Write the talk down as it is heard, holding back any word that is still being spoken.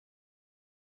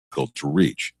difficult to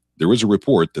reach. There is a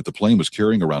report that the plane was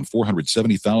carrying around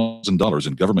 $470,000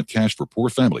 in government cash for poor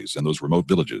families in those remote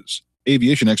villages.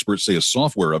 Aviation experts say a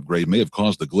software upgrade may have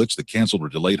caused the glitch that canceled or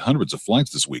delayed hundreds of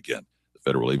flights this weekend. The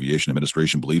Federal Aviation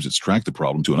Administration believes it's tracked the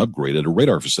problem to an upgrade at a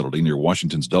radar facility near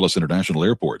Washington's Dulles International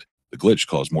Airport. The glitch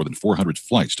caused more than 400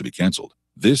 flights to be canceled.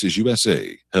 This is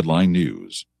USA Headline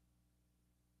News.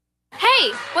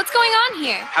 Hey, what's going on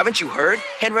here? Haven't you heard?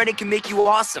 Handwriting can make you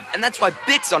awesome, and that's why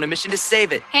BIC's on a mission to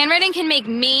save it. Handwriting can make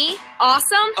me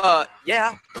awesome?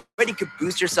 Yeah. Writing can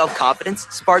boost your self-confidence,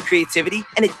 spark creativity,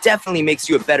 and it definitely makes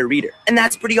you a better reader. And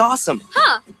that's pretty awesome.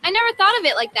 Huh, I never thought of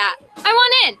it like that. I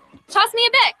want in. Toss me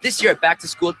a BIC. This year at Back to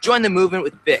School, join the movement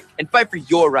with BIC and fight for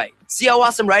your right. See how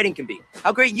awesome writing can be,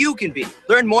 how great you can be.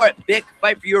 Learn more at BIC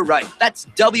Fight for Your Right. That's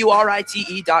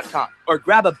WRITE.com. Or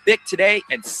grab a BIC today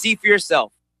and see for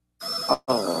yourself.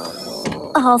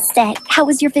 All set. How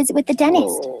was your visit with the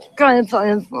dentist?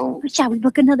 Shall we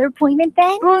book another appointment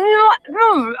then?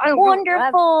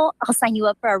 Wonderful. I'll sign you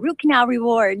up for our root canal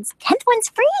rewards. 10th one's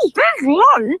free.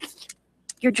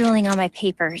 You're drooling on my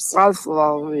papers.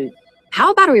 How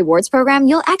about a rewards program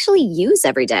you'll actually use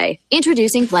every day?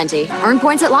 Introducing Plenty. Earn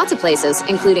points at lots of places,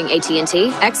 including AT&T,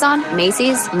 Exxon,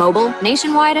 Macy's, Mobile,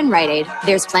 Nationwide, and Rite Aid.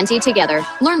 There's plenty together.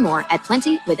 Learn more at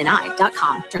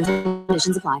plentywithanI.com. Terms and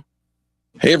conditions apply.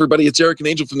 Hey, everybody, it's Eric and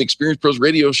Angel from the Experience Pros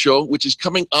Radio Show, which is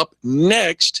coming up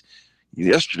next.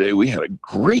 Yesterday, we had a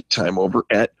great time over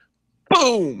at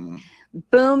Boom.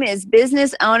 Boom is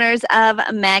Business Owners of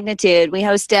Magnitude. We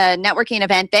host a networking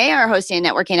event. They are hosting a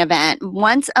networking event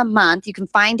once a month. You can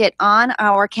find it on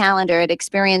our calendar at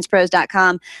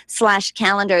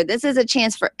experiencepros.com/calendar. This is a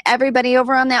chance for everybody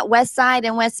over on that west side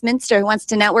in Westminster who wants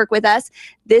to network with us.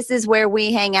 This is where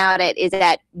we hang out is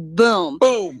at Boom.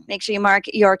 Boom. Make sure you mark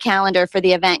your calendar for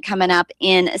the event coming up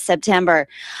in September.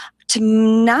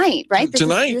 Tonight, right?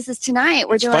 This is tonight.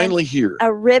 We're doing finally here.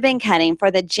 A ribbon cutting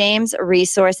for the James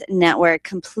Resource Network,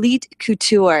 Complete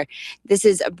Couture. This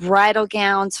is bridal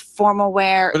gowns, formal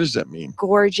wear. What does that mean?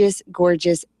 Gorgeous,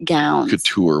 gorgeous gowns.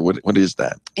 Couture. What is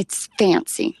that? It's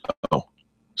fancy. Oh,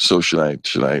 so should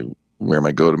I wear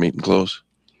my go-to-meeting clothes?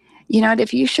 You know what?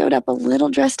 If you showed up a little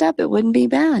dressed up, it wouldn't be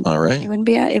bad. All right. It wouldn't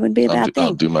be a bad thing.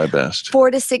 I'll do my best.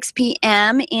 4 to 6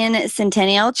 p.m. in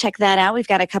Centennial. Check that out. We've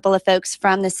got a couple of folks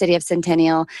from the City of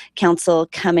Centennial Council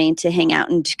coming to hang out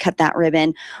and cut that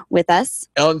ribbon with us.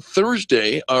 On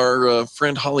Thursday, our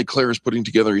friend Hollie Clere is putting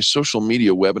together a social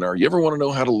media webinar. You ever want to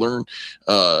know how to learn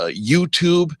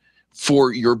YouTube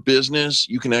for your business?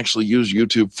 You can actually use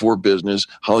YouTube for business.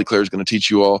 Hollie Clere is going to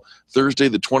teach you all Thursday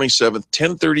the 27th,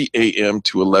 10:30 a.m.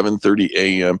 to 11:30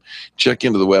 a.m. Check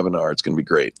into the webinar. It's going to be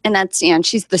great. And that's, and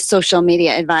she's the social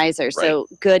media advisor. Right. So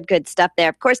good stuff there.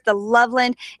 Of course, the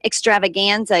Loveland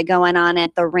extravaganza going on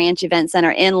at the Ranch Event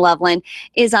Center in Loveland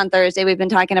is on Thursday. We've been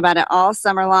talking about it all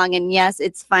summer long. And yes,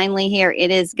 it's finally here.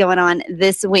 It is going on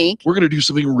this week. We're going to do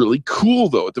something really cool,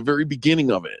 though, at the very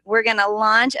beginning of it. We're going to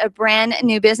launch a brand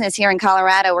new business here in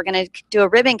Colorado. We're going to do a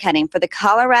ribbon cutting for the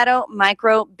Colorado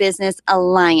Micro Business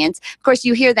Alliance. Of course,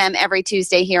 you hear them every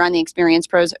Tuesday here on the Experience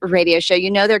Pros radio show.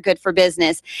 You know they're good for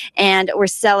business, and we're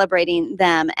celebrating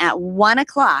them at 1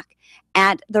 o'clock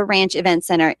at the Ranch Event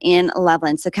Center in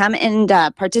Loveland. So come and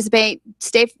participate,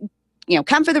 stay,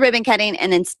 come for the ribbon cutting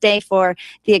and then stay for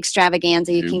the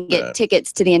extravaganza. You can get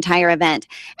tickets to the entire event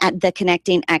at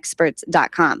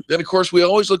theconnectingexperts.com. Then, of course, we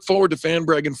always look forward to Fan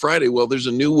Braggin' Friday. Well, there's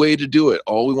a new way to do it.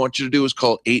 All we want you to do is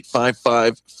call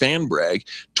 855-FAN-BRAG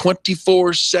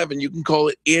 24/7. You can call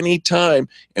it any time,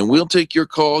 and we'll take your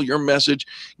call, your message,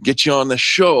 get you on the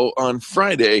show on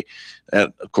Friday.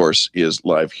 That, of course, is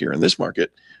live here in this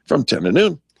market from 10 to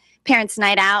noon. Parents'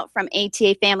 Night Out from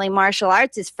ATA Family Martial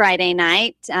Arts is Friday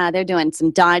night. They're doing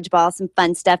some dodgeball, some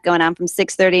fun stuff going on from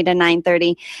 6:30 to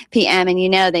 9:30 p.m.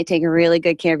 And they take really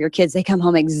good care of your kids. They come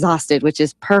home exhausted, which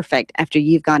is perfect after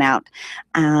you've gone out.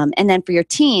 And then for your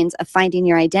teens, Finding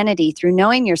Your Identity Through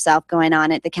Knowing Yourself going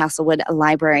on at the Castlewood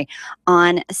Library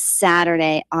on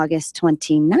Saturday, August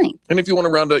 29th. And if you want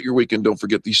to round out your weekend, don't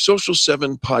forget the Social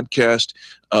 7 podcast.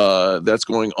 That's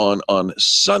going on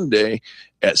Sunday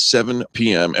at 7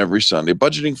 p.m. every Sunday.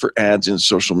 Budgeting for ads in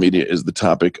social media is the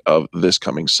topic of this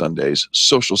coming Sunday's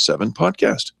Social 7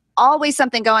 podcast. Always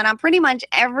something going on pretty much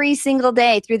every single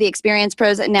day through the Experience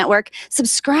Pros Network.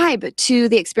 Subscribe to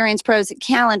the Experience Pros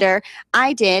calendar.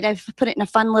 I did. I've put it in a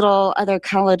fun little other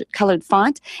colored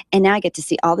font, and now I get to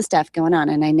see all the stuff going on,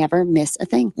 and I never miss a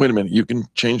thing. Wait a minute. You can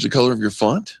change the color of your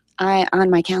font?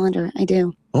 On my calendar, I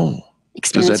do. Oh.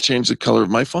 Does that change the color of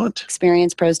my font?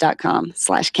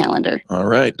 Experiencepros.com/calendar. All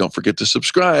right. Don't forget to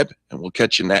subscribe, and we'll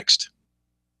catch you next.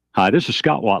 Hi, this is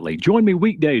Scott Watley. Join me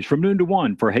weekdays from noon to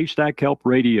 1 for Haystack Help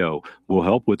Radio. We'll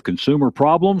help with consumer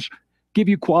problems, give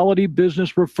you quality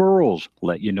business referrals,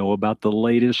 let you know about the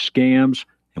latest scams,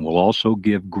 and we'll also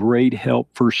give great help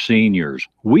for seniors.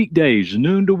 Weekdays,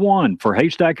 noon to 1 for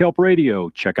Haystack Help Radio.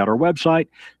 Check out our website,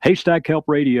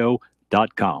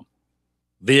 haystackhelpradio.com.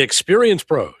 The Experience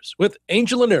Pros with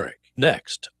Angel and Eric,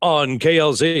 next on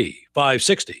KLZ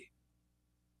 560.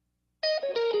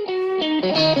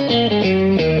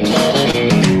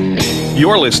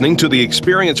 You're listening to the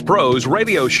Experience Pros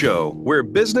radio show, where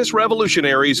business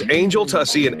revolutionaries Angel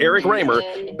Tussey and Eric Raymer,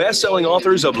 best-selling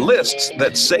authors of Lists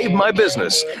That Saved My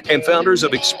Business and founders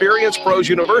of Experience Pros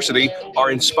University, are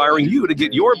inspiring you to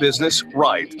get your business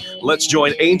right. Let's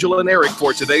join Angel and Eric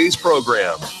for today's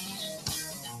program.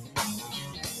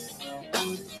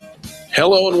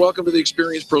 Hello and welcome to the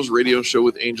Experience Pros radio show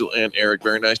with Angel and Eric.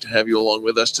 Very nice to have you along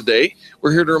with us today.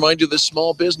 We're here to remind you that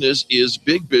small business is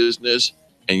big business,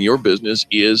 and your business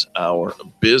is our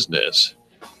business.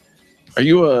 Are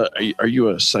you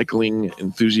a cycling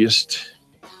enthusiast?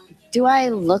 Do I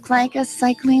look like a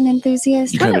cycling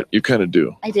enthusiast? You kind of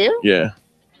do. I do? Yeah.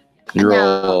 You're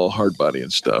all hard body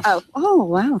and stuff. Oh,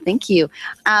 wow. Thank you.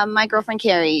 My girlfriend,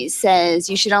 Carrie, says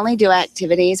you should only do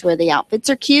activities where the outfits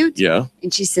are cute. Yeah.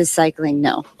 And she says cycling,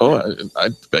 no. Oh, I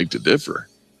beg to differ.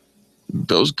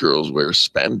 Those girls wear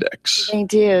spandex. They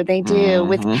do. They do. Mm-hmm.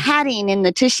 With padding in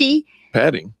the tushy.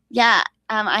 Padding? Yeah.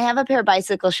 I have a pair of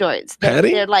bicycle shorts.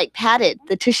 Padding? They're like padded.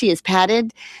 The tushy is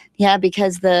padded. Yeah,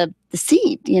 because the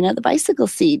seat, the bicycle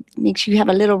seat makes you have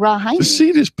a little raw hiney. The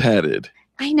seat is padded.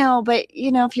 I know, but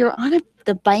if you're on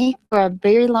the bike for a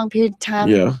very long period of time,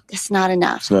 it's not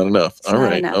enough. It's not enough. It's all not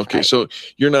right. enough, Okay. right? So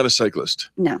you're not a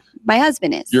cyclist. No, my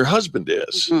husband is. Your husband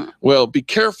is. Mhm. Well, be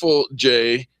careful,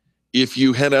 Jay, if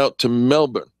you head out to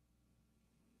Melbourne.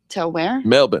 To where?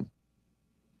 Melbourne,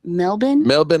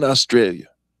 Australia.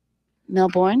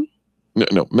 Melbourne?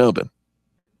 No, Melbourne.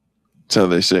 That's how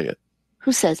they say it.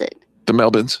 Who says it? The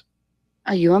Melbournes.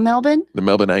 Are you a Melbourne? The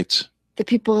Melbourneites. The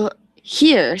people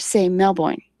here say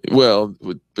Melbourne. Well,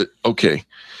 but okay.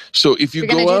 So if you You're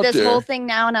go going to out do this there, whole thing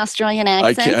now in Australian I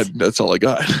accents? can't. That's all I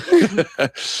got.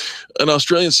 An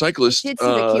Australian cyclist. You did see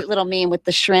the cute little meme with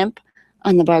the shrimp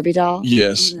on the Barbie doll?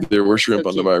 Yes, there were shrimp so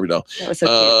on the cute. Barbie doll. That was so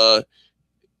cute.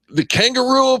 The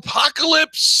kangaroo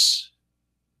apocalypse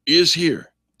is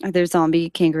here. Are there zombie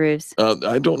kangaroos?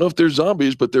 I don't know if they're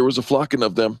zombies, but there was a flocking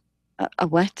of them. A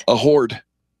what? A horde.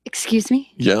 Excuse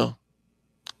me? Yeah.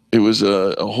 It was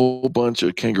a whole bunch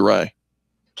of kangaroo.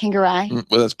 Kangaroo?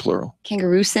 Well, that's plural.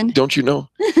 Kangaroosin? Don't you know?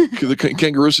 The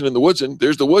kangaroosin in the woodsin.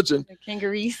 There's the woodsin.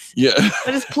 Kangaroos? Yeah.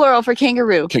 What is plural for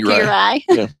kangaroo? Kangaroo. Kangaroo?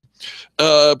 Yeah.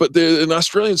 But an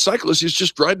Australian cyclist is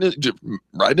just riding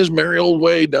his merry old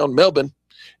way down Melbourne,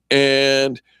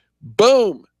 and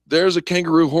boom, there's a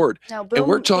kangaroo horde. No, Boom, and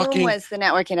we're talking. Boom was the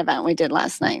networking event we did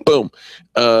last night. Boom.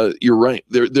 You're right.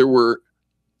 There were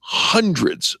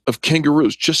hundreds of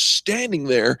kangaroos just standing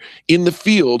there in the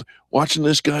field watching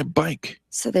this guy bike.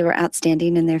 So they were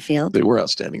outstanding in their field? They were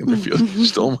outstanding in their field.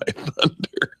 Stole my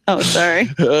thunder. Oh, sorry.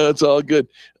 It's all good.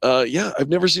 Yeah, I've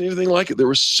never seen anything like it. There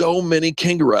were so many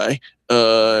kangaroo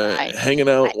hanging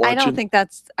out watching. I don't think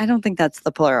that's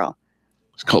the plural.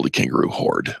 It's called a kangaroo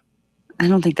horde. I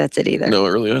don't think that's it either. No,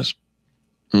 it really is.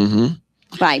 Mm-hmm.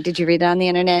 Why? Did you read it on the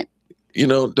internet?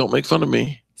 Don't make fun of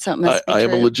me. So it must be I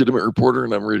am a true. legitimate reporter,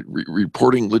 and I'm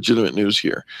reporting legitimate news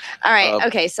here. All right.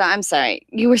 Okay. So I'm sorry.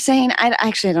 You were saying,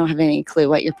 I don't have any clue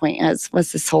what your point is.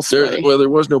 What's this whole story? There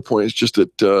was no point. It's just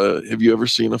that, have you ever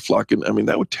seen a flock?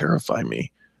 That would terrify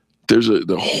me. There's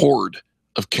the horde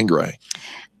of kangaroo.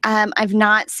 I've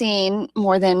not seen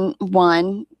more than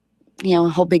one, a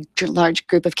whole big, large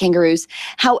group of kangaroos.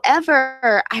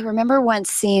 However, I remember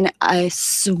once seeing a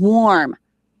swarm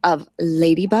of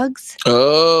ladybugs.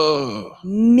 Oh.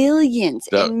 Millions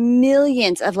and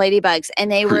millions of ladybugs.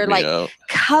 And they were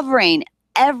covering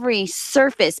every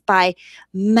surface by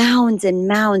mounds and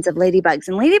mounds of ladybugs.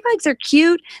 And ladybugs are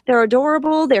cute. They're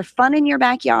adorable. They're fun in your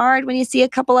backyard when you see a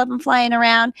couple of them flying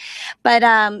around. But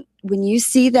when you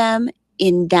see them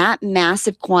in that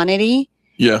massive quantity,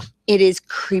 it is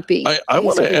creepy. I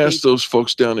want to ask those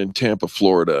folks down in Tampa,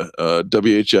 Florida,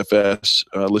 WHFS,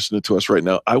 listening to us right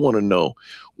now. I want to know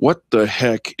what the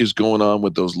heck is going on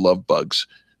with those love bugs.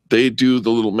 They do the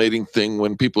little mating thing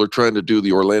when people are trying to do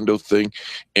the Orlando thing,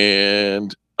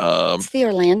 and it's the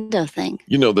Orlando thing.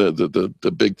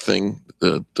 The big thing,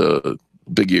 the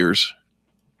big ears.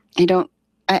 I don't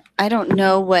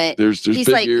know what. There's he's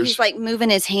big like ears. He's like moving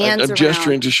his hands. I'm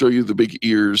gesturing to show you the big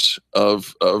ears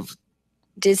of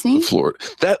Disney, Florida.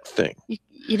 That thing.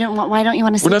 You don't want. Why don't you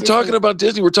want to? We're not talking about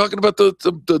Disney. We're talking about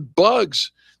the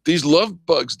bugs. these love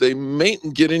bugs, they mate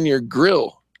and get in your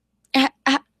grill.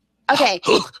 Okay.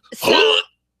 So,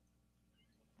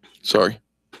 sorry.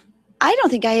 I don't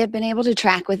think I have been able to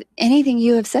track with anything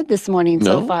you have said this morning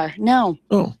so far. No.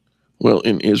 Oh, well,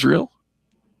 in Israel,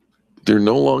 they're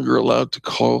no longer allowed to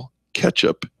call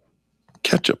ketchup.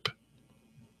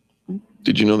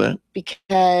 Did you know that?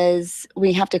 Because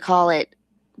we have to call it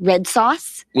red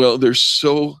sauce. Well, there's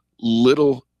so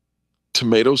little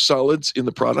tomato solids in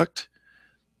the product.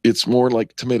 It's more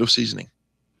like tomato seasoning.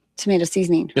 Tomato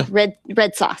seasoning. Yeah.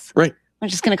 Red sauce. Right. I'm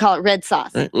just going to call it red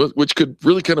sauce. Right. Which could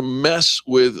really kind of mess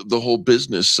with the whole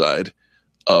business side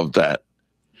of that.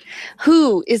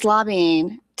 Who is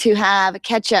lobbying to have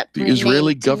ketchup? The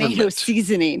Israeli government. Tomato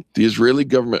seasoning. The Israeli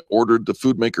government ordered the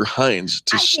food maker Heinz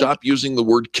to stop using the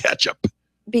word ketchup.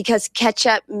 Because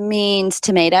ketchup means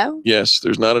tomato? Yes,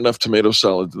 there's not enough tomato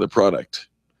solid in the product.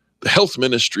 The health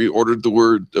ministry ordered the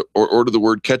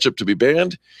word ketchup to be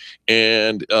banned,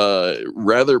 and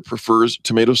rather prefers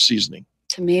tomato seasoning.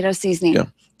 Tomato seasoning. Yeah.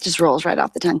 Just rolls right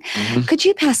off the tongue. Mm-hmm. Could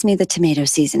you pass me the tomato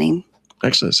seasoning?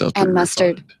 Actually, that sounds pretty And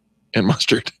mustard. refined. And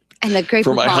mustard. And the Grey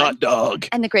for Poupon. my hot dog.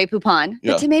 And the Grey Poupon.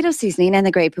 Yeah. The tomato seasoning and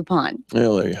the Grey Poupon.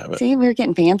 Well, there you have it. See, we're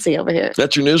getting fancy over here.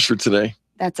 That's your news for today.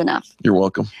 That's enough. You're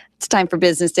welcome. It's time for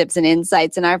business tips and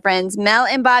insights. And our friends Mel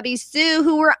and Bobby Sue,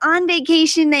 who were on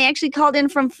vacation, they actually called in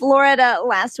from Florida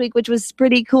last week, which was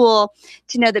pretty cool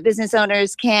to know that business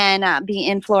owners can be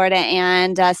in Florida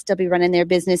and still be running their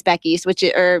business back east,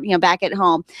 back at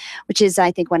home, which is,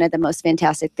 I think, one of the most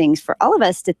fantastic things for all of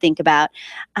us to think about.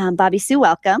 Bobby Sue,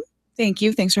 welcome. Thank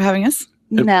you. Thanks for having us.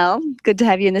 Mel, good to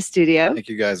have you in the studio. Thank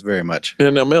you guys very much.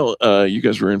 And now, Mel, you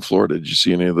guys were in Florida. Did you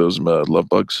see any of those love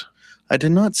bugs? I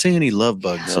did not see any love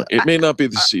bugs. No, it may not be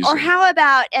the season. Or how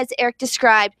about, as Eric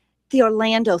described, the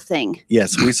Orlando thing?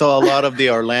 Yes, we saw a lot of the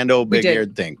Orlando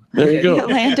big-eared thing. There you go. The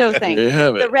Orlando thing. There you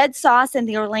have it. The red sauce and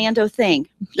the Orlando thing.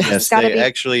 Yes, they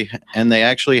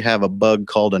actually have a bug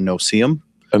called a no-see-um.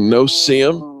 A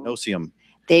no-see-um? No-see-um.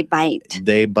 They bite.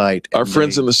 They bite. Our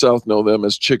friends in the South know them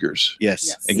as chiggers.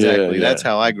 Yes, exactly. Yeah. That's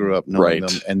how I grew up knowing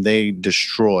them. And they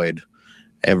destroyed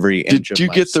every inch of Did you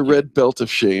my get the skin. red belt of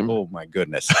shame? Oh, my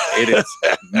goodness. It is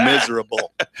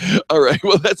miserable. All right.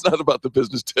 Well, that's not about the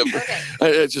business tip.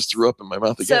 I just threw up in my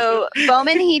mouth again. So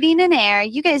Bowman Heating and Air,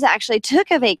 you guys actually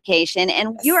took a vacation,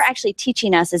 and you were actually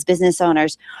teaching us as business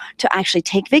owners to actually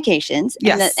take vacations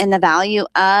and the value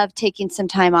of taking some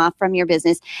time off from your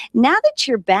business. Now that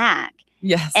you're back,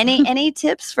 any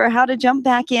tips for how to jump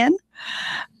back in?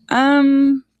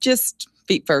 Just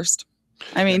feet first.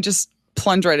 I mean, just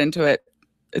plunge right into it.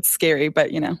 It's scary,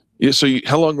 but Yeah. So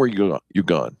how long were you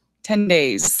gone? 10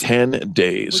 days. 10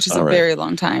 days. Which is a very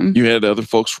long time. You had other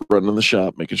folks running the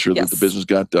shop, making sure that the business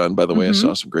got done. By the way, I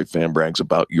saw some great fan brags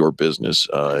about your business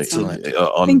on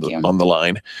the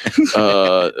line.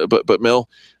 But Mel,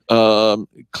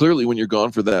 clearly when you're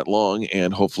gone for that long,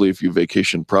 and hopefully if you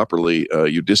vacation properly,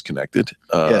 you disconnected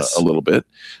a little bit,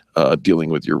 dealing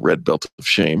with your red belt of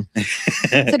shame.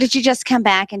 So did you just come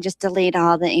back and just delete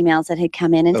all the emails that had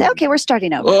come in and say, okay, we're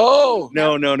starting over? Oh,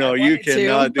 no, you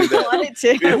cannot do that.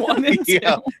 I wanted to.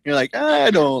 Yeah. You're like,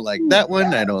 I don't like that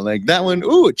one. I don't like that one.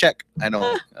 Ooh, check. I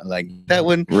don't like that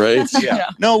one. Right. Yeah.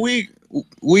 No,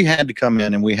 we had to come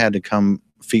in, and we had to come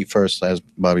feet first, as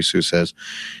Bobby Sue says.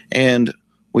 And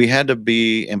we had to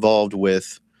be involved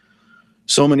with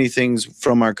so many things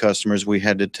from our customers we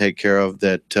had to take care of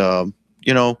that,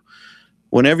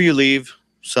 whenever you leave,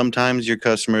 sometimes your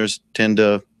customers tend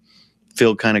to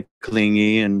feel kind of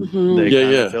clingy and they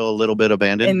kind of feel a little bit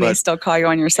abandoned. And they still call you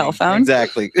on your cell phone.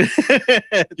 Exactly.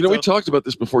 We talked about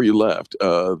this before you left,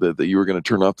 that you were going to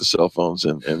turn off the cell phones,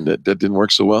 and that didn't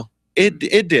work so well.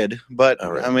 It did, but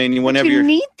I mean, whenever you you're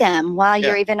need them while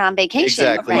you're even on vacation.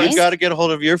 Exactly. Right? You've got to get a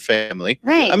hold of your family.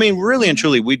 Right. I mean, really and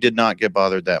truly, we did not get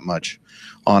bothered that much,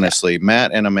 honestly.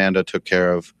 Matt and Amanda took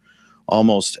care of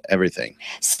almost everything.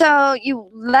 So you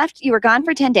were gone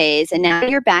for 10 days, and now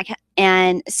you're back.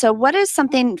 And so what is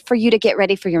something for you to get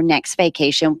ready for your next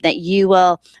vacation that you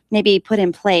will maybe put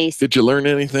in place? Did you learn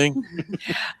anything?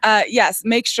 Yes.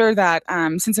 Make sure that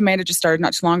since Amanda just started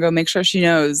not too long ago, make sure she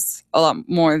knows a lot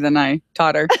more than I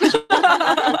taught her.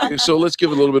 Okay, so let's give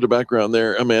a little bit of background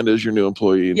there. Amanda is your new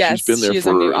employee. And yes, she's been there she is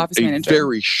for our new office manager.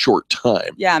 Very short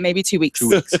time. Yeah, maybe 2 weeks. 2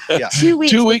 weeks. Yeah. 2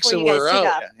 weeks. 2 weeks before and you guys we're took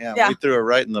out. off. Yeah, we threw her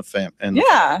right in the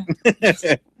Yeah.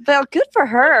 Well, good for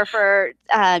her for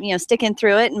sticking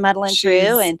through it and muddling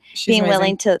through and being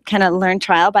willing to kind of learn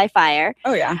trial by fire.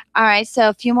 Oh yeah. All right. So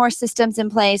a few more systems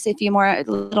in place, a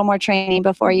little more training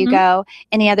before you go.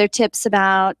 Any other tips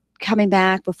about coming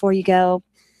back before you go?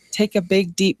 Take a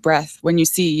big deep breath when you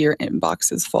see your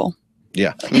inbox is full.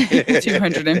 Yeah.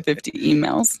 250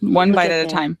 emails, one bite at a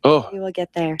time. Oh, We will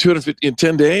get there. 250 in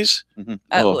 10 days?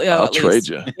 I'll trade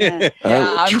you. Yeah, I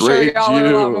will I'm sure trade y'all are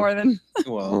a lot you. more than.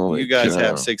 Well, Holy you guys cow.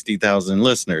 have 60,000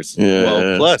 listeners. Yeah.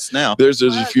 Well, plus now. There's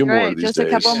a few more Great, these just days. a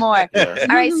couple more. Yeah.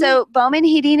 All right, so Bowman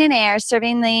Heating and Air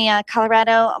serving the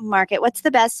Colorado market. What's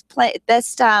the best way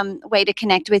to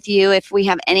connect with you if we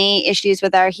have any issues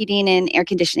with our heating and air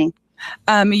conditioning?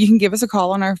 You can give us a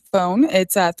call on our phone.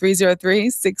 It's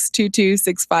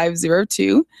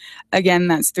 303-622-6502. Again,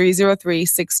 that's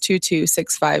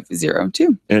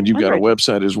 303-622-6502. And you've got a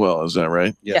website as well, is that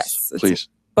right? Yes. Please.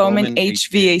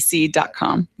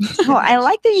 BowmanHVAC.com. Oh, I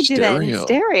like that you do that in Stereo.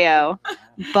 stereo.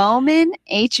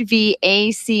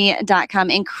 BowmanHVAC.com.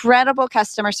 Incredible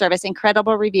customer service,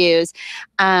 incredible reviews.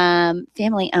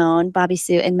 Family owned. Bobby,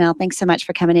 Sue, and Mel, thanks so much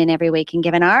for coming in every week and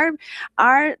giving our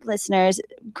listeners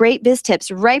great biz tips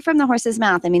right from the horse's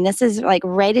mouth. I mean, this is like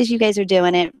right as you guys are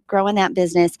doing it, growing that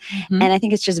business. Mm-hmm. And I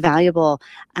think it's just valuable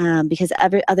because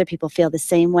other people feel the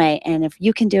same way. And if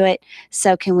you can do it,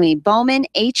 so can we.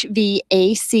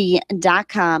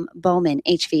 BowmanHVAC.com.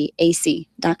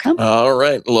 BowmanHVAC.com. All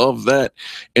right. Love that.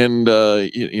 And, I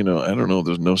don't know.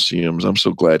 There's no CMs. I'm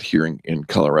so glad here in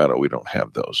Colorado we don't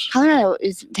have those. Colorado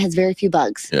has very few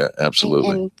bugs. Yeah, absolutely.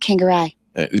 And kangaroo.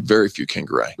 Very few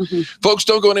kangaroo. Mm-hmm. Folks,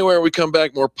 don't go anywhere. When we come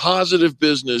back, more positive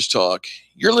business talk.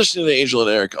 You're listening to Angel and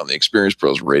Eric on the Experience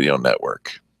Pros Radio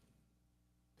Network.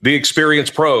 The Experience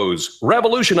Pros,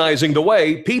 revolutionizing the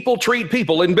way people treat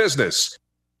people in business.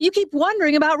 You keep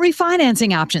wondering about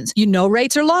refinancing options. You know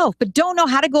rates are low, but don't know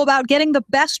how to go about getting the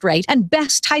best rate and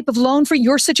best type of loan for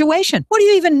your situation. What do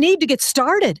you even need to get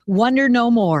started? Wonder no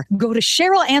more. Go to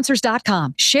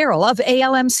CherylAnswers.com. Cheryl of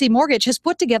ALMC Mortgage has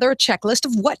put together a checklist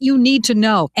of what you need to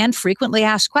know and frequently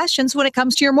asked questions when it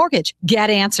comes to your mortgage.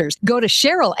 Get answers. Go to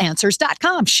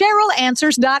CherylAnswers.com.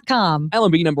 CherylAnswers.com.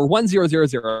 LMB number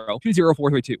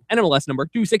 100020432. NMLS number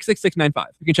 266695.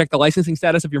 You can check the licensing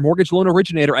status of your mortgage loan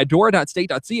originator at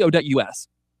dora.state.co.us.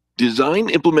 Design,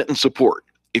 implement, and support.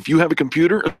 If you have a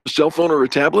computer, a cell phone, or a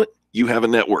tablet, you have a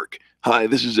network. Hi,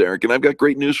 this is Eric, and I've got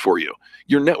great news for you.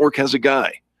 Your network has a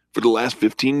guy. For the last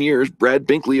 15 years, Brad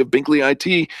Binkley of Binkley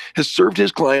IT has served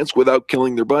his clients without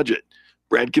killing their budget.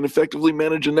 Brad can effectively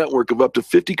manage a network of up to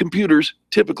 50 computers,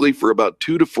 typically for about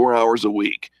 2 to 4 hours a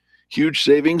week. Huge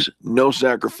savings, no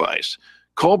sacrifice.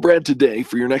 Call Brad today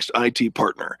for your next IT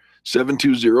partner,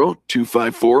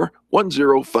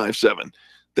 720-254-1057.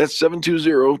 That's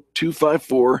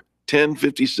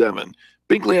 720-254-1057.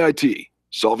 Binkley IT,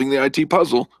 solving the IT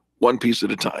puzzle one piece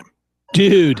at a time.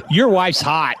 Dude, your wife's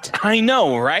hot. I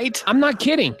know, right? I'm not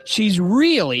kidding. She's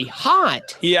really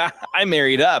hot. Yeah, I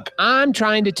married up. I'm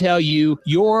trying to tell you,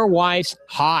 your wife's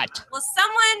hot. Will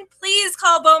someone please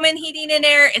call Bowman Heating and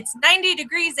Air? It's 90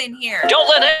 degrees in here. Don't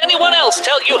let anyone else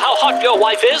tell you how hot your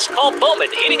wife is. Call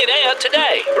Bowman Heating and Air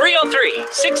today.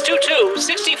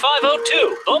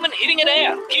 303-622-6502. Bowman Heating and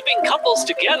Air. Keeping couples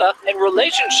together and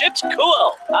relationships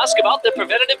cool. Ask about the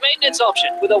preventative maintenance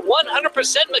option with a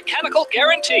 100% mechanical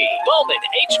guarantee.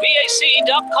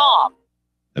 BowmanHVAC.com.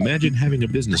 Imagine having a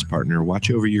business partner watch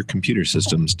over your computer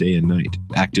systems day and night,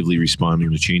 actively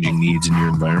responding to changing needs in your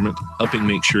environment, helping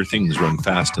make sure things run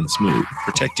fast and smooth,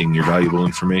 protecting your valuable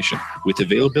information. With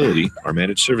Availability, our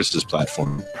managed services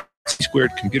platform,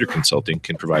 C-Squared Computer Consulting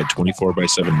can provide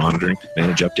 24/7 monitoring,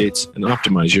 manage updates, and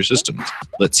optimize your systems.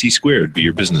 Let C-Squared be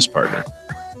your business partner.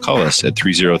 Call us at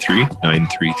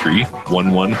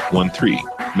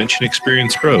 303-933-1113. Mention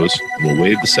Experience Pros, and we'll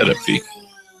waive the setup fee.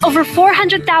 Over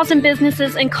 400,000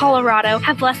 businesses in Colorado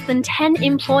have less than 10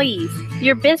 employees.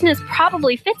 Your business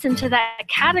probably fits into that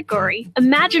category.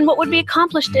 Imagine what would be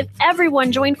accomplished if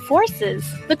everyone joined forces.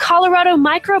 The Colorado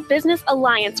Micro Business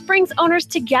Alliance brings owners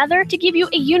together to give you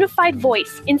a unified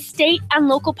voice in state and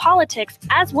local politics,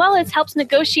 as well as helps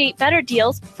negotiate better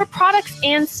deals for products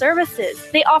and services.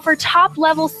 They offer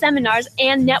top-level seminars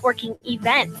and networking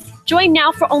events. Join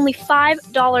now for only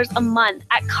 $5 a month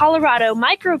at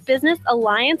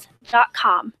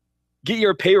ColoradoMicroBusinessAlliance.com. Get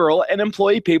your payroll and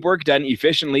employee paperwork done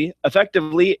efficiently,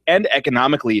 effectively, and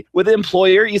economically with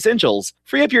Employer Essentials.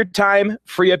 Free up your time,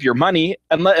 free up your money,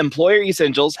 and let Employer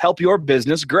Essentials help your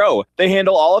business grow. They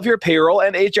handle all of your payroll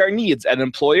and HR needs at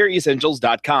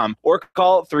EmployerEssentials.com or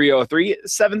call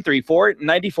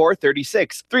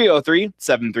 303-734-9436.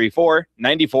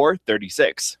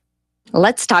 303-734-9436.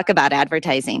 Let's talk about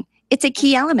advertising. It's a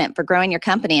key element for growing your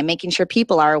company and making sure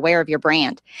people are aware of your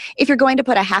brand. If you're going to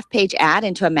put a half-page ad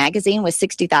into a magazine with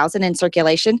 60,000 in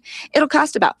circulation, it'll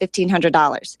cost about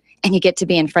 $1,500. and you get to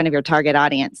be in front of your target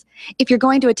audience. If you're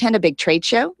going to attend a big trade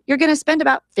show, you're going to spend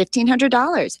about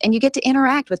 $1,500 and you get to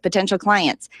interact with potential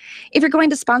clients. If you're going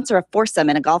to sponsor a foursome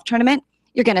in a golf tournament,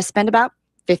 you're going to spend about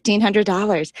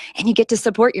 $1,500 and you get to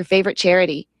support your favorite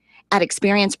charity. At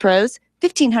Experience Pros,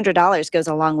 $1,500 goes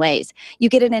a long ways. You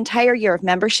get an entire year of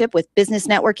membership with business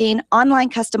networking,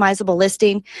 online customizable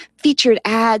listing, featured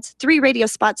ads, 3 radio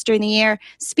spots during the year,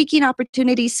 speaking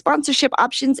opportunities, sponsorship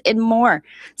options, and more.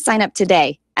 Sign up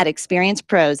today at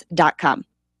experiencepros.com.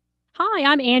 Hi,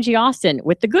 I'm Angie Austin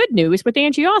with the good news with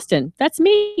Angie Austin. That's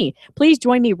me. Please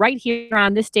join me right here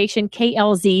on this station,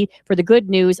 KLZ, for the good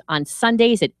news on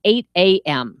Sundays at 8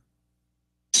 a.m.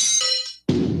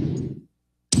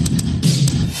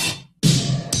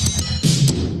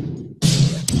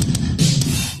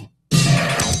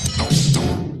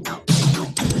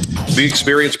 The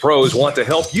experienced pros want to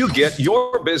help you get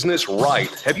your business right.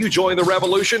 Have you joined the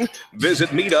revolution? Visit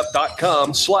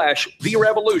meetup.com/The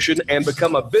Revolution and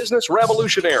become a business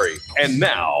revolutionary. And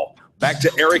now, back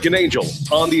to Eric and Angel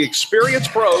on the Experienced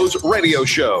Pros Radio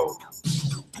Show.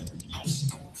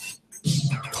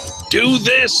 Do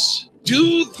this,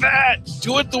 do that,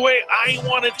 do it the way I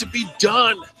want it to be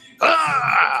done.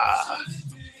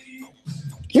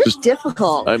 You're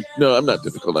difficult. I'm not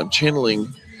difficult. I'm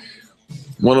channeling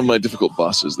one of my difficult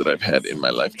bosses that I've had in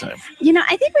my lifetime. You know,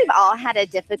 I think we've all had a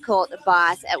difficult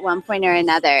boss at one point or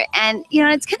another. And, you know,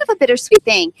 it's kind of a bittersweet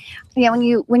thing. You know,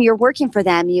 when you're working for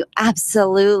them, you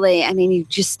absolutely, I mean,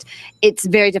 it's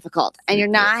very difficult and you're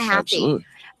not happy. Absolutely.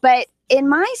 But in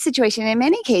my situation, in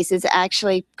many cases,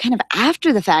 actually, kind of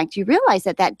after the fact, you realize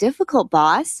that difficult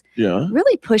boss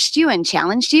really pushed you and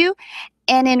challenged you.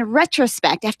 And in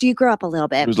retrospect, after you grow up a little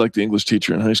bit, it was like the English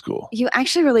teacher in high school. You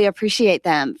actually really appreciate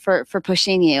them for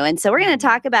pushing you. And so we're going to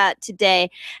talk about today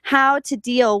how to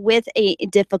deal with a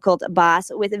difficult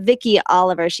boss with Vicki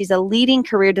Oliver. She's a leading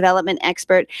career development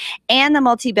expert and the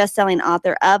multi-best-selling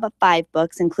author of 5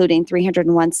 books, including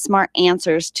 301 Smart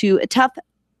Answers to Tough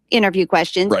Interview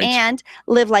Questions and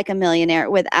Live Like a Millionaire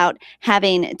Without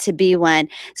Having to Be One.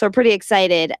 So we're pretty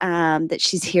excited that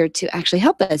she's here to actually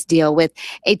help us deal with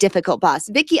a difficult boss.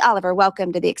 Vicki Oliver,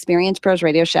 welcome to the Experience Pros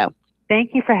Radio Show.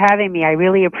 Thank you for having me. I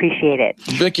really appreciate it.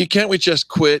 Vicki, can't we just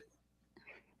quit?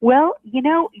 Well, you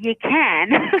know, you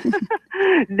can.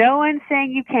 No one's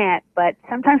saying you can't, but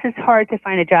sometimes it's hard to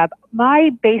find a job.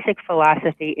 My basic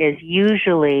philosophy is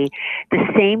usually the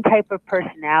same type of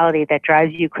personality that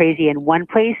drives you crazy in one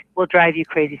place will drive you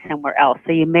crazy somewhere else.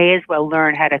 So you may as well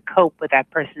learn how to cope with that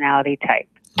personality type.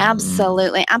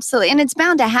 Absolutely. Absolutely. And it's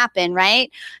bound to happen,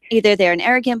 right? Either they're an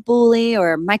arrogant bully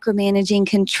or micromanaging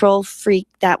control freak.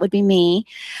 That would be me.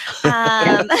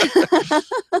 Let's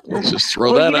just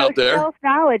throw that out there.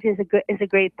 Self-knowledge is a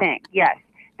great thing. Yes.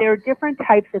 There are different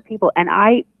types of people. And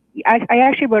I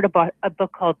actually wrote a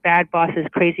book called Bad Bosses,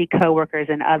 Crazy Coworkers,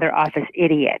 and Other Office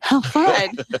Idiots. How fun.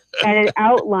 And it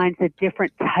outlines the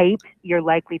different types you're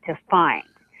likely to find.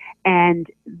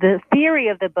 And the theory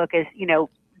of the book is, you know,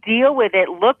 deal with it,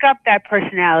 look up that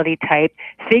personality type,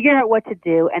 figure out what to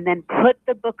do, and then put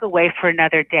the book away for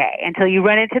another day until you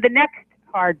run into the next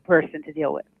hard person to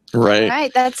deal with.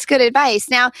 Right. That's good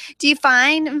advice. Now, do you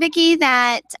find, Vicki,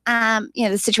 that, you know,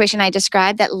 the situation I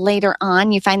described, that later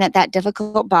on you find that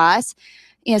difficult boss,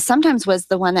 you know, sometimes was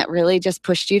the one that really just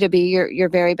pushed you to be your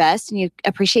very best, and you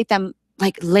appreciate them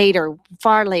like later,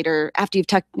 far later, after you've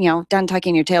done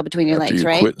tucking your tail between your legs,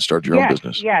 right? Quit and start your own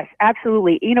business. Yes,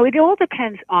 absolutely. You know, it all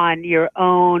depends on your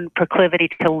own proclivity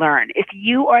to learn. If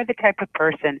you are the type of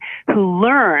person who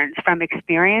learns from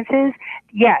experiences,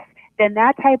 yes, then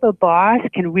that type of boss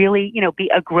can really, you know,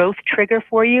 be a growth trigger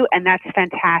for you, and that's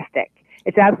fantastic.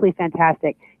 It's absolutely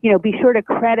fantastic. You know, be sure to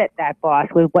credit that boss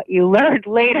with what you learned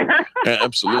later.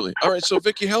 Absolutely. All right. So,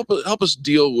 Vicki, help us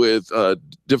deal with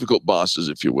difficult bosses,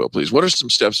 if you will, please. What are some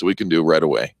steps that we can do right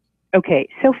away? Okay.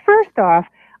 So first off,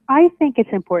 I think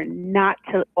it's important not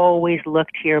to always look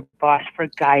to your boss for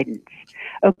guidance.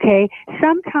 Okay.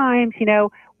 Sometimes, you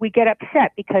know, we get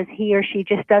upset because he or she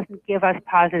just doesn't give us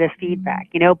positive feedback,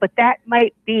 you know, but that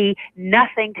might be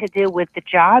nothing to do with the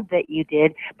job that you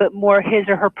did, but more his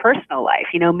or her personal life.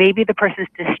 You know, maybe the person's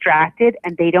distracted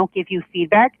and they don't give you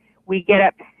feedback. We get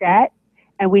upset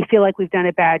and we feel like we've done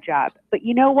a bad job. But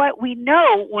you know what? We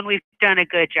know when we've done a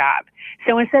good job.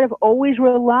 So instead of always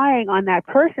relying on that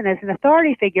person as an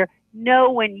authority figure,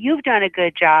 know when you've done a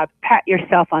good job, pat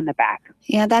yourself on the back.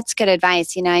 Yeah, that's good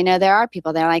advice. You know, I know there are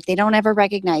people that are like, they don't ever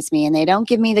recognize me and they don't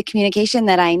give me the communication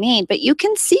that I need, but you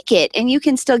can seek it and you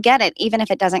can still get it, even if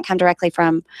it doesn't come directly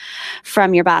from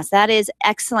your boss. That is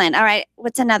excellent. All right.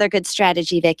 What's another good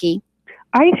strategy, Vicki?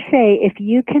 I say if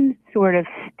you can sort of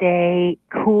stay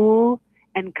cool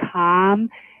and calm,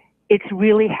 it's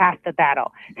really half the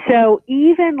battle. So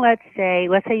even let's say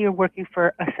you're working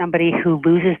for somebody who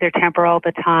loses their temper all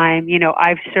the time. You know,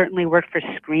 I've certainly worked for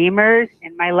screamers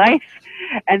in my life,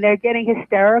 and they're getting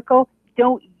hysterical.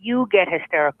 Don't you get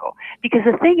hysterical. Because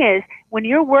the thing is, when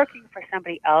you're working for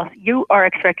somebody else, you are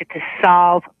expected to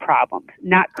solve problems,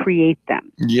 not create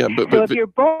them. Yeah, so if your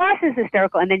boss is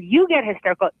hysterical and then you get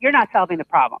hysterical, you're not solving the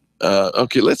problem.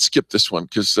 Okay, let's skip this one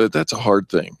because that's a hard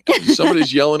thing.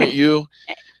 Somebody's yelling at you.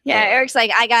 Yeah, Eric's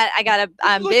like, I got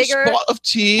a bigger, spot of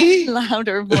tea,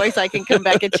 louder voice I can come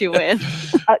back at you with.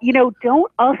 You know,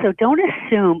 don't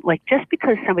assume, like, just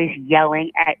because somebody's yelling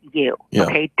at you,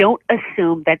 okay, don't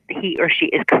assume that he or she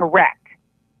is correct,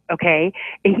 okay?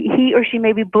 He or she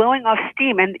may be blowing off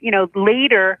steam, and, you know,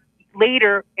 later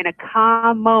in a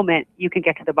calm moment, you can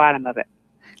get to the bottom of it.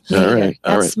 All right.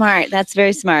 That's smart. That's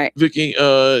very smart. Vicki,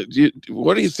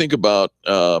 what do you think about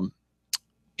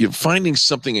you're finding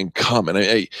something in common?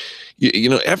 You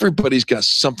know, everybody's got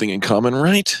something in common,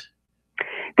 right?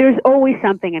 There's always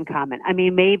something in common. I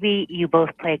mean, maybe you both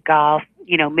play golf.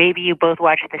 You know, maybe you both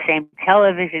watch the same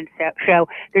television show.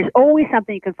 There's always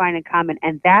something you can find in common,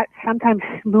 and that sometimes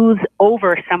smooths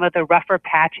over some of the rougher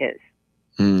patches.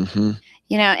 Mm-hmm.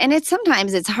 You know, and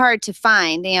sometimes it's hard to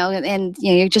find, you know, and,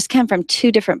 you know, you just come from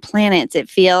two different planets, it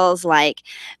feels like,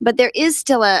 but there is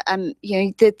still you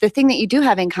know, the thing that you do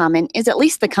have in common is at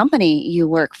least the company you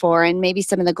work for and maybe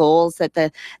some of the goals that the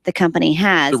company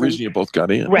has. The reason you both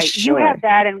got in. Right. Sure. You have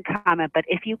that in common, but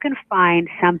if you can find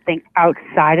something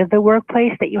outside of the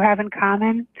workplace that you have in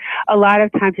common, a lot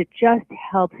of times it just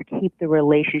helps keep the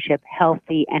relationship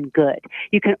healthy and good.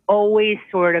 You can always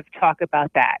sort of talk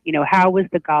about that. You know, how was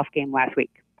the golf game last week?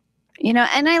 You know,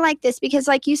 and I like this because,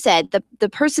 like you said, the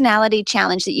personality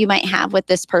challenge that you might have with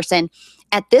this person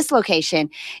at this location,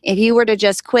 if you were to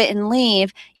just quit and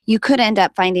leave, you could end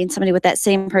up finding somebody with that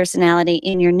same personality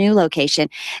in your new location.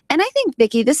 And I think,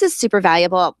 Vicki, this is super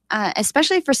valuable,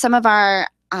 especially for some of our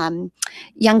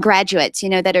young graduates, you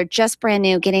know, that are just brand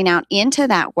new getting out into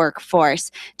that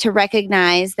workforce, to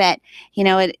recognize that, you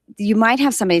know, you might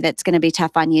have somebody that's going to be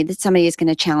tough on you, that somebody is going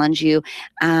to challenge you,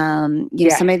 you know,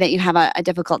 somebody that you have a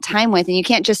difficult time with, and you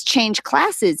can't just change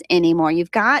classes anymore.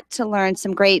 You've got to learn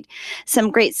some great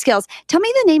skills. Tell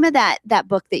me the name of that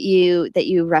book that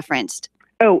you referenced.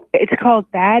 Oh, it's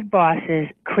called Bad Bosses,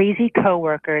 Crazy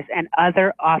Coworkers, and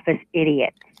Other Office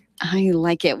Idiots. I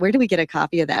like it. Where do we get a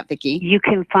copy of that, Vicki? You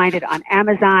can find it on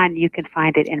Amazon. You can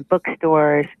find it in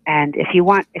bookstores. And if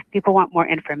people want more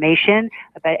information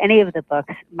about any of the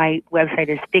books, my website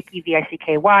is Vicki,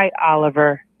 VICKY,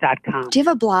 Oliver.com. Do you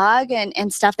have a blog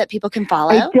and stuff that people can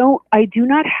follow? I do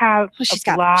not have a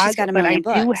blog, she's got a but I million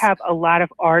do books. have a lot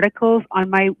of articles on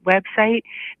my website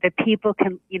that people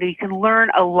can, you know, you can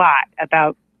learn a lot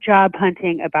about job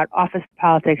hunting, about office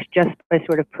politics, just by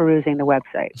sort of perusing the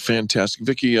website. Fantastic.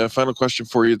 Vicki, final question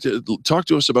for you. Talk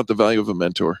to us about the value of a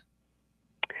mentor.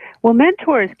 Well,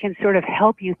 mentors can sort of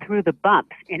help you through the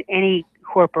bumps in any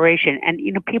corporation. And,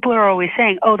 you know, people are always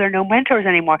saying, oh, there are no mentors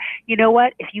anymore. You know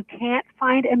what? If you can't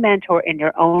find a mentor in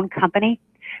your own company,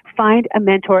 find a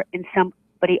mentor in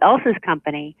somebody else's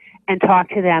company and talk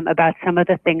to them about some of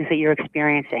the things that you're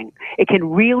experiencing. It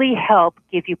can really help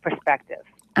give you perspective.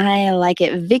 I like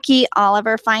it. Vicki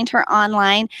Oliver. Find her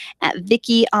online at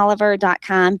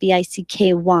VickyOliver.com,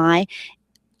 BICKY.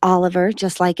 Oliver,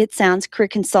 just like it sounds, career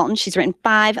consultant. She's written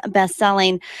 5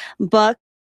 best-selling books,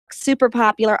 super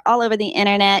popular all over the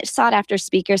internet, sought-after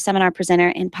speaker, seminar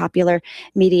presenter, and popular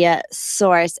media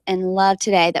source. And love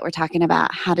today that we're talking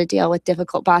about how to deal with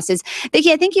difficult bosses.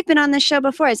 Vicki, I think you've been on this show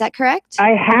before. Is that correct?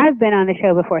 I have been on the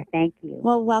show before. Thank you.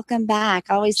 Well, welcome back.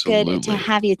 Always good to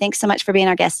have you. Thanks so much for being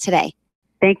our guest today.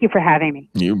 Thank you for having me.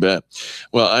 You bet.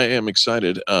 Well, I am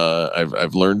excited.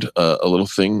 I've learned a little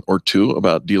thing or two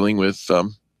about dealing with a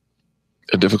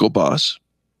difficult boss.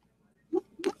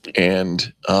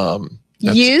 And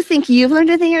you think you've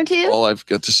learned a thing or two? All I've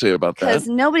got to say about that. Because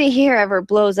nobody here ever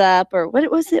blows up, or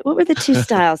what was it? What were the 2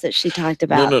 styles that she talked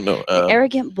about? No. The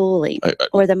arrogant bully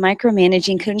or the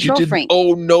micromanaging control freak.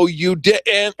 Oh, no, you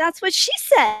didn't. That's what she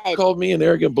said. Called me an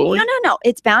arrogant bully? No.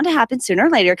 It's bound to happen sooner or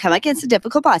later. Come against a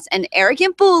difficult boss. An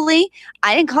arrogant bully.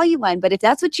 I didn't call you one, but if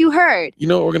that's what you heard. You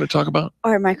know what we're going to talk about?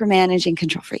 Or a micromanaging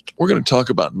control freak. We're going to talk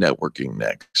about networking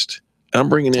next. And I'm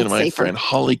bringing in my friend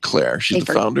Hollie Clere. She's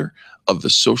the founder of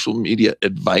the Social Media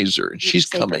Advisor, and she's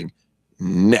coming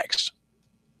next.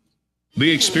 The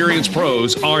experienced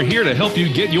pros are here to help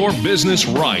you get your business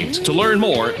right. To learn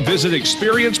more, visit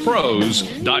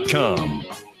experiencepros.com.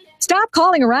 Stop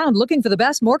calling around looking for the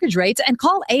best mortgage rates and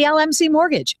call ALMC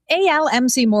Mortgage.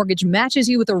 ALMC Mortgage matches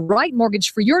you with the right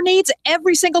mortgage for your needs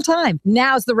every single time.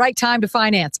 Now's the right time to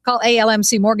finance. Call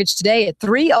ALMC Mortgage today at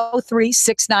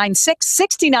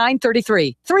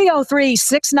 303-696-6933.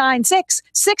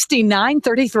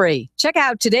 303-696-6933. Check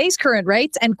out today's current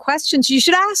rates and questions you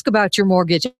should ask about your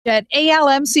mortgage at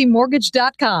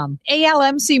almcmortgage.com.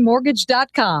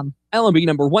 almcmortgage.com. LMB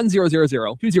number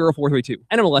 100020432.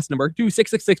 NMLS number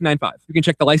 266695. You can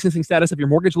check the licensing status of your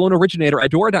mortgage loan originator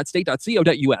at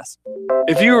dora.state.co.us.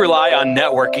 If you rely on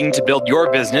networking to build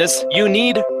your business, you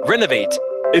need Renovate.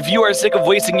 If you are sick of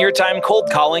wasting your time cold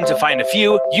calling to find a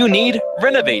few, you need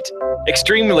Renovate.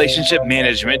 Extreme Relationship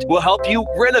Management will help you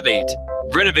renovate.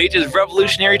 Renovate is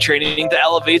revolutionary training that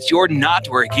elevates your not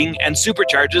working and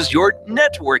supercharges your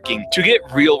networking to get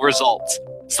real results.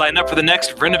 Sign up for the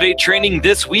next Renovate training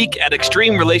this week at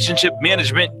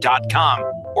extremerelationshipmanagement.com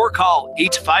or call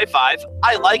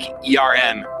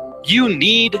 855-I-LIKE-ERM. You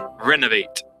need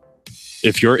Renovate.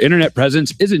 If your internet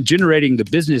presence isn't generating the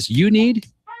business you need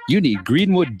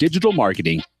Greenwood Digital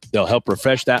Marketing. They'll help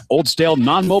refresh that old stale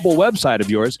non-mobile website of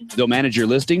yours. They'll manage your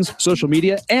listings, social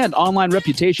media, and online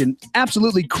reputation,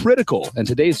 absolutely critical in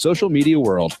today's social media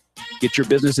world. Get your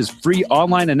business's free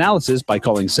online analysis by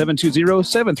calling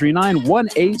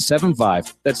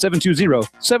 720-739-1875. That's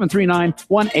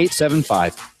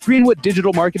 720-739-1875.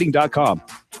 GreenwoodDigitalMarketing.com.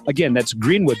 Again, that's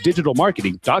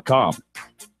GreenwoodDigitalMarketing.com.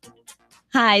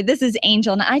 Hi, this is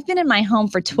Angel, and I've been in my home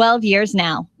for 12 years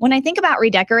now. When I think about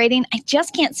redecorating, I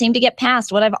just can't seem to get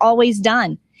past what I've always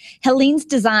done. Helene's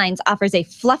Designs offers a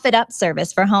fluff it up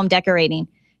service for home decorating.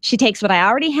 She takes what I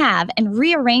already have and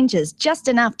rearranges just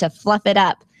enough to fluff it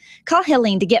up. Call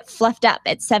Helene to get fluffed up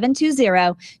at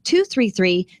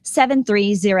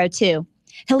 720-233-7302.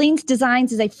 Helene's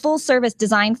Designs is a full-service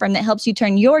design firm that helps you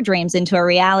turn your dreams into a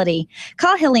reality.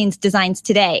 Call Helene's Designs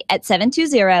today at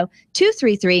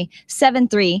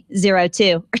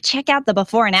 720-233-7302 or check out the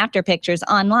before and after pictures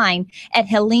online at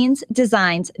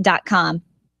helenesdesigns.com.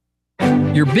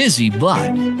 You're busy, but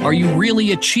are you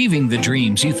really achieving the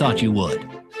dreams you thought you would?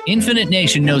 Infinite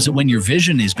Nation knows that when your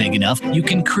vision is big enough, you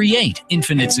can create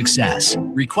infinite success.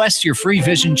 Request your free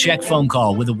vision check phone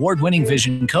call with award-winning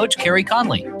vision coach Carey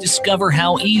Conley. Discover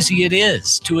how easy it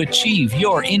is to achieve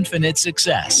your infinite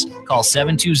success. Call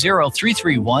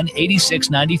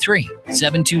 720-331-8693.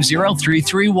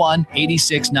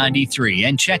 720-331-8693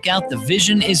 and check out the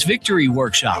Vision is Victory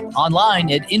workshop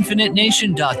online at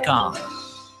infinitenation.com.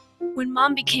 When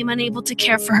Mom became unable to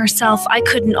care for herself, I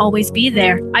couldn't always be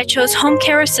there. I chose home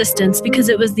care assistance because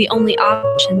it was the only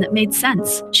option that made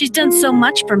sense. She's done so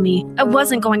much for me. I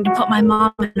wasn't going to put my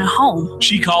mom in a home.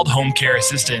 She called home care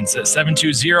assistance at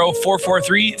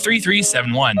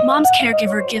 720-443-3371. Mom's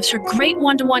caregiver gives her great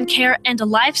one-to-one care and a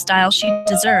lifestyle she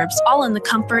deserves, all in the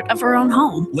comfort of her own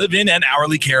home. Live-in and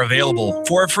hourly care available.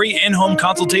 For a free in-home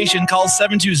consultation, call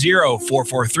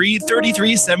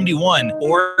 720-443-3371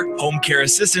 or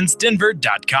homecareassistancedenver.com.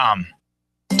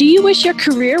 Do you wish your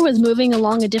career was moving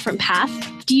along a different path?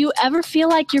 Do you ever feel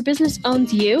like your business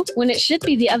owns you when it should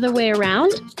be the other way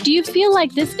around? Do you feel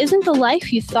like this isn't the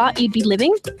life you thought you'd be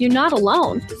living? You're not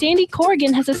alone. Sandy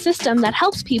Corrigan has a system that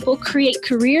helps people create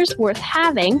careers worth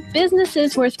having,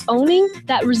 businesses worth owning,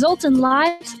 that result in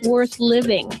lives worth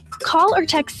living. Call or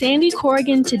text Sandy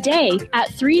Corrigan today at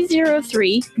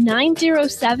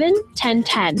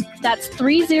 303-907-1010. That's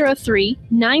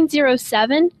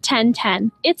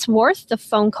 303-907-1010. It's worth the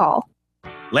phone call.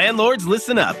 Landlords,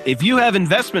 listen up. If you have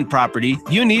investment property,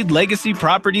 you need Legacy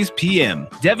Properties PM.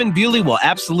 Devin Bewley will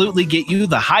absolutely get you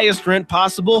the highest rent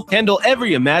possible, handle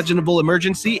every imaginable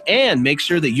emergency, and make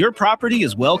sure that your property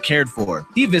is well cared for.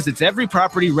 He visits every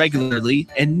property regularly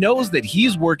and knows that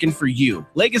he's working for you.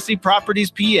 Legacy Properties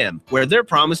PM, where their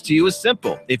promise to you is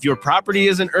simple. If your property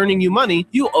isn't earning you money,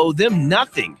 you owe them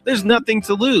nothing. There's nothing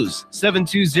to lose.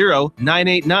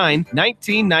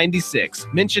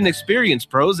 720-989-1996. Mention Experience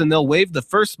Pros and they'll waive the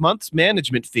first month's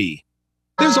management fee.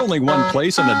 There's only one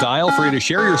place on the dial for you to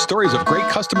share your stories of great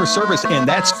customer service, and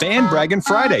that's Fan Braggin'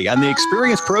 Friday on the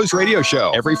Experience Pros Radio Show.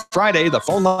 Every Friday, the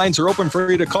phone lines are open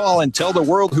for you to call and tell the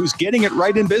world who's getting it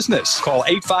right in business. Call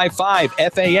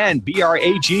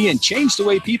 855-FAN-BRAG and change the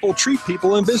way people treat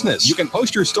people in business. You can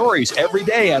post your stories every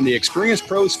day on the Experience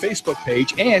Pros Facebook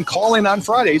page and call in on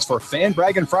Fridays for Fan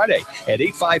Braggin' Friday at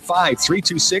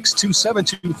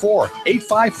 855-326-2724.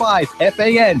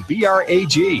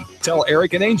 855-FAN-BRAG. Tell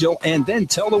Eric and Angel and then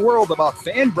tell the world about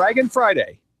Fan Braggin'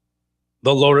 Friday.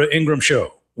 The Laura Ingraham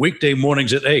Show, weekday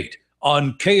mornings at 8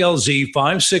 on KLZ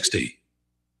 560.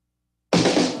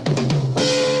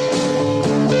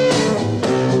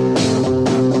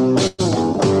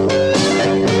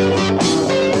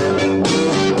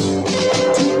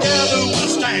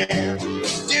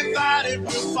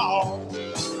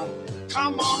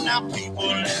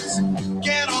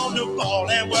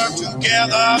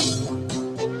 together.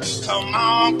 Come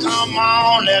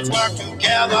on, let's work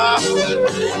together.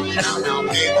 Now,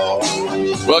 people.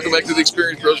 Welcome back to the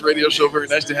Experience Pros Radio Show. Very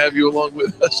nice to have you along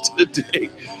with us today.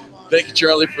 Thank you,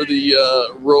 Charlie, for the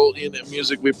role in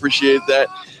music. We appreciate that.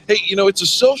 Hey, you know, it's a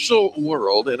social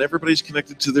world, and everybody's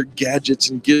connected to their gadgets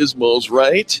and gizmos,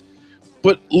 right?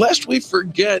 But lest we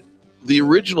forget, the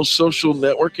original social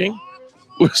networking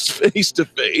was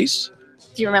face-to-face.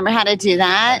 Do you remember how to do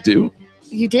that? I do.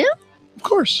 You do? Of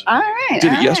course. All right.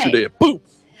 Did it yesterday. Boom.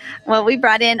 Well, we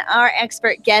brought in our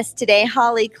expert guest today,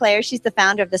 Hollie Clere. She's the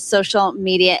founder of the Social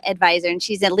Media Advisor, and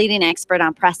she's a leading expert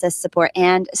on process support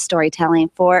and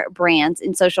storytelling for brands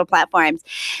in social platforms.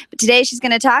 But today she's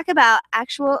going to talk about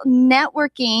actual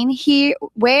networking here,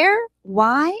 where,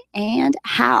 why, and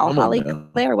how. Hollie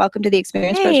Clere, welcome to the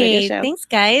Experience Pros Radio Show. Thanks,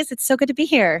 guys. It's so good to be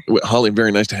here. Well, Hollie,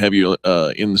 very nice to have you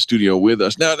in the studio with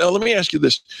us. Now, let me ask you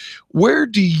this. Where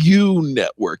do you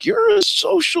network? You're a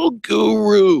social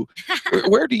guru.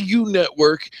 Where do you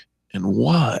network and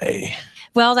why?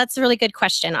 Well, that's a really good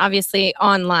question. Obviously,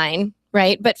 online,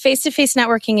 right? But face-to-face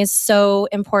networking is so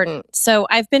important. So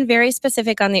I've been very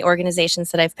specific on the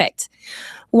organizations that I've picked.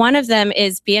 One of them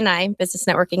is BNI, Business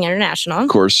Networking International. Of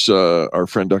course, our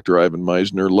friend Dr. Ivan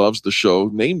Meisner loves the show,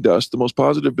 named us the most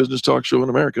positive business talk show in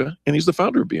America, and he's the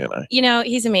founder of BNI. You know,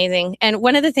 he's amazing. And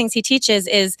one of the things he teaches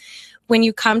is when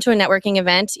you come to a networking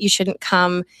event, you shouldn't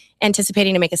come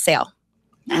anticipating to make a sale.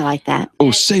 I like that. Oh,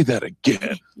 say that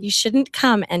again. You shouldn't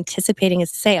come anticipating a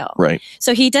sale. Right.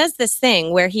 So he does this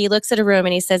thing where he looks at a room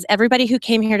and he says, everybody who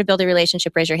came here to build a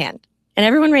relationship, raise your hand. And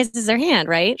everyone raises their hand,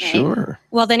 right? Sure.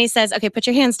 Well, then he says, okay, put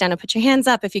your hands down and put your hands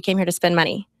up if you came here to spend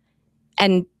money.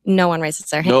 And no one raises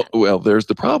their hand. No, well, there's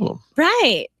the problem.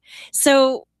 Right.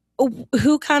 So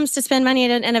who comes to spend money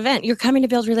at an event? You're coming to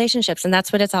build relationships, and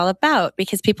that's what it's all about,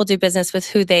 because people do business with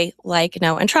who they like,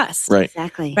 know, and trust. Right.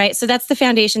 Exactly. Right. So that's the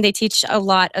foundation. They teach a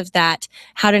lot of that,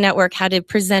 how to network, how to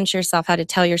present yourself, how to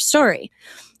tell your story.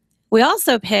 We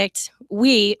also picked,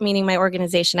 meaning my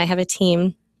organization, I have a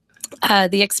team,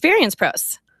 the Experience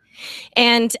Pros.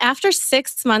 And after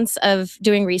 6 months of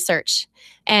doing research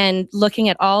and looking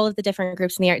at all of the different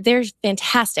groups in the area, there's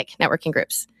fantastic networking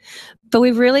groups. But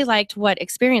we really liked what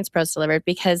Experience Pros delivered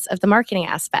because of the marketing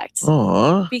aspect.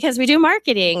 Aww. Because we do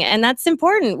marketing, and that's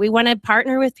important. We want to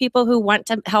partner with people who want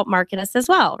to help market us as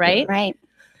well, right? Right.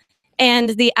 And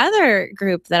the other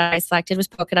group that I selected was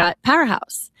Polka Dot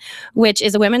Powerhouse, which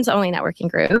is a women's only networking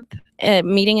group,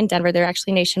 meeting in Denver. They're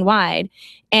actually nationwide.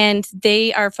 And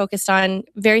they are focused on,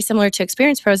 very similar to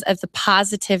Experience Pros, of the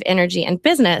positive energy and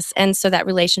business. And so that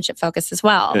relationship focus as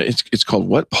well. It's called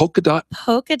what? Polka Dot?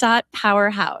 Polka Dot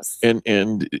Powerhouse.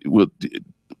 And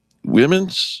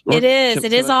women's? It is.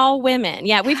 It is all women.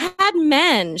 Yeah, we've had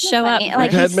men show up.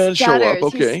 Like We've had men show up. He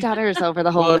Okay. stutters over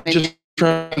the whole thing. Just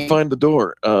trying to find the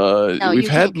door. We've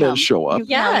had men show up.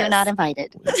 No, you're not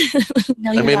invited.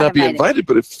 No, I you're may not be invited. invited,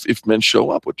 but if men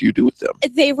show up, what do you do with them?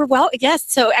 They were yes.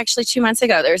 So actually 2 months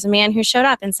ago, there was a man who showed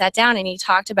up and sat down and he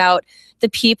talked about the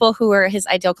people who were his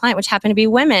ideal client, which happened to be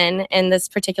women in this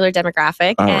particular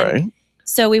demographic. All right.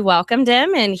 So we welcomed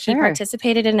him and he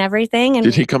participated in everything. And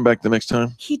Did he come back the next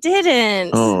time? He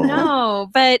didn't. Oh. No,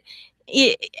 but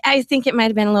I think it might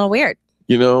have been a little weird.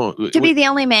 You know, To be the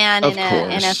only man Of in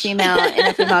a female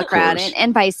Of crowd, course.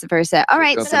 and vice versa. All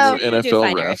right, Got so the new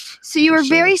NFL ref. So you were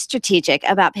very strategic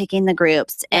about picking the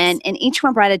groups, and each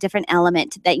one brought a different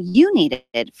element that you needed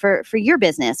for your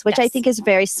business, which I think is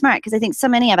very smart, because I think so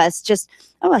many of us just,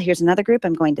 oh, well, here's another group,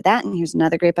 I'm going to that, and here's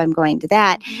another group, I'm going to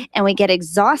that, and we get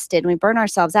exhausted, we burn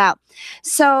ourselves out.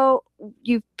 So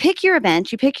you pick your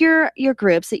event, you pick your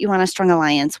groups that you want a strong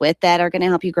alliance with that are going to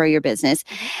help you grow your business.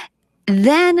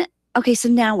 Then, okay, so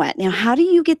now what? Now, how do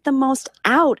you get the most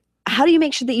out? How do you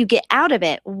make sure that you get out of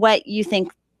it what you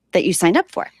think that you signed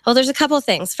up for? Well, there's a couple of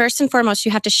things. First and foremost,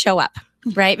 you have to show up,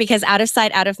 right? Because out of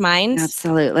sight, out of mind.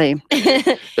 Absolutely.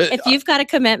 If you've got a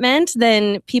commitment,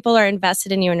 then people are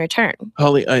invested in you in return.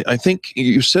 Hollie, I think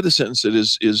you said a sentence that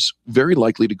is very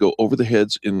likely to go over the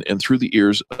heads and through the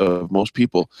ears of most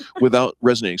people without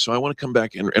resonating. So I want to come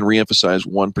back and reemphasize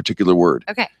one particular word.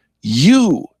 Okay.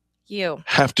 You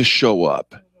have to show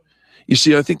up. You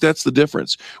see, I think that's the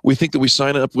difference. We think that we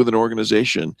sign up with an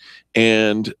organization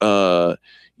and,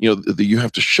 you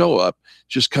have to show up,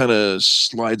 just kind of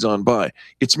slides on by.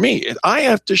 It's me. I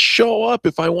have to show up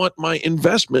if I want my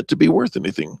investment to be worth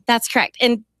anything. That's correct.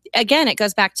 And again, it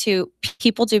goes back to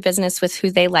people do business with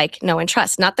who they like, know, and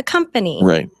trust, not the company.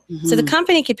 Right. So the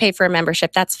company could pay for a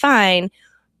membership. That's fine.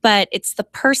 But it's the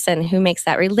person who makes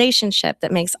that relationship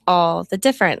that makes all the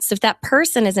difference. If that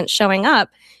person isn't showing up,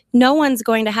 no one's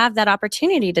going to have that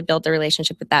opportunity to build the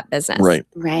relationship with that business. Right.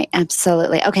 Right.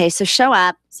 Absolutely. Okay. So show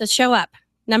up.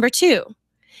 Number 2,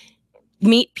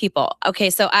 meet people. Okay.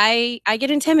 So I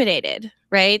get intimidated,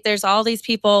 right? There's all these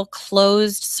people,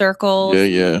 closed circles.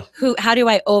 Yeah. How do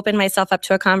I open myself up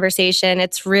to a conversation?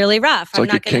 It's really rough. It's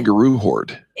like a kangaroo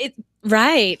horde.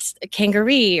 Right. A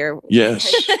kangaroo or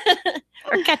yes.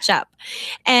 or ketchup.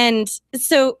 And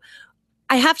so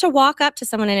I have to walk up to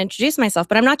someone and introduce myself,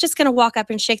 but I'm not just going to walk up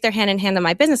and shake their hand and hand them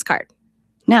my business card.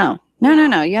 No.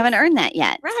 You haven't earned that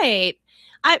yet. Right.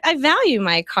 I value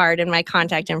my card and my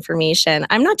contact information.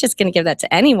 I'm not just going to give that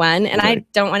to anyone, and I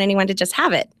don't want anyone to just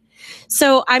have it.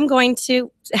 So I'm going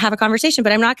to have a conversation,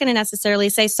 but I'm not going to necessarily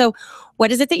say, so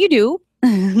what is it that you do?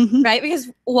 Right? Because,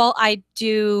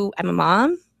 I'm a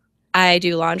mom. I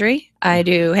do laundry. I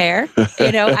do hair.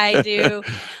 I do.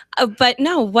 But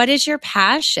no, what is your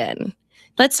passion?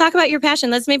 Let's talk about your passion.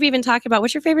 Let's maybe even talk about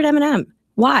what's your favorite M&M.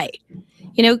 Why?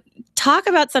 Talk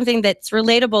about something that's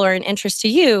relatable or an interest to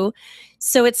you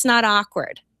so it's not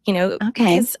awkward. Okay.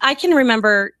 Because I can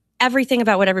remember everything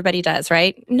about what everybody does,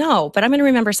 right? No, but I'm going to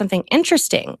remember something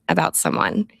interesting about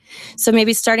someone. So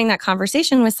maybe starting that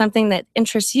conversation with something that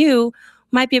interests you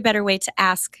might be a better way to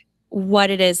ask what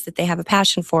it is that they have a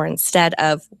passion for instead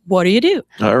of what do you do?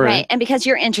 All right. And because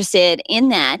you're interested in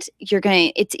that,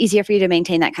 it's easier for you to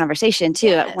maintain that conversation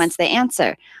too once they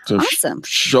answer. So awesome.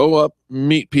 Show up,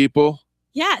 meet people.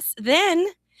 Yes. Then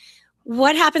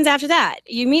what happens after that?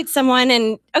 You meet someone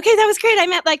and, okay, that was great. I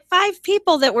met like 5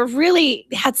 people that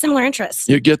had similar interests.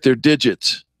 You get their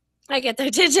digits. I get their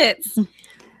digits.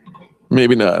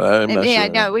 Maybe not. I'm not sure.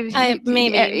 No,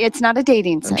 maybe. It's not a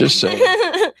dating site. I'm just saying.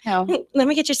 No. Let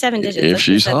me get your 7 digits. If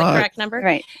she's the hot. correct number.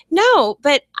 Right. No,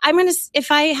 but if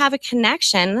I have a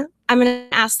connection, I'm going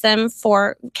to ask them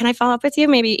can I follow up with you?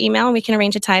 Maybe email and we can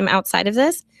arrange a time outside of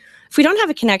this. If we don't have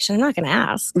a connection, I'm not going to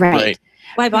ask. Right.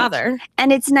 Why bother?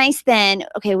 And it's nice then,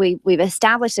 okay, we've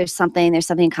established there's something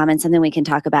in common, something we can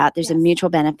talk about. There's a mutual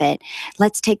benefit.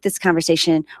 Let's take this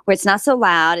conversation where it's not so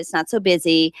loud, it's not so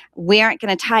busy. We aren't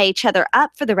going to tie each other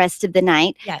up for the rest of the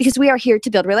night because we are here to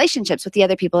build relationships with the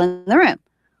other people in the room.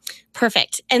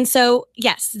 Perfect. And so,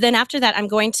 yes, then after that, I'm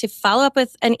going to follow up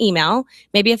with an email,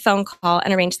 maybe a phone call,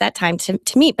 and arrange that time to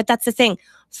meet. But that's the thing.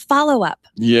 Follow up.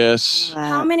 Yes.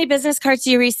 How many business cards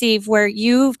do you receive where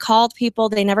you've called people,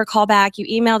 they never call back, you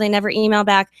email, they never email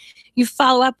back? You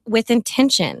follow up with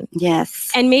intention. Yes.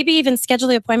 And maybe even schedule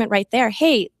the appointment right there.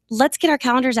 Hey, let's get our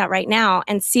calendars out right now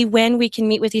and see when we can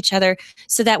meet with each other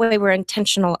so that way we're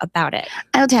intentional about it.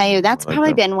 I'll tell you, that's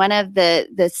probably been one of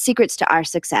the secrets to our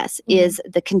success is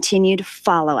the continued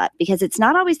follow-up, because it's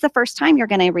not always the first time you're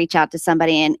going to reach out to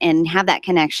somebody and have that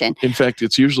connection. In fact,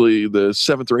 it's usually the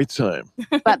 7th or 8th time.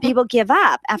 But people give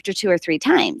up after 2 or 3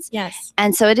 times. Yes.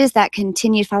 And so it is that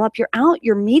continued follow-up. You're out,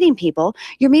 you're meeting people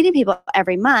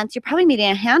every month. You're probably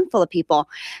meeting a handful of people,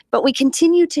 but we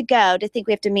continue to go to think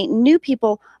we have to meet new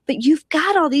people. But you've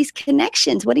got all these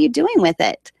connections. What are you doing with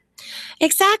it?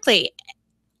 Exactly.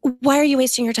 Why are you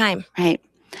wasting your time? Right.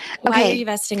 Why are you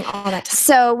investing all that time?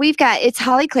 So it's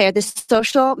Hollie Clere, the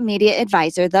social media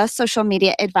advisor,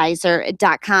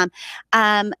 TheSocialMediaAdvisor.com.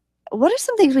 What are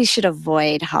some things we should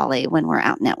avoid, Hollie, when we're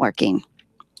out networking?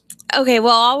 Okay,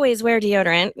 well, always wear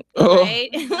deodorant, right?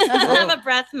 Have a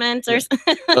breath mint or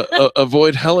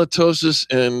avoid halitosis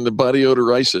and body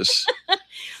odoritis.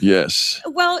 Yes.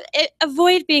 Well,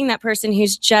 avoid being that person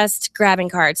who's just grabbing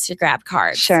cards to grab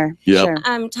cards. Sure. Yep. Sure.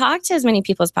 Talk to as many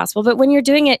people as possible, but when you're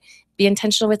doing it, be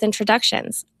intentional with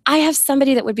introductions. I have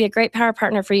somebody that would be a great power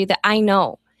partner for you that I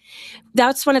know.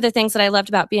 That's one of the things that I loved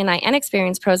about BNI and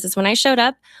Experience Pros is when I showed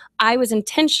up, I was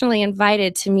intentionally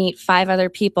invited to meet 5 other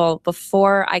people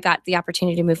before I got the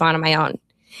opportunity to move on my own.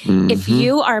 Mm-hmm. If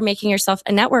you are making yourself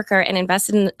a networker and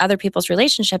invested in other people's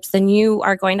relationships, then you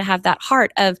are going to have that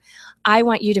heart of, I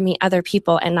want you to meet other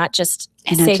people and not just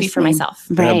save you for myself.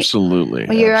 Right. Absolutely.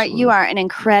 Well, you are an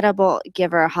incredible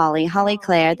giver, Hollie. Hollie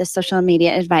Clere, the social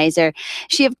media advisor.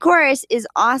 She, of course, is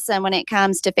awesome when it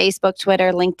comes to Facebook,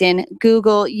 Twitter, LinkedIn,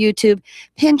 Google, YouTube,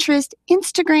 Pinterest,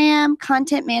 Instagram,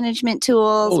 content management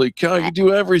tools. Holy cow, you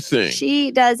do everything.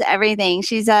 She does everything.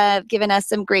 She's given us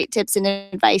some great tips and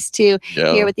advice too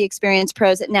here with the Experience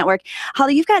Pros Network.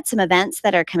 Hollie, you've got some events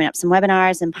that are coming up, some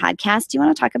webinars and podcasts. Do you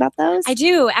want to talk about those? I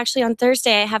do. Actually, on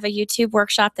Thursday, I have a YouTube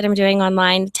workshop that I'm doing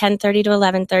online, 10:30 to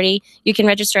 11:30. You can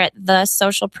register at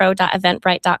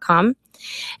thesocialpro.eventbrite.com.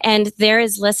 And there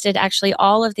is listed actually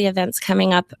all of the events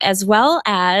coming up, as well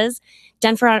as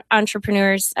Denver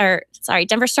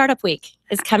Startup Week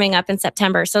is coming up in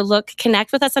September. So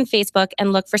connect with us on Facebook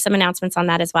and look for some announcements on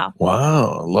that as well.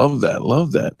 Wow. Love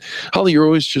that. Hollie, you're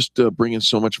always just bringing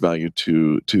so much value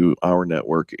to our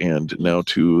network and now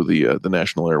to the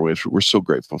national airwaves. We're so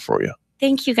grateful for you.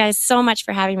 Thank you guys so much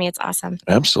for having me. It's awesome.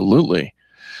 Absolutely.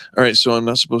 All right. So I'm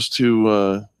not supposed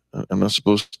to,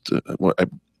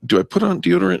 do I put on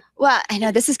deodorant? Well, I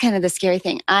know this is kind of the scary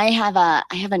thing.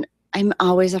 I'm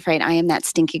always afraid I am that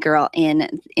stinky girl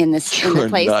in this You're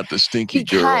place. not the stinky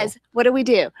girl. Because what do? We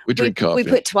drink coffee. We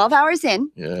put 12 hours in.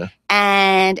 Yeah.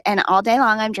 And all day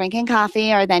long I'm drinking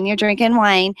coffee, or then you're drinking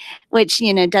wine, which,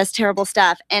 does terrible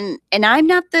stuff. And I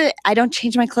don't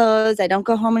change my clothes. I don't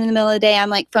go home in the middle of the day. I'm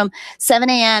like from 7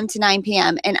 a.m. to 9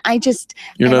 p.m. And I'm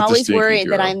always worried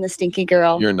that I'm the stinky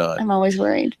girl. You're not. I'm always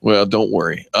worried. Well, don't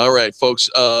worry. All right, folks.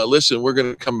 Listen, we're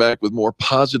going to come back with more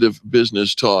positive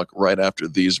business talk right after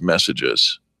these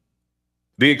messages.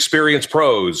 The Experience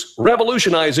Pros,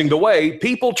 revolutionizing the way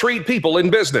people treat people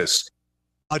in business.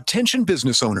 Attention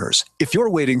business owners, if you're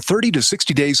waiting 30 to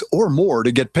 60 days or more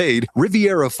to get paid,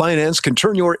 Riviera Finance can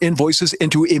turn your invoices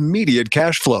into immediate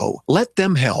cash flow. Let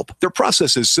them help. Their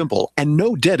process is simple and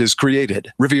no debt is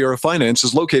created. Riviera Finance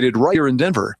is located right here in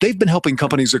Denver. They've been helping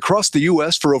companies across the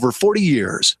U.S. for over 40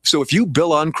 years. So if you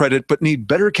bill on credit but need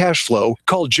better cash flow,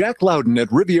 call Jack Louden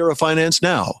at Riviera Finance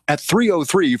now at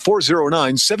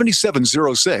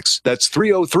 303-409-7706. That's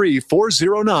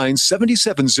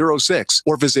 303-409-7706.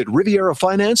 Or visit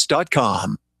RivieraFinance.com.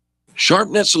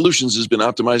 SharpNet Solutions has been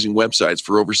optimizing websites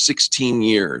for over 16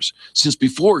 years, since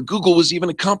before Google was even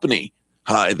a company.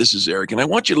 Hi, this is Eric, and I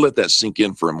want you to let that sink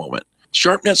in for a moment.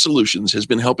 SharpNet Solutions has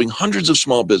been helping hundreds of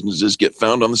small businesses get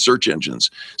found on the search engines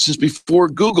since before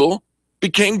Google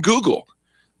became Google.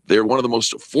 They're one of the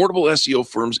most affordable SEO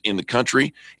firms in the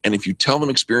country, and if you tell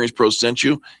them Experience Pros sent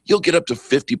you, you'll get up to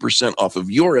 50% off of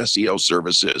your SEO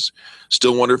services.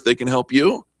 Still wonder if they can help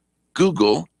you?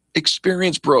 Google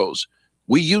Experience Pros.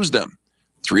 We use them.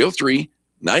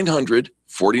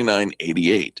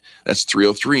 303-900-4988. That's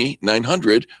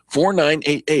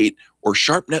 303-900-4988 or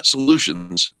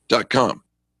sharpnetsolutions.com.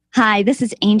 Hi, this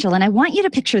is Angel, and I want you to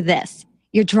picture this.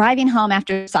 You're driving home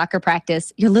after soccer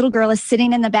practice. Your little girl is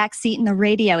sitting in the back seat and the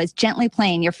radio is gently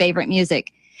playing your favorite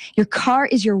music. Your car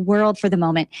is your world for the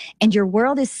moment, and your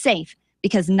world is safe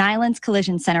because Nyland's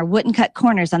Collision Center wouldn't cut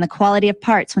corners on the quality of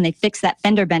parts when they fixed that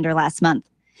fender bender last month.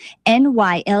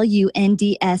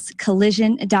 NYLUNDS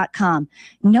collision.com.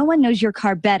 No one knows your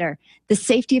car better. The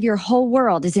safety of your whole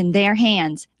world is in their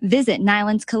hands. Visit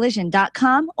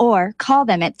nylandscollision.com or call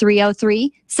them at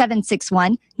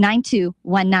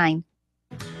 303-761-9219.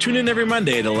 Tune in every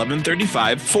Monday at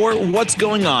 11:35 for What's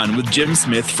Going On with Jim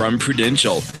Smith from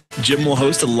Prudential. Jim will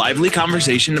host a lively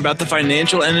conversation about the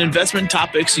financial and investment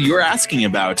topics you're asking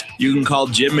about. You can call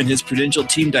Jim and his Prudential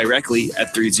team directly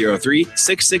at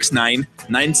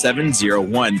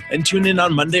 303-669-9701 and tune in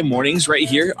on Monday mornings right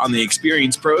here on the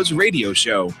Experience Pros radio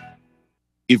show.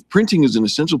 If printing is an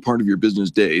essential part of your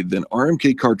business day, then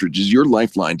RMK Cartridge is your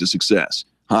lifeline to success.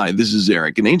 Hi, this is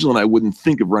Eric, and Angel and I wouldn't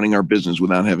think of running our business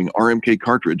without having RMK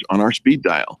Cartridge on our speed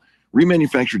dial.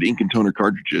 Remanufactured ink and toner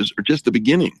cartridges are just the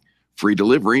beginning. Free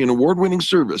delivery and award-winning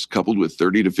service coupled with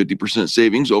 30 to 50%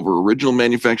 savings over original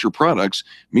manufacturer products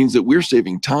means that we're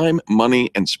saving time, money,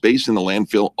 and space in the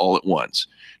landfill all at once.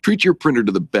 Treat your printer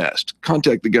to the best.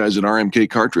 Contact the guys at RMK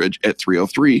Cartridge at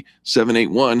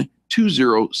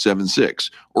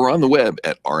 303-781-2076 or on the web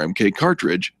at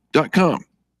rmkcartridge.com.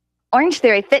 Orange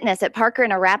Theory Fitness at Parker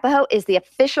and Arapahoe is the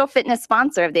official fitness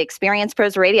sponsor of the Experience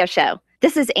Pros radio show.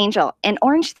 This is Angel, and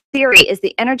Orange Theory is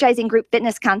the energizing group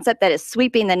fitness concept that is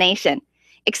sweeping the nation.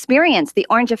 Experience the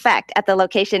orange effect at the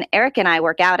location Eric and I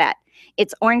work out at.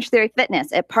 It's Orange Theory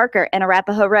Fitness at Parker and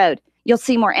Arapahoe Road. You'll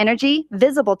see more energy,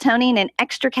 visible toning, and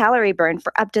extra calorie burn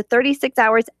for up to 36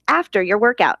 hours after your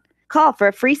workout. Call for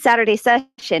a free Saturday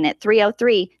session at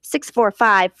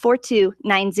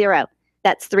 303-645-4290.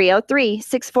 That's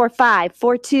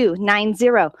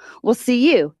 303-645-4290. We'll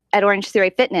see you at Orange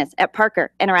Theory Fitness at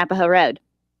Parker and Arapahoe Road.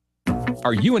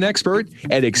 Are you an expert?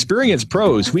 At Experience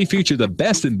Pros, we feature the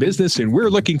best in business, and we're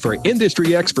looking for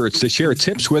industry experts to share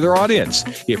tips with our audience.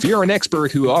 If you're an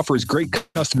expert who offers great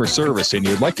customer service and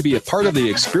you'd like to be a part of the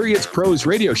Experience Pros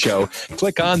radio show,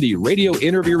 click on the radio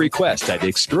interview request at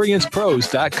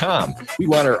experiencepros.com. We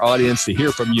want our audience to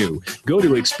hear from you. Go to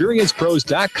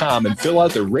experiencepros.com and fill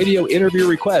out the radio interview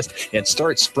request and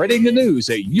start spreading the news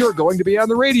that you're going to be on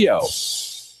the radio.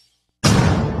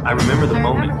 I remember the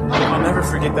moment. I'll never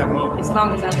forget that moment. As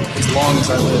long as I live. As long as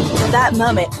I live. That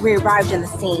moment, we arrived in the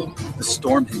scene. The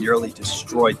storm had nearly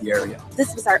destroyed the area.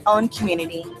 This was our own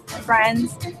community.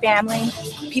 Friends, family,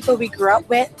 people we grew up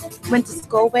with, went to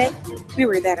school with. We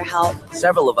were there to help.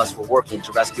 Several of us were working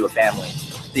to rescue a family.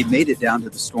 They made it down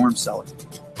to the storm cellar,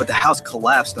 but the house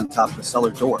collapsed on top of the cellar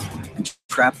door and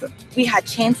trapped them. We had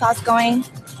chainsaws going,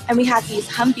 and we had these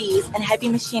Humvees and heavy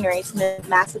machinery to move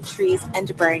massive trees and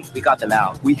debris. We got them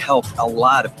out. We helped a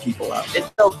lot of people out. It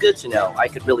felt good to know I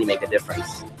could really make a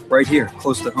difference. Right here,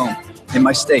 close to home, in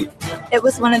my state. It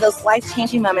was one of those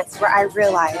life-changing moments where I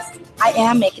realized I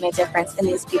am making a difference in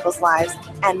these people's lives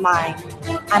and mine.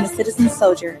 I'm a citizen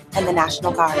soldier in the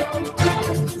National Guard.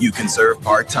 You can serve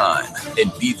part-time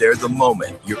and be there the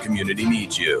moment your community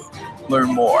needs you.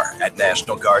 Learn more at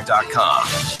NationalGuard.com.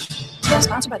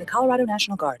 Sponsored by the Colorado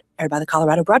National Guard, aired by the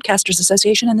Colorado Broadcasters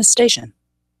Association and this station.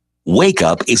 Wake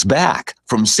Up is back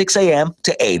from 6 a.m.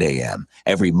 to 8 a.m.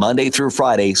 every Monday through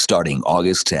Friday starting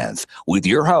August 10th with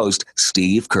your host,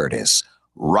 Steve Curtis,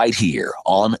 right here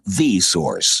on The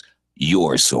Source,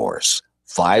 your source,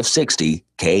 560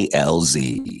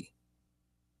 KLZ.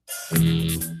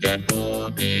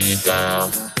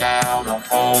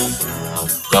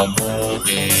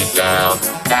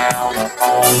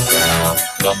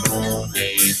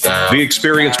 The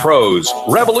Experienced Pros,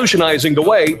 revolutionizing the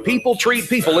way people treat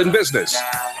people in business.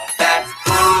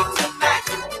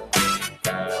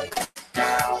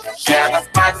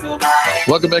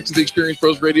 Welcome back to the Experienced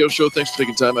Pros Radio Show. Thanks for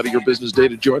taking time out of your business day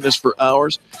to join us for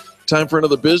hours. Time for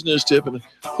another business tip, and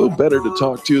who better to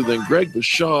talk to than Greg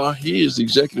Bashaw? He is the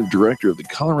Executive Director of the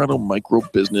Colorado Micro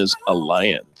Business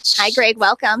Alliance. Hi, Greg.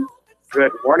 Welcome.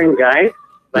 Good morning, guys.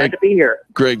 Glad to be here.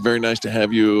 Greg, very nice to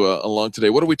have you along today.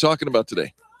 What are we talking about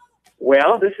today?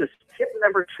 Well, this is tip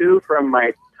number 2 from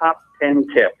my top 10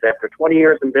 tips. After 20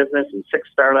 years in business and 6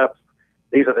 startups,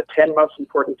 these are the 10 most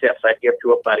important tips I'd give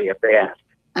to a buddy if they ask.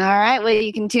 All right. Well,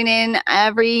 you can tune in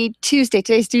every Tuesday.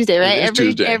 Today's Tuesday, right?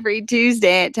 Every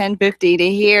Tuesday at 10:50 to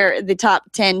hear the top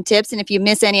 10 tips. And if you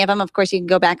miss any of them, of course, you can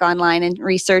go back online and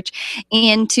research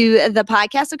into the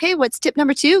podcast. Okay. What's tip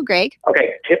number 2, Greg?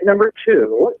 Okay. Tip number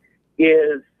 2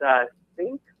 is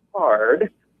think hard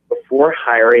before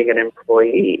hiring an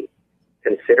employee.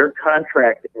 Consider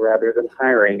contracting rather than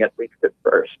hiring, at least at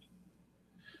first.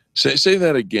 Say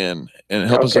that again and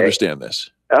help us understand this.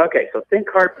 Okay, so think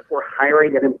hard before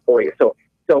hiring an employee. So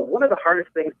one of the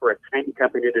hardest things for a tiny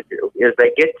company to do is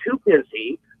they get too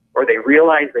busy or they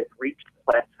realize they've reached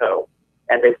a plateau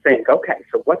and they think, okay,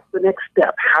 so what's the next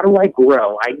step? How do I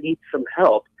grow? I need some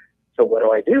help. So what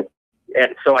do I do?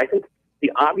 And so I think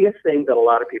the obvious thing that a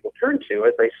lot of people turn to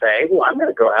is they say, well, I'm going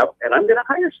to go out and I'm going to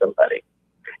hire somebody.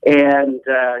 And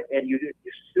you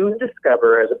soon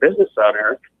discover as a business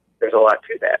owner, there's a lot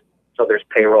to that. So there's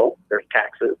payroll, there's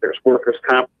taxes, there's workers'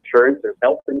 comp insurance, there's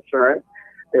health insurance,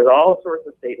 there's all sorts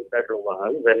of state and federal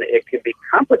laws, and it can be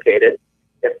complicated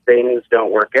if things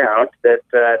don't work out to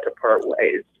part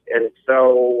ways. And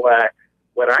so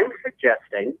what I'm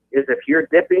suggesting is if you're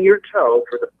dipping your toe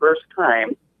for the first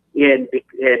time in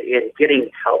getting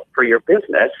help for your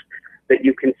business, that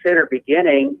you consider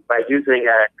beginning by using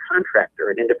a contractor,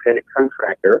 an independent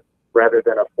contractor, rather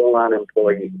than a full-on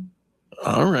employee.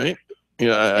 All right.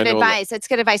 Yeah, good advice. It's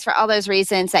good advice for all those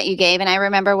reasons that you gave. And I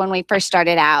remember when we first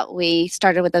started out, we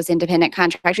started with those independent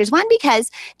contractors. One,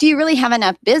 because do you really have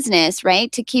enough business,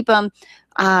 right, to keep them,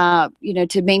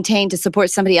 to maintain, to support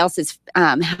somebody else's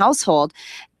household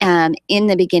in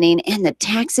the beginning? And the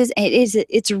taxes,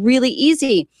 it's really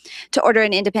easy to order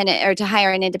an independent or to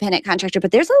hire an independent contractor.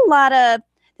 But there's a lot of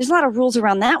rules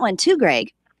around that one too,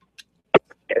 Greg.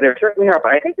 Yeah, there certainly are,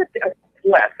 but I think it's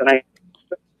less. And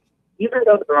even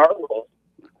though there are rules.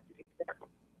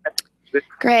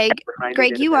 Greg,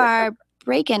 you are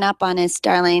breaking up on us,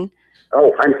 darling.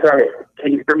 Oh, I'm sorry.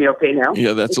 Can you hear me okay now?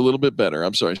 Yeah, that's a little bit better.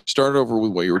 I'm sorry. Start over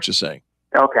with what you were just saying.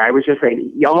 Okay, I was just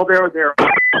saying, y'all there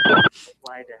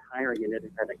apply to hiring an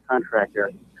independent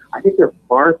contractor. I think they're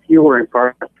far fewer and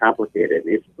far less complicated.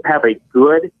 If you have a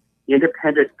good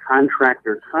independent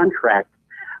contractor contract,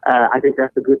 I think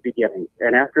that's a good beginning.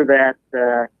 And after that,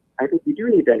 I think you do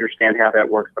need to understand how that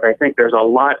works, but I think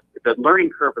the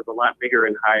learning curve is a lot bigger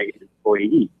in hiring an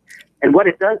employee. And what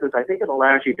it does is I think it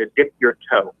allows you to dip your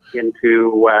toe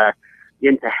into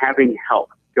having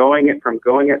help, going it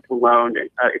alone to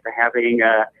having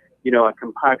a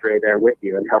compadre there with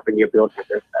you and helping you build your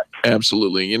business.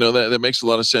 Absolutely. That makes a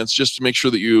lot of sense, just to make sure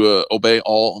that you obey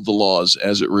all the laws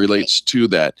as it relates to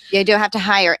that. You do have to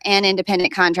hire an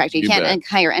independent contractor. You can't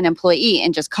hire an employee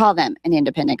and just call them an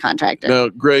independent contractor. Now,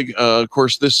 Greg, of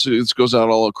course, this goes out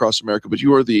all across America, but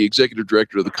you are the Executive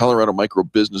Director of the Colorado Micro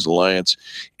Business Alliance.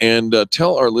 And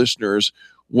tell our listeners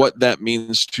what that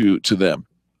means to them.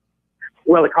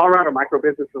 Well, the Colorado Micro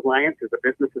Business Alliance is a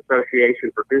business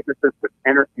association for businesses with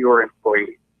 10 or fewer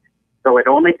employees. So it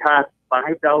only costs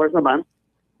 $5 a month,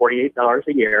 $48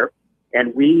 a year,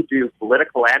 and we do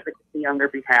political advocacy on their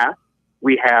behalf.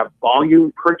 We have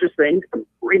volume purchasing, some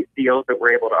great deals that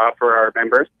we're able to offer our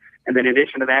members. And then in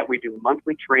addition to that, we do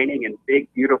monthly training in big,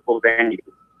 beautiful venues.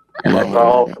 And that's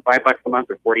all for $5 a month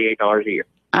or $48 a year.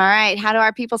 All right. How do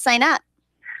our people sign up?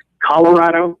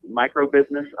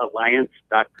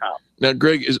 ColoradoMicroBusinessAlliance.com. Now,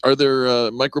 Greg, are there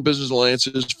micro business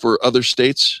alliances for other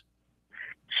states?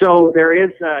 So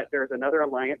there's another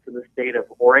alliance in the state of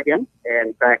Oregon. And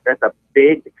in fact, that's a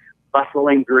big,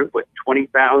 bustling group with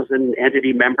 20,000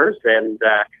 entity members. And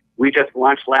we just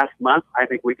launched last month. I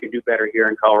think we can do better here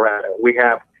in Colorado. We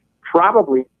have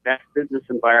probably the best business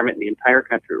environment in the entire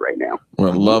country right now.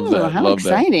 Well, love that. How love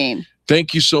exciting. That.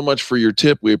 Thank you so much for your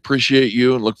tip. We appreciate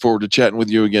you and look forward to chatting with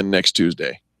you again next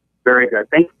Tuesday. Very good.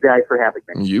 Thanks, guys, for having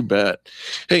me. You bet.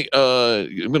 Hey,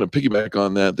 I'm going to piggyback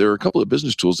on that. There are a couple of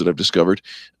business tools that I've discovered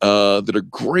that are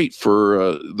great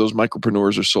for those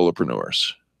micropreneurs or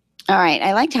solopreneurs. All right.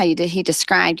 I liked how he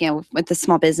described, with the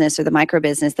small business or the micro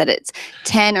business, that it's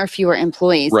 10 or fewer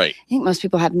employees. Right. I think most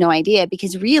people have no idea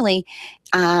because really,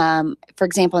 for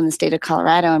example, in the state of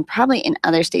Colorado and probably in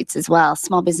other states as well,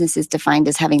 small business is defined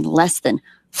as having less than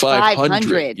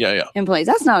 500 employees.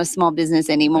 That's not a small business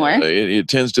anymore. It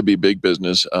tends to be big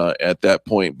business at that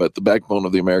point, but the backbone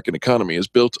of the American economy is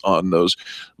built on those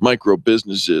micro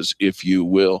businesses, if you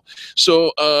will.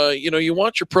 So, you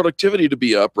want your productivity to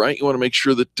be up, right? You want to make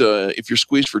sure that if you're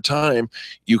squeezed for time,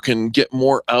 you can get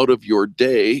more out of your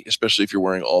day, especially if you're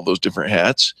wearing all those different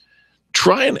hats.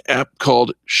 Try an app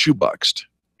called Shoeboxed.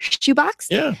 Shoebox?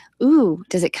 Yeah. Ooh,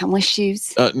 does it come with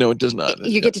shoes? No, it does not.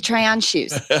 You get to try on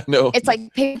shoes. No. It's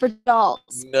like paper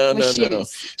dolls. No.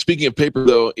 Speaking of paper,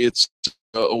 though, it's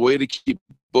a way to keep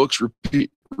books,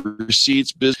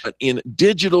 receipts, business in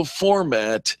digital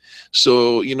format.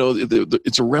 So,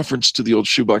 it's a reference to the old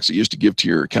shoebox that you used to give to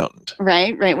your accountant.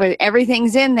 Right, where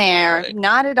everything's in there,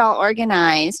 not at all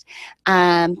organized.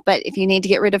 But if you need to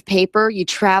get rid of paper, you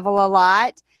travel a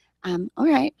lot. All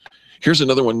right. Here's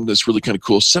another one that's really kind of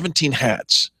cool. 17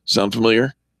 hats. Sound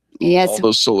familiar? Yes. All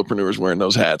those solopreneurs wearing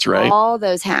those hats, right? All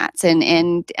those hats. And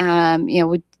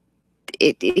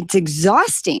it's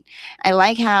exhausting. I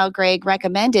like how Greg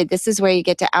recommended this is where you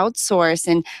get to outsource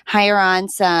and hire on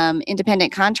some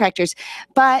independent contractors.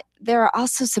 But there are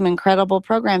also some incredible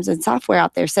programs and software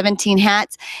out there. 17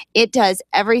 Hats. It does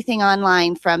everything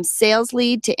online from sales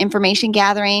lead to information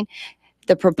gathering,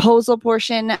 the proposal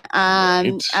portion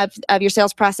of your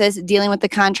sales process, dealing with the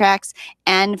contracts,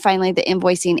 and finally the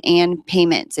invoicing and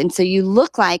payments. And so you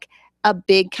look like a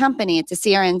big company. It's a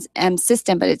CRM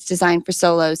system, but it's designed for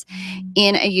solos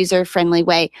in a user-friendly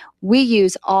way. We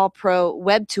use All Pro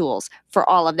Web Tools for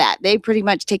all of that. They pretty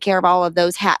much take care of all of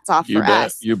those hats off for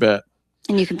us. You bet.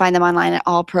 And you can find them online at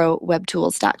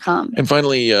allprowebtools.com. And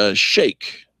finally,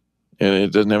 Shake. And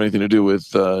it doesn't have anything to do with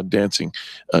dancing.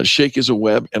 Shake is a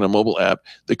web and a mobile app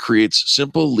that creates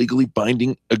simple, legally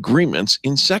binding agreements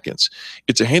in seconds.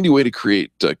 It's a handy way to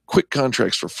create quick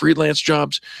contracts for freelance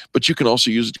jobs, but you can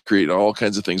also use it to create all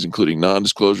kinds of things, including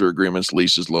non-disclosure agreements,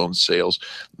 leases, loans, sales,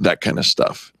 that kind of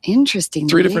stuff. Interesting.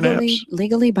 3 different apps.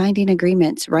 Legally binding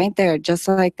agreements right there, just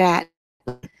like that.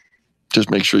 Just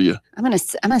make sure you... I'm gonna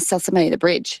sell somebody the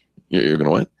bridge. You're going to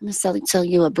what? I'm going to sell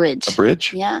you a bridge. A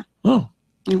bridge? Yeah. Oh.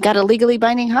 I've got a legally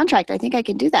binding contract. I think I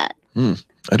can do that. I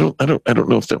don't know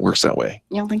if that works that way.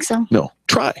 You don't think so? No.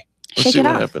 Try. Let's see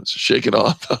what happens. Shake it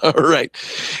off. All right.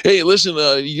 Hey, listen,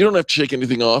 you don't have to shake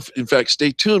anything off. In fact,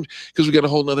 stay tuned because we got a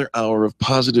whole nother hour of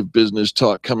positive business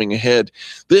talk coming ahead.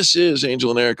 This is Angel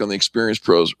and Eric on the Experience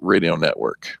Pros Radio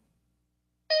Network.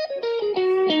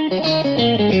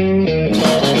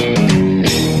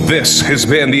 This has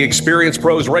been the Experience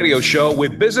Pros Radio Show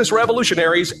with business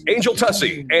revolutionaries Angel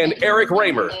Tussey and Eric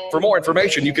Raymer. For more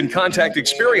information, you can contact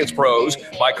Experience Pros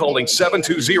by calling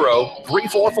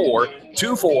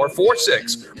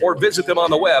 720-344-2446 or visit them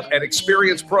on the web at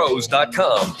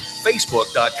experiencepros.com,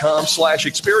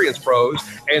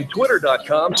 facebook.com/experiencepros, and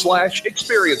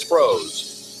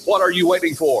twitter.com/experiencepros. What are you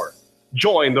waiting for?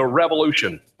 Join the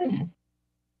revolution.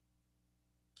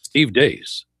 Steve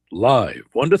Days, live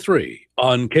 1 to 3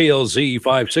 on KLZ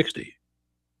 560.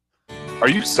 Are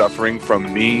you suffering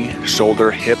from knee,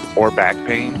 shoulder, hip, or back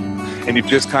pain? And you've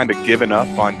just kind of given up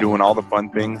on doing all the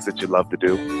fun things that you love to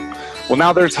do? Well,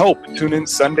 now there's hope. Tune in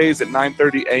Sundays at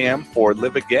 9:30 a.m. for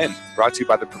Live Again, brought to you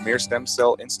by the Premier Stem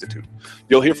Cell Institute.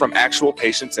 You'll hear from actual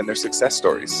patients and their success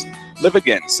stories. Live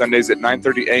Again, Sundays at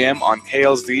 9:30 a.m. on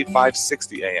KLZ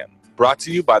 560 a.m., brought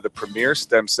to you by the Premier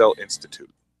Stem Cell Institute.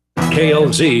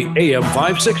 KLZ AM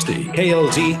 560,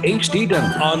 KLZ HD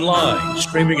Denver. Online,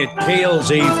 streaming at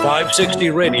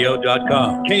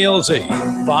KLZ560radio.com. KLZ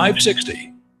 560.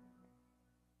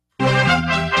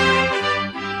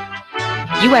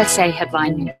 USA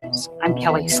Headline News. I'm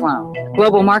Kelly Sloan.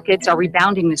 Global markets are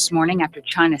rebounding this morning after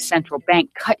China's central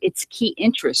bank cut its key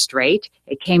interest rate.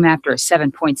 It came after a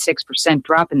 7.6%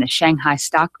 drop in the Shanghai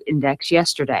Stock Index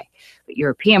yesterday. But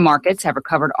European markets have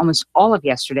recovered almost all of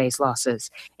yesterday's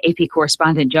losses. AP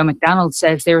correspondent Joe McDonald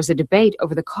says there is a debate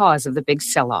over the cause of the big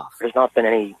sell-off. There's not been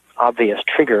any obvious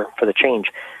trigger for the change.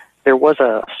 There was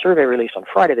a survey released on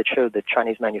Friday that showed that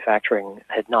Chinese manufacturing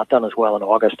had not done as well in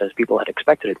August as people had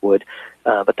expected it would,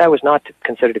 but that was not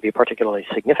considered to be particularly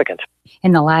significant.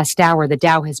 In the last hour, the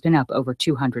Dow has been up over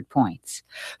 200 points.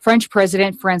 French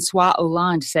President François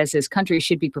Hollande says his country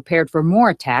should be prepared for more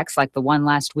attacks like the one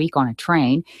last week on a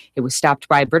train. It was stopped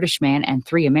by a British man and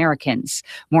 3 Americans.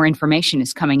 More information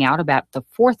is coming out about the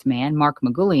 4th man, Mark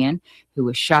Magoulian, who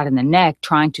was shot in the neck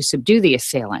trying to subdue the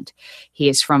assailant. He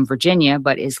is from Virginia,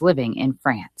 but is living in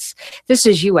France. This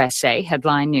is USA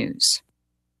Headline News.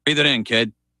 Breathe it in,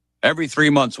 kid. Every 3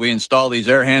 months, we install these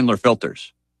air handler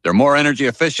filters. They're more energy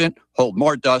efficient, hold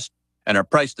more dust, and are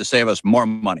priced to save us more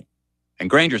money. And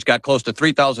Grainger's got close to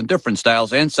 3,000 different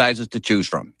styles and sizes to choose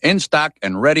from, in stock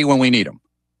and ready when we need them.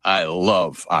 I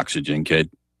love oxygen, kid.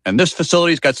 And this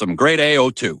facility's got some great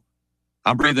AO2.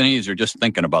 I'm breathing easier just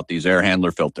thinking about these air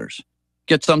handler filters.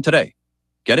 Get some today.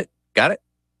 Get it? Got it?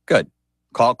 Good.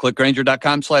 Call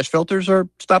clickgrainger.com/filters or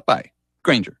stop by.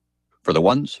 Grainger, for the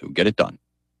ones who get it done.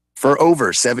 For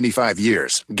over 75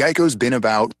 years, Geico's been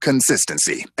about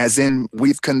consistency, as in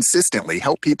we've consistently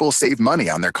helped people save money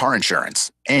on their car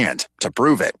insurance. And to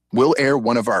prove it, we'll air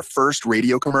one of our first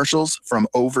radio commercials from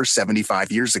over 75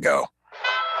 years ago.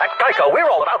 At Geico, we're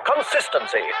all about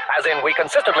consistency, as in we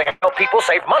consistently help people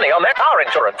save money on their car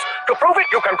insurance. To prove it,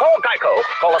 you can call Geico.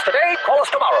 Call us today, call us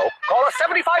tomorrow, call us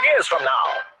 75 years from now.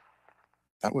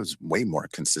 That was way more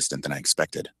consistent than I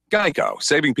expected. Geico,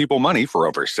 saving people money for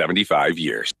over 75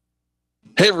 years.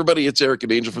 Hey, everybody, it's Eric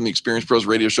and Angel from the Experience Pros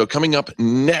Radio Show. Coming up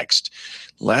next,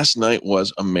 last night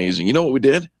was amazing. You know what we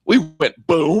did? We went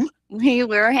boom. We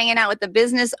were hanging out with the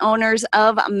business owners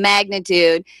of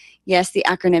magnitude. Yes, the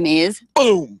acronym is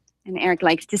BOOM. And Eric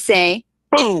likes to say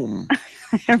BOOM.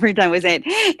 every time we say it.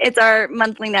 It's our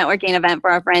monthly networking event for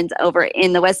our friends over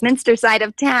in the Westminster side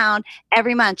of town.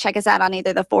 Every month, check us out on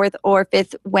either the 4th or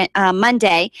 5th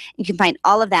Monday. You can find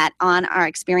all of that on our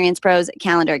Experience Pros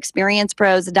calendar,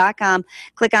 experiencepros.com.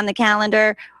 Click on the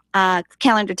calendar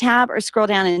tab or scroll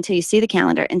down until you see the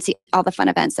calendar and see all the fun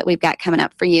events that we've got coming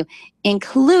up for you,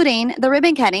 including the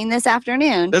ribbon cutting this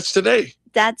afternoon. That's today.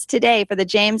 That's today for the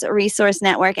James Resource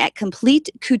Network at Complete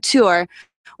Couture,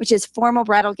 which is formal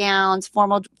bridal gowns,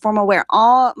 formal wear.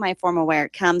 All my formal wear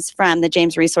comes from the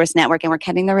James Resource Network, and we're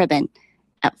cutting the ribbon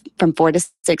from 4 to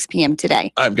 6 p.m.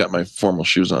 today. I've got my formal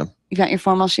shoes on. You got your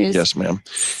formal shoes? Yes, ma'am.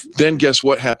 Then guess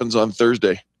what happens on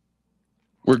Thursday?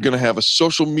 We're going to have a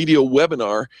social media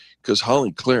webinar because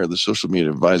Hollie Clere, the social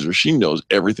media advisor, she knows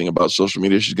everything about social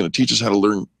media. She's going to teach us how to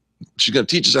learn. She's going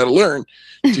to teach us how to learn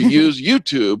to use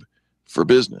YouTube for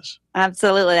business.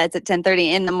 Absolutely. That's at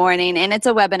 10:30 in the morning. And it's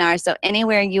a webinar. So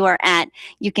anywhere you are at,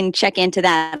 you can check into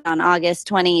that on August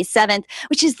 27th,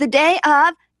 which is the day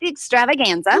of the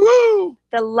extravaganza. Woo!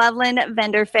 The Loveland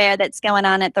Vendor Fair that's going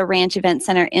on at the Ranch Event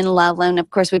Center in Loveland. Of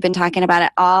course, we've been talking about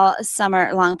it all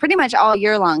summer long, pretty much all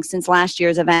year long since last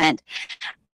year's event.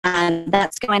 And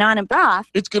that's going on in Broth.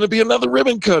 It's going to be another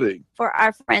ribbon cutting. For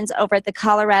our friends over at the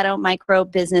Colorado Micro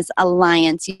Business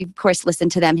Alliance. You, of course, listen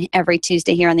to them every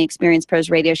Tuesday here on the Experience Pros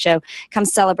Radio Show. Come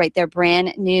celebrate their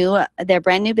brand new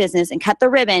business and cut the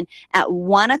ribbon at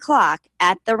 1 o'clock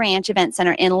at the Ranch Event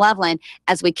Center in Loveland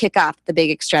as we kick off the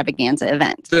big extravaganza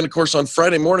event. Then, of course, on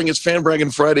Friday morning, it's Fan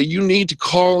Braggin Friday. You need to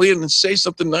call in and say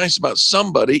something nice about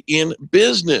somebody in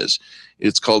business.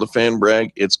 It's called a fan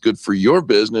brag. It's good for your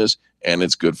business, and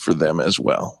it's good for them as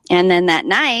well. And then that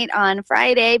night on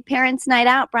Friday, Parents Night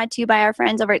Out, brought to you by our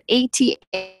friends over at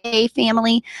ATA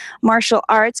Family Martial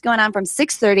Arts, going on from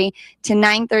 6:30 to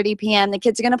 9:30 p.m. The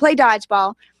kids are going to play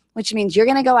dodgeball, which means you're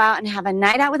going to go out and have a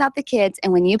night out without the kids.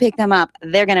 And when you pick them up,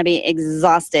 they're going to be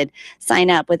exhausted.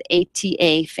 Sign up with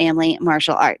ATA Family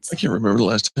Martial Arts. I can't remember the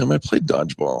last time I played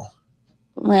dodgeball.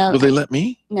 Well, will they let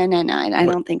me? No, I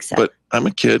don't think so. But I'm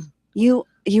a kid. You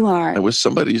are. I was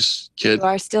somebody's kid. You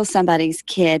are still somebody's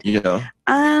kid. Yeah.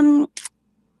 I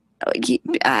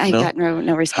got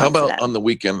no response. How about to that. on the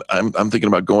weekend? I'm thinking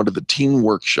about going to the teen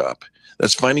workshop.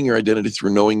 That's finding your identity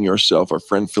through knowing yourself. Our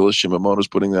friend Phyllis Shimamoto is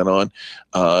putting that on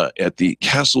at the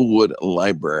Castlewood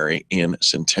Library in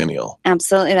Centennial.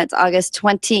 Absolutely. That's August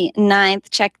 29th.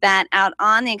 Check that out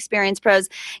on the Experience Pros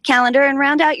calendar and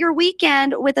round out your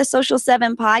weekend with a Social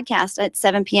 7 podcast at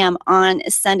 7 p.m. on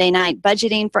Sunday night,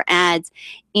 budgeting for ads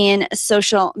in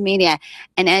social media.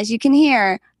 And as you can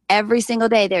hear, every single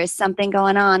day there is something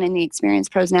going on in the Experience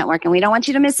Pros Network, and we don't want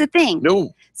you to miss a thing.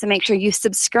 No. So make sure you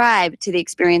subscribe to the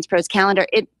Experience Pros calendar.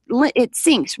 It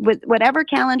syncs with whatever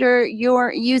calendar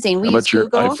you're using. How about your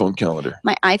iPhone calendar?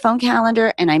 My iPhone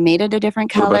calendar, and I made it a different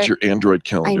color. What about your Android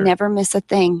calendar? I never miss a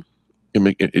thing. It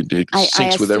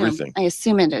syncs with everything. I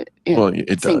assume it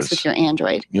syncs does. With your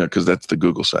Android. Yeah, because that's the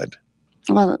Google side.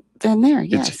 Well, then there,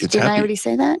 yes. It's Did happy. I already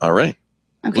say that? All right.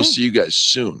 Okay. We'll see you guys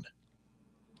soon.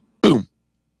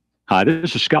 Hi,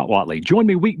 this is Scott Watley. Join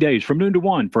me weekdays from noon to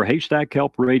 1 for Haystack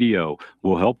Help Radio.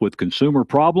 We'll help with consumer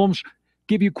problems,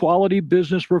 give you quality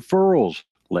business referrals,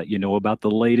 let you know about the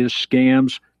latest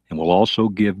scams, and we'll also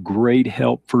give great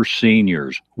help for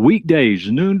seniors.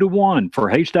 Weekdays, noon to 1 for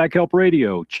Haystack Help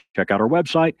Radio. Check out our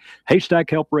website,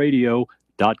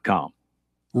 haystackhelpradio.com.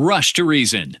 Rush to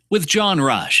Reason with John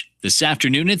Rush this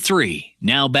afternoon at 3.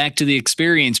 Now back to the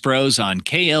Experience Pros on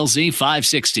KLZ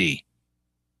 560.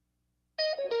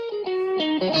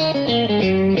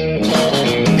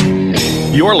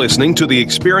 You're listening to the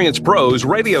Experience Pros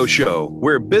radio show,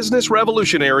 where business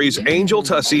revolutionaries Angel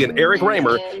Tussey and Eric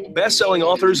Raymer, best-selling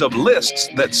authors of Lists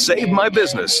That Saved My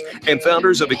Business and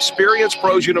founders of Experience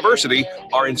Pros University,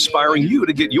 are inspiring you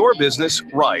to get your business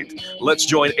right. Let's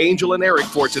join Angel and Eric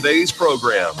for today's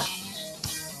program.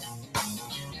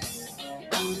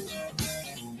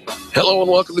 Hello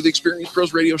and welcome to the Experience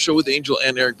Pros Radio Show with Angel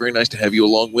and Eric. Very nice to have you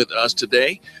along with us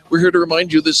today. We're here to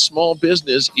remind you that small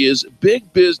business is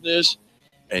big business,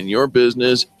 and your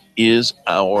business is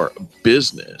our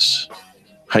business.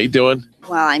 How you doing?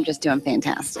 Well, I'm just doing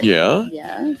fantastic. Yeah?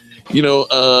 Yeah. You know,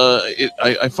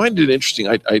 I find it interesting.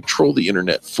 I troll the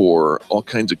internet for all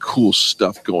kinds of cool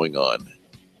stuff going on.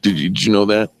 Did you know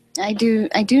that? I do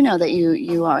know that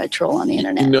you are a troll on the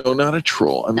internet. No, not a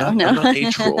troll. I'm not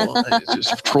a troll. I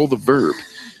just troll the verb.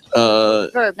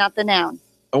 Verb, not the noun.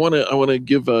 I want to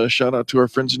give a shout out to our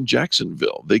friends in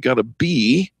Jacksonville. They got a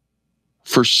B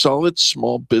for solid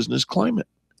small business climate.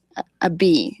 A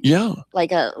B. Yeah.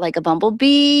 Like a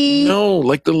bumblebee. No,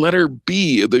 like the letter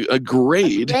B, a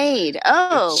grade. A grade.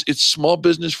 Oh. It's small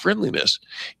business friendliness.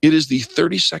 It is the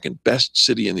 32nd best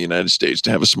city in the United States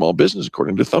to have a small business,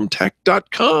 according to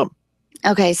thumbtack.com.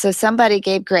 Okay, so somebody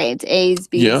gave grades, A's,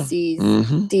 B's, Yeah. C's,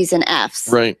 Mhm. D's, and F's.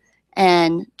 Right.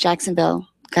 And Jacksonville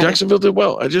got Jacksonville did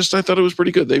well. I thought it was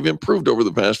pretty good. They've improved over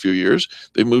the past few years.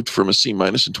 They moved from a C- in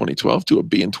 2012 to a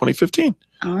B in 2015.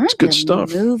 All right, It's good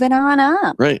stuff. Moving on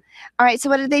up. Right. All right, so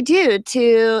what did they do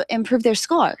to improve their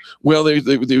score? Well, they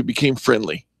became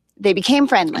friendly. They became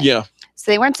friendly. Yeah.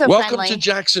 So they weren't so Welcome friendly. to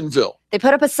Jacksonville. They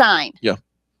put up a sign. Yeah.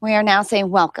 We are now saying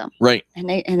welcome. Right. And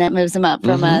that moves them up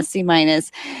from a C-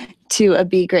 to a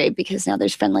B grade because now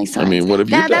there's friendly signs. I mean, what have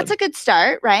you Now, done? that's a good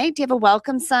start, right? Do you have a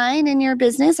welcome sign in your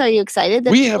business? Are you excited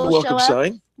that We have a people welcome show up?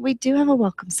 sign. We do have a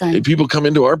welcome sign. If people come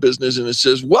into our business and it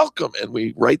says welcome, and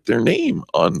we write their name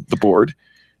on the board,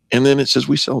 and then it says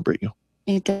we celebrate you.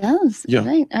 It does. Yeah.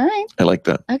 Right. All right. I like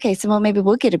that. Okay. So, well, maybe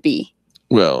we'll get a B.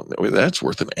 Well, that's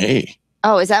worth an A.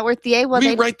 Oh, is that worth the A? Well,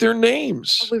 We write their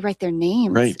names. Oh, we write their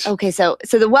names. Right. Okay. So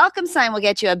the welcome sign will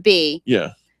get you a B.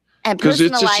 Yeah. And Because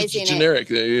it's personalizing generic.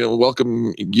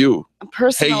 Welcome you.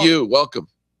 Hey, you. Welcome.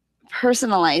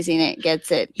 Personalizing it gets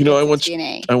it. You know, I gets it to be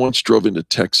an A. once drove into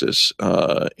Texas,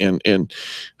 and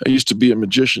I used to be a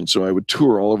magician, so I would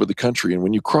tour all over the country. And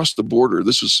when you cross the border,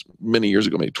 this was many years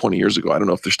ago, maybe 20 years ago. I don't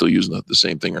know if they're still using the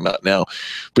same thing or not now,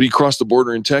 but you cross the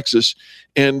border in Texas,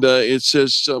 and it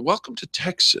says, "Welcome to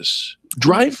Texas.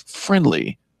 Drive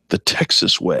friendly, the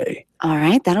Texas way." All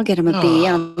right, that'll get him a B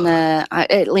on the.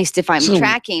 At least if I'm So-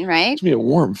 tracking, right? It's me a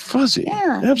warm fuzzy.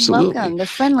 Yeah, absolutely. Welcome, the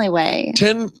friendly way.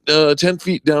 10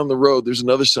 feet down the road, there's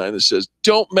another sign that says,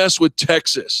 "Don't mess with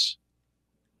Texas."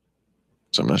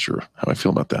 So I'm not sure how I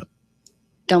feel about that.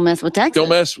 Don't mess with Texas. Don't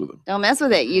mess with them. Don't mess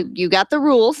with it. You got the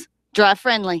rules. Drive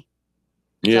friendly.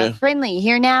 Yeah. Drive friendly. You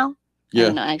hear now? Yeah. I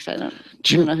don't know. Actually, I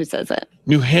don't know who says that.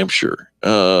 New Hampshire,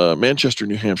 Manchester,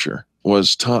 New Hampshire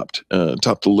was topped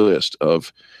the list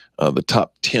of the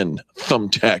top 10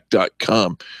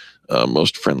 thumbtack.com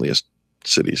most friendliest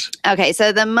cities. Okay,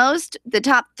 so the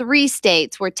top 3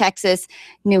 states were Texas,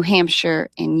 New Hampshire,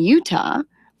 and Utah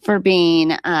for being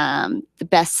the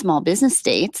best small business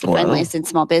states, the friendliest in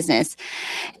small business.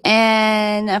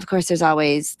 And of course, there's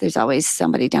always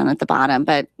somebody down at the bottom.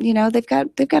 But they've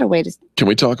got a way to. Can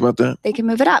we talk about that? They can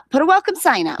move it up. Put a welcome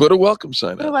sign up. Put a welcome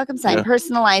sign. Yeah.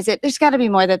 Personalize it. There's got to be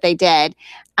more that they did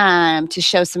to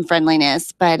show some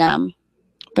friendliness. But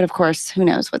of course, who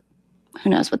knows what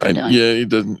they're doing. Yeah, it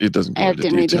doesn't. I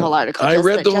didn't read the whole article. I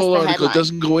read the whole article. It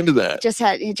doesn't go into that.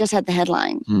 It just had the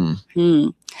headline.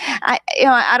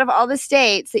 Out of all the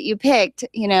states that you picked,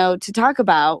 to talk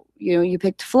about, you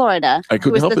picked Florida. I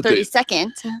couldn't help it. Was the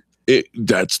 32nd.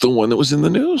 That's the one that was in the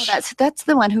news. Well, that's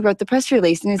the one who wrote the press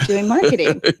release and is doing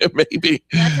marketing. Maybe.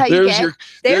 That's how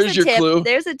there's your tip. clue.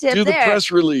 There's a tip. Do the there.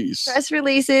 press release. Press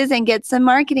releases and get some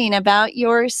marketing about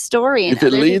your story. And if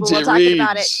it leads, it reads.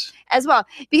 About it as well.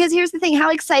 Because here's the thing. How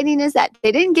exciting is that?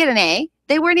 They didn't get an A.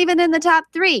 They weren't even in the top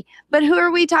 3. But who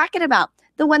are we talking about?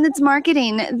 The one that's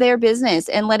marketing their business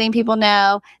and letting people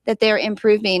know that they're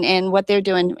improving and what they're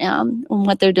doing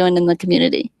in the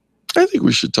community. I think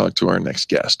we should talk to our next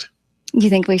guest. You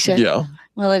think we should? Yeah.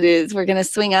 Well, it is. We're going to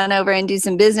swing on over and do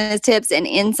some business tips and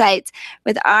insights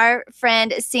with our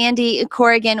friend Sandy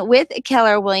Corrigan with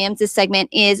Keller Williams. This segment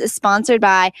is sponsored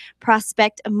by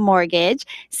Prospect Mortgage.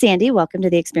 Sandy, welcome to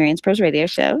the Experience Pros Radio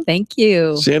Show. Thank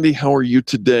you. Sandy, how are you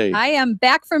today? I am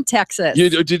back from Texas.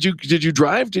 Did you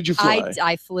drive? Did you fly?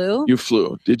 I flew. You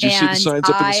flew. Did you see the signs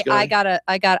up in the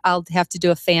sky? I'll have to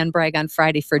do a fan brag on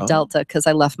Friday for Delta because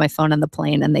I left my phone on the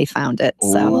plane and they found it.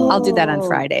 So I'll do that on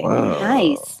Friday. Wow.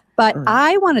 Nice. But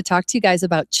I want to talk to you guys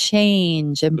about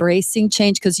change, embracing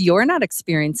change, because you're not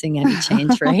experiencing any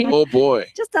change, right? Oh, boy.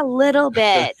 Just a little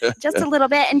bit. Just a little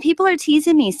bit. And people are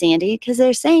teasing me, Sandy, because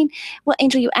they're saying, well,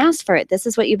 Angel, you asked for it. This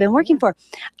is what you've been working for.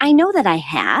 I know that I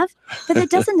have, but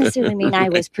that doesn't necessarily mean I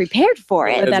was prepared for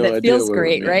it. But that it feels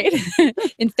great, right?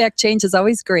 In fact, change is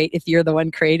always great if you're the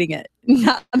one creating it,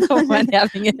 not the one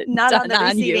having it not done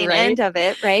on the receiving end of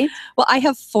it, right? Well, I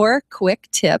have 4 quick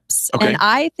tips. Okay. And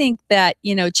I think that,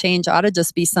 change ought to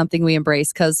just be something we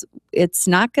embrace because it's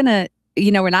not going to,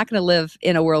 we're not going to live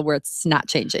in a world where it's not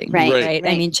changing. Right.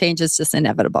 I mean, change is just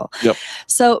inevitable. Yep.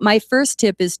 So my first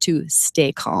tip is to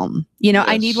stay calm.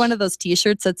 I need one of those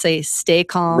t-shirts that say stay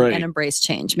calm and embrace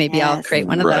change. Maybe I'll create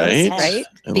one of those, right?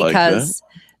 Because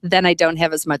then I don't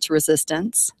have as much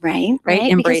resistance. Right.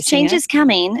 Embracing because change is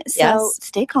coming. So Yes.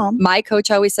 stay calm. My coach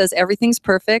always says everything's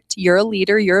perfect. You're a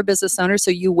leader. You're a business owner.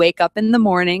 So you wake up in the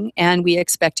morning and we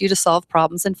expect you to solve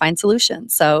problems and find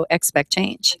solutions. So expect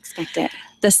change. Expect it.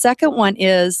 The second one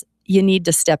is you need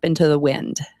to step into the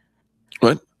wind.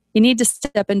 What? You need to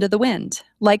step into the wind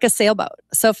like a sailboat.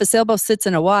 So if a sailboat sits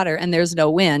in the water and there's no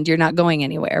wind, you're not going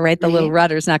anywhere, right? The little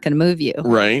rudder's not going to move you.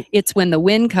 Right. It's when the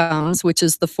wind comes, which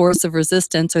is the force of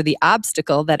resistance or the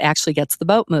obstacle that actually gets the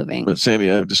boat moving. But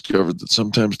Sandy, I've discovered that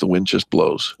sometimes the wind just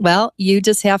blows. Well, you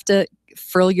just have to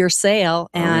furl your sail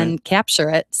and capture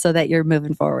it so that you're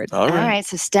moving forward. All right.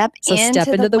 So step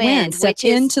into the wind. Step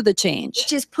into the change.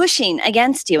 Which is pushing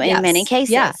against you in many cases.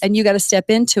 Yeah. And you got to step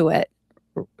into it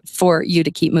for you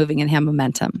to keep moving and have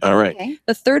momentum. All right. Okay.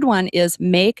 The third one is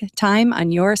make time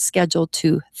on your schedule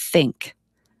to think.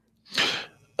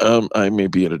 I may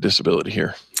be at a disability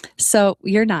here. So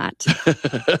you're not.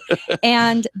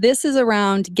 And this is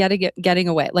around getting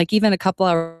away, like even a couple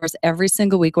hours every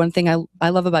single week. One thing I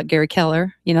love about Gary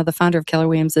Keller, the founder of Keller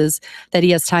Williams, is that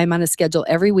he has time on his schedule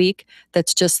every week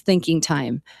that's just thinking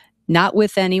time. Not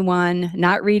with anyone,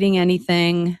 not reading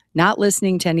anything, not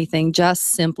listening to anything, just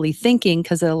simply thinking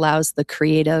because it allows the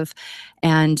creative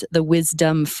and the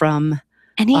wisdom from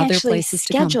and he other actually places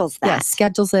schedules to come. that. Yeah,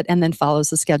 schedules it and then follows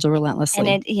the schedule relentlessly.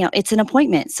 And it's an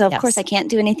appointment. So of course I can't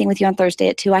do anything with you on Thursday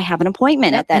at 2. I have an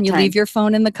appointment at that and you time. leave your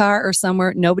phone in the car or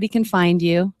somewhere. Nobody can find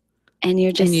you. And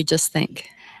you just think.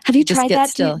 Have you Just tried get that?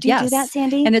 still. Do you do that,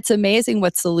 Sandy? And it's amazing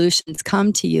what solutions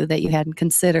come to you that you hadn't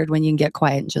considered when you can get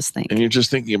quiet and just think. And you're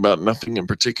just thinking about nothing in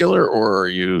particular, or are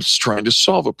you trying to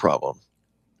solve a problem?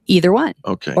 Either one.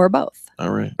 Okay. Or both.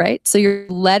 All right. Right? So you're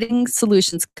letting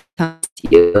solutions come to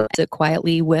you to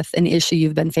quietly with an issue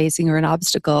you've been facing or an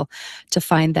obstacle to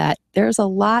find that there's a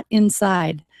lot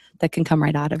inside that can come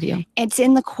right out of you. It's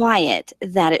in the quiet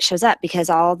that it shows up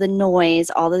because all the noise,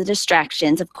 all the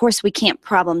distractions, of course we can't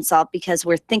problem solve because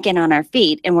we're thinking on our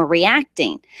feet and we're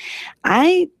reacting.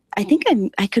 I think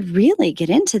I could really get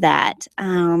into that.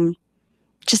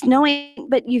 Just knowing,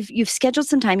 but you've scheduled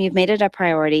some time, you've made it a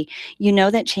priority, you know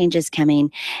that change is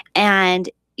coming, and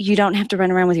you don't have to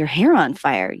run around with your hair on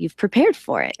fire. You've prepared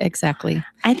for it. Exactly.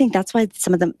 I think that's why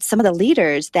some of the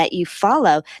leaders that you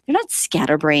follow, they're not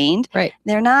scatterbrained. Right.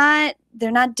 They're not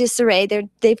disarray.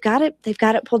 They've got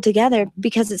it pulled together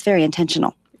because it's very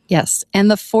intentional. Yes. And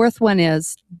the fourth one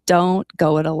is don't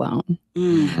go it alone.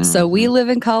 So we live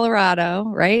in Colorado,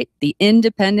 right? The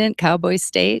independent cowboy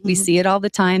state. We see it all the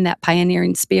time, that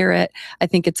pioneering spirit. I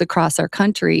think it's across our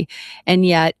country. And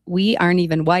yet we aren't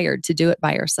even wired to do it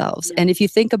by ourselves. And if you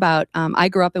think about, I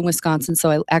grew up in Wisconsin,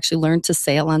 so I actually learned to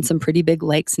sail on some pretty big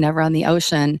lakes, never on the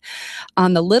ocean.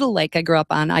 On the little lake I grew up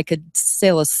on, I could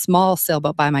sail a small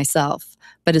sailboat by myself.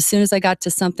 But as soon as I got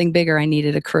to something bigger, I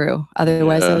needed a crew.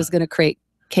 Otherwise, I was going to create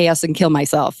chaos and kill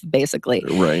myself, basically.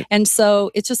 Right. And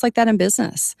so it's just like that in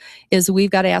business, is we've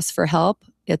got to ask for help.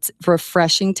 It's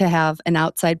refreshing to have an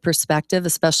outside perspective,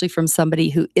 especially from somebody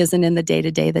who isn't in the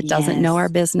day-to-day, that doesn't know our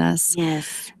business.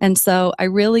 Yes. And so I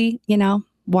really,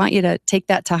 want you to take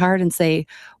that to heart and say,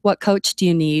 what coach do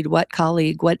you need? What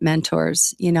colleague? What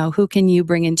mentors? Who can you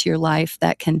bring into your life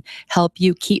that can help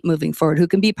you keep moving forward? Who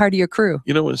can be part of your crew?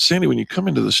 Sandy, when you come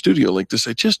into the studio like this,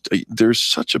 there's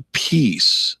such a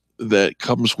peace that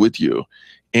comes with you.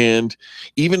 And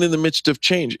even in the midst of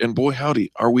change, and boy,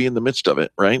 howdy, are we in the midst of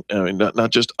it, right? I mean, not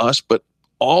just us, but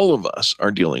all of us are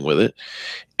dealing with it.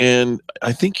 And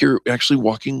I think you're actually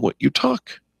walking what you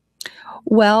talk.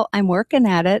 Well, I'm working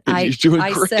at it. You're doing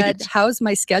I great. said, how's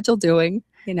my schedule doing?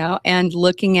 And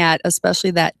looking at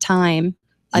especially that time.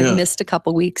 I've missed a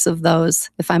couple weeks of those,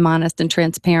 if I'm honest and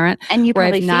transparent. And you where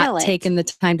probably I've not feel it. taken the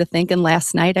time to think. And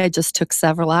last night I just took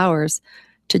several hours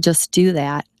to just do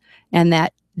that. And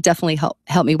that definitely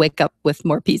helped me wake up with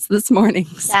more peace this morning.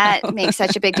 That makes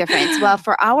such a big difference. Well,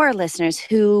 for our listeners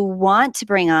who want to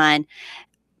bring on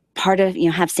part of,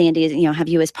 have Sandy, have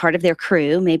you as part of their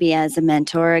crew, maybe as a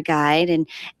mentor, a guide,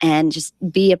 and just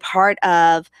be a part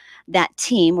of that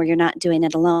team where you're not doing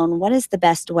it alone, what is the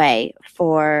best way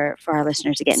for our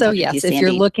listeners to get in touch with you, yes, Sandy? if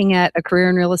you're looking at a career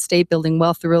in real estate, building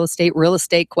wealth through real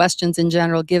estate questions in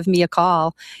general, give me a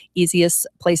call. Easiest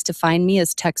place to find me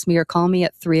is text me or call me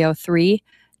at 303-907-1010.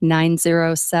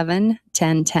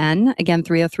 Again,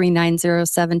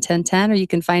 303-907-1010. Or you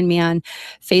can find me on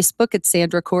Facebook at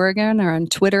Sandra Corrigan or on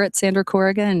Twitter at Sandra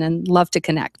Corrigan, and love to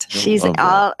connect. She's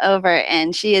all over,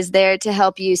 and she is there to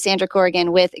help you. Sandra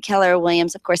Corrigan with Keller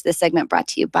Williams. Of course, this segment brought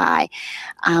to you by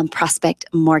Prospect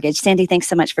Mortgage. Sandy, thanks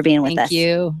so much for being with us. Thank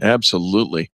you.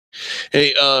 Absolutely.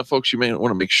 Hey, folks, you may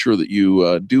want to make sure that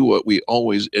you do what we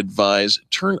always advise.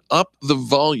 Turn up the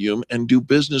volume and do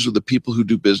business with the people who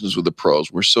do business with the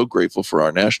pros. We're so grateful for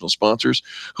our national sponsors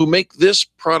who make this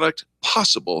product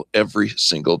possible every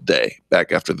single day.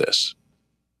 Back after this.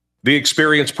 The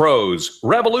Experienced Pros,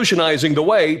 revolutionizing the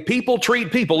way people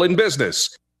treat people in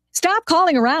business. Stop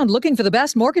calling around looking for the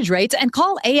best mortgage rates and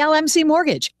call ALMC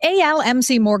Mortgage.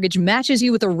 ALMC Mortgage matches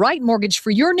you with the right mortgage for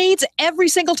your needs every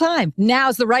single time.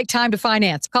 Now's the right time to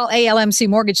finance. Call ALMC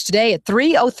Mortgage today at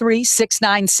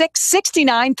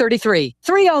 303-696-6933.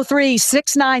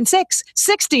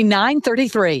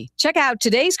 303-696-6933. Check out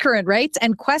today's current rates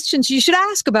and questions you should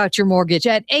ask about your mortgage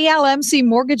at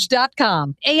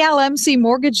almcmortgage.com.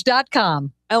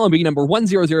 almcmortgage.com. LMB number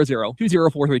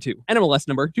 100020432. NMLS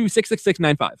number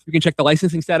 266695. You can check the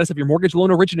licensing status of your mortgage loan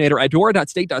originator at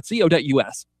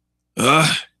dora.state.co.us.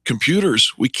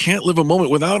 Computers. We can't live a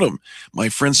moment without them. My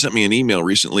friend sent me an email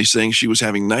recently saying she was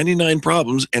having 99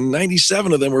 problems and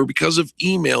 97 of them were because of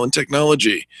email and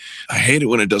technology. I hate it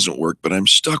when it doesn't work, but I'm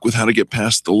stuck with how to get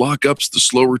past the lockups, the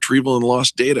slow retrieval, and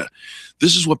lost data.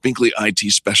 This is what Binkley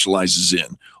IT specializes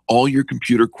in. All your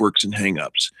computer quirks and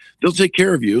hangups. They'll take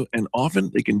care of you, and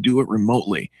often they can do it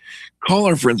remotely. Call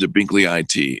our friends at Binkley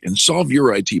IT and solve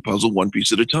your IT puzzle one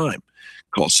piece at a time.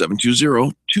 Call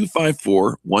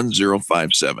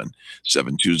 720-254-1057,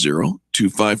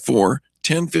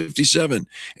 720-254-1057.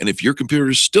 And if your computer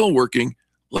is still working,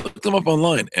 look them up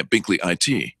online at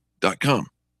binkleyit.com.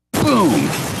 Boom!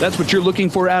 That's what you're looking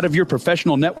for out of your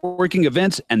professional networking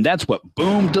events, and that's what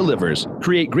Boom delivers.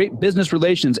 Create great business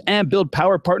relations and build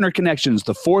power partner connections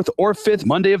the 4th or 5th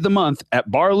Monday of the month at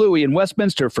Bar Louie in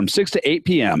Westminster from 6 to 8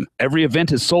 p.m. Every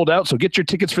event is sold out, so get your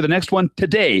tickets for the next one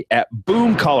today at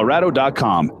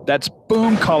boomcolorado.com. That's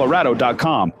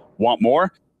boomcolorado.com. Want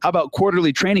more? How about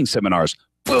quarterly training seminars?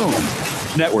 Boom!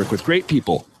 Network with great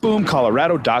people.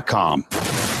 boomcolorado.com.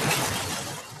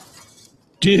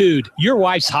 Dude, your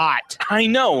wife's hot. I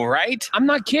know, right? I'm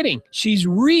not kidding. She's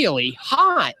really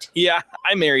hot. Yeah,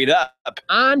 I married up.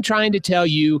 I'm trying to tell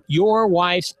you, your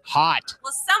wife's hot.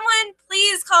 Will someone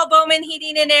please call Bowman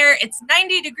Heating and Air? It's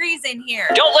 90 degrees in here.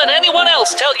 Don't let anyone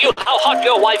else tell you how hot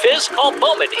your wife is. Call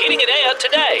Bowman Heating and Air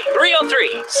today.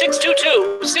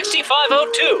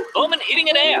 303-622-6502. Bowman Heating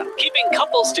and Air, keeping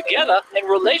couples together and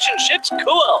relationships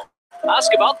cool.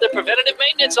 Ask about the preventative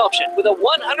maintenance option with a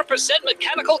 100%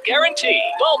 mechanical guarantee.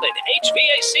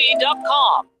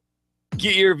 BowmanHVAC.com.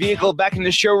 Get your vehicle back in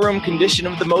the showroom condition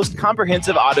with the most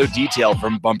comprehensive auto detail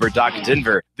from Bumper Dock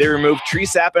Denver. They remove tree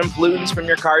sap and pollutants from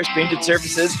your car's painted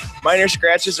surfaces. Minor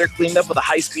scratches are cleaned up with a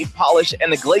high-speed polish,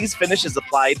 and the glaze finish is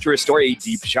applied to restore a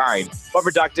deep shine. Bumper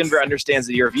Dock Denver understands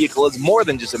that your vehicle is more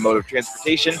than just a mode of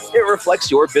transportation. It reflects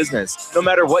your business. No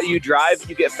matter what you drive,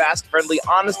 you get fast, friendly,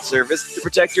 honest service to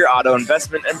protect your auto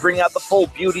investment and bring out the full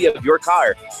beauty of your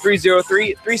car.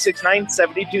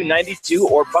 303-369-7292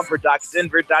 or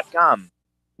bumperdockdenver.com.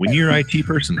 When your IT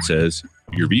person says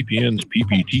your VPN's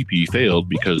PPTP failed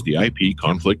because the IP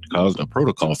conflict caused a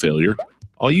protocol failure,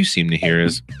 all you seem to hear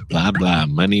is blah, blah,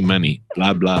 money, money,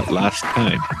 blah, blah, last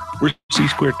time. We're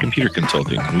C-Squared Computer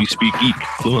Consulting, and we speak geek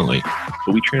fluently,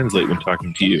 but we translate when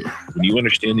talking to you. When you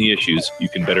understand the issues, you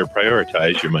can better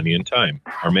prioritize your money and time.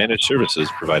 Our managed services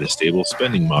provide a stable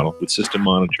spending model with system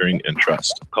monitoring and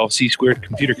trust. Call C-Squared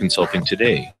Computer Consulting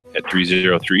today at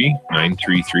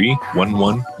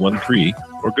 303-933-1113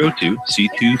 or go to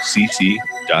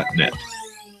c2cc.net.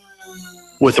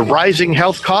 With the rising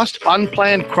health cost,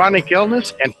 unplanned chronic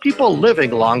illness, and people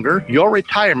living longer, your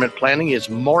retirement planning is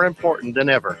more important than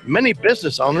ever. Many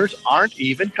business owners aren't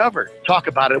even covered. Talk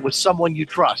about it with someone you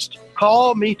trust.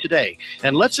 Call me today,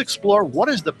 and let's explore what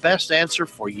is the best answer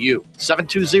for you.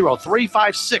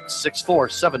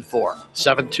 720-356-6474.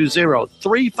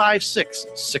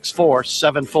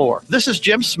 720-356-6474. This is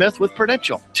Jim Smith with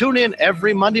Prudential. Tune in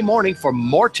every Monday morning for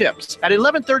more tips at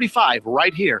 11:35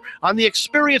 right here on the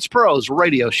Experience Pros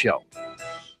radio show.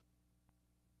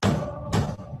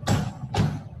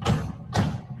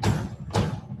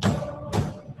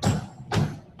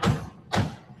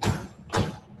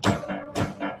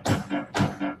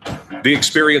 The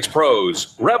Experience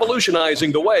Pros,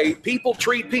 revolutionizing the way people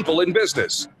treat people in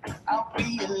business.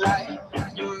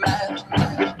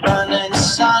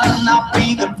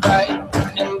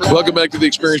 Welcome back to the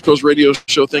Experience Pros radio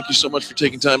show. Thank you so much for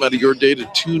taking time out of your day to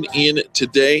tune in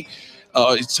today.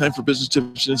 It's time for business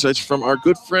tips and insights from our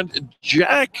good friend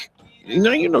Jack.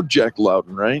 You know Jack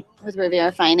Louden, right? With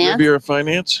Riviera Finance. Riviera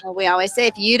Finance. Well, we always say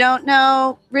if you don't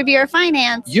know Riviera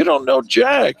Finance, you don't know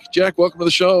Jack. Jack, welcome to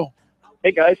the show.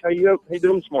 Hey guys, how you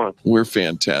doing this morning? We're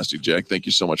fantastic, Jack. Thank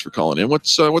you so much for calling in.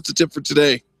 What's the tip for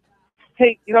today?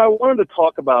 Hey, I wanted to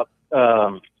talk about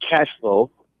cash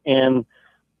flow and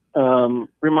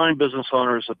remind business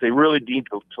owners that they really need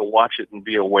to watch it and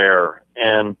be aware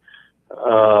and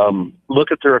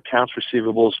look at their accounts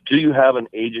receivables. Do you have an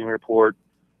aging report?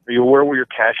 Are you aware where your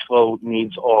cash flow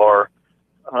needs are?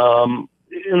 And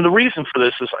the reason for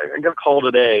this is I got a call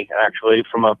today actually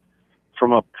from a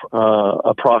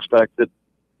prospect that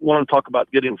wanted to talk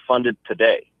about getting funded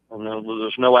today. And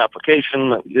there's no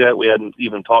application yet. We hadn't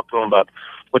even talked to them about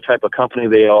what type of company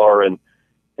they are. And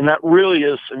that really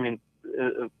is, it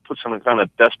puts them in a kind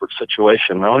of desperate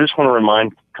situation. Now, I just want to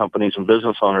remind companies and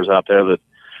business owners out there that,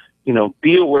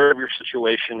 be aware of your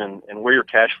situation and where your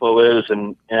cash flow is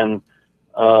and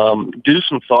do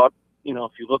some thought.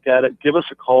 If you look at it, give us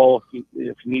a call if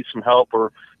you need some help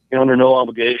or you're under no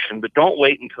obligation, but don't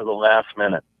wait until the last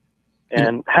minute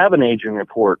and have an aging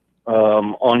report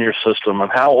on your system of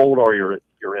how old are your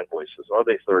invoices. Are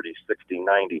they 30, 60,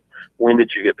 90? When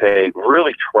did you get paid?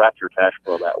 Really track your cash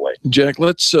flow that way. Jack,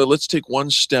 let's take one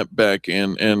step back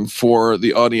and for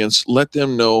the audience, let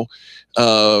them know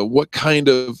what kind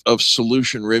of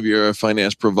solution Riviera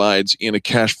Finance provides in a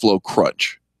cash flow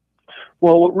crunch.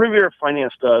 Well, what Riviera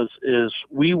Finance does is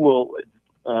we will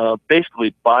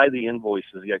basically buy the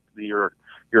invoices, your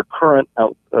current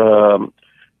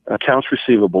accounts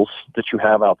receivables that you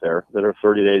have out there that are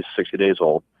 30 days, 60 days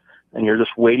old, and you're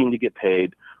just waiting to get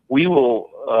paid. We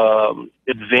will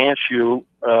advance you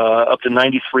up to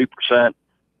 93%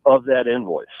 of that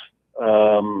invoice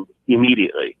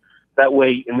immediately. That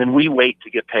way, and then we wait to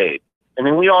get paid. And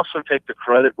then we also take the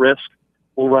credit risk.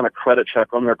 We'll run a credit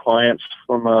check on their clients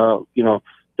from,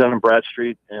 Dun &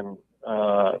 Bradstreet, and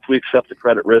if we accept the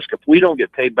credit risk, if we don't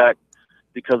get paid back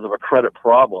because of a credit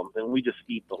problem, then we just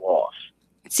eat the loss.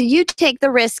 So you take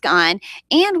the risk on,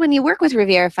 and when you work with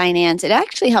Riviera Finance, it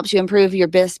actually helps you improve your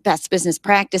best business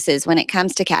practices when it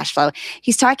comes to cash flow.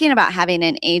 He's talking about having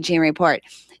an aging report.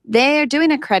 They're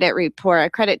doing a credit report, a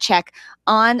credit check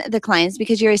on the clients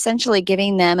because you're essentially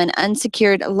giving them an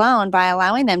unsecured loan by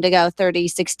allowing them to go 30,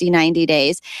 60, 90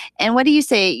 days. And what do you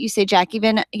say? You say, Jack,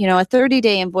 even, a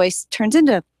 30-day invoice turns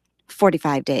into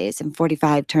 45 days and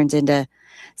 45 turns into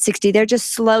 60. They're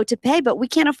just slow to pay, but we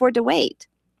can't afford to wait.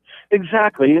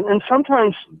 Exactly. And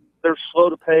sometimes they're slow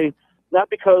to pay, not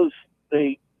because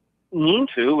they mean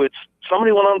to. It's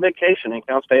somebody went on vacation in the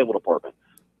accounts payable department.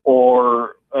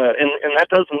 Or, and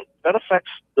that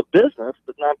affects the business,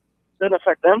 but doesn't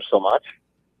affect them so much.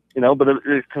 But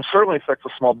it can certainly affect a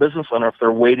small business owner if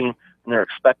they're waiting and they're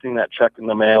expecting that check in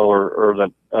the mail or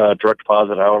the direct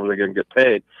deposit, however they're going to get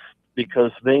paid,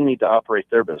 because they need to operate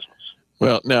their business.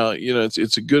 Well, now,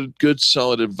 it's a good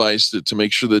solid advice to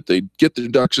make sure that they get the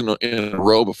ducks in a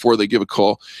row before they give a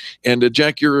call. And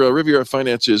Jack, your Riviera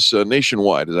Finance is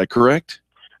nationwide. Is that correct?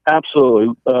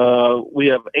 Absolutely. We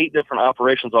have 8 different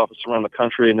operations offices around the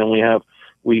country, and then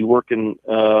we work in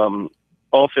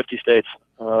all 50 states,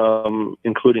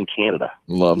 including Canada.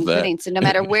 Love that. So no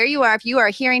matter where you are, if you are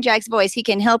hearing Jack's voice, he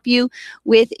can help you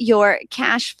with your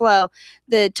cash flow.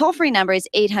 The toll-free number is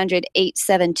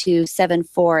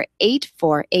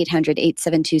 800-872-7484,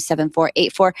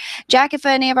 800-872-7484. Jack, if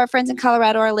any of our friends in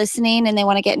Colorado are listening and they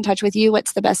want to get in touch with you,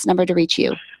 what's the best number to reach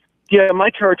you? Yeah, my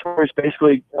territory is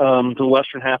basically the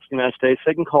western half of the United States.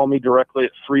 They can call me directly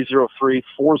at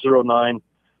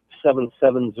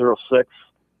 303-409-7706.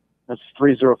 That's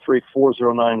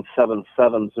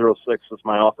 303-409-7706 is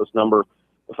my office number.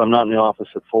 If I'm not in the office,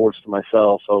 it forwards to my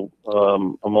cell, so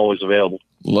I'm always available.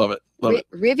 Love it.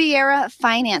 Riviera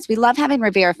Finance. We love having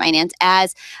Riviera Finance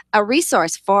as a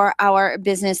resource for our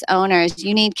business owners.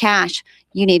 You need cash.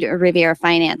 You need Riviera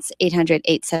Finance.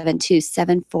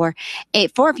 800-872-7484.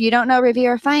 If you don't know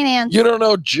Riviera Finance, you don't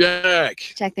know Jack.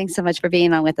 Jack, thanks so much for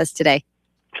being on with us today.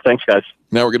 Thanks, guys.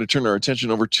 Now we're going to turn our attention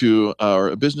over to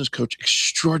our business coach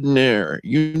extraordinaire.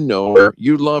 You know her.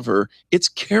 You love her. It's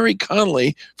Carey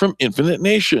Conley from Infinite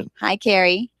Nation. Hi,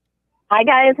 Carey. Hi,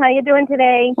 guys. How you doing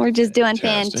today? We're just doing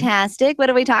fantastic. What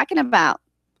are we talking about?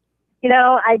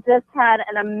 I just had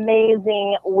an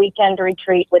amazing weekend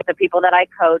retreat with the people that I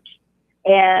coach.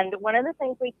 And one of the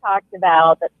things we talked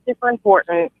about that's super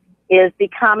important is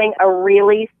becoming a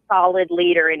really solid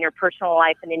leader in your personal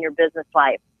life and in your business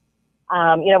life.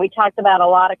 We talked about a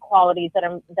lot of qualities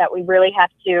that we really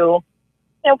have to,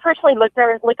 personally look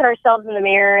at ourselves in the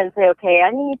mirror and say, okay,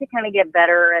 I need to kind of get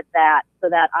better at that so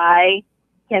that I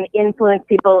can influence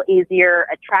people easier,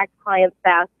 attract clients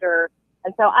faster.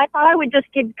 And so I thought I would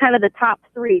just give kind of the top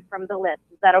 3 from the list.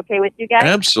 Is that okay with you guys?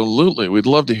 Absolutely. We'd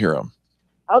love to hear them.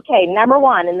 Okay, number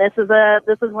 1, and this is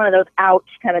one of those ouch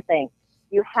kind of things.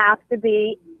 You have to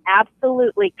be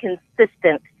absolutely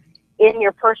consistent in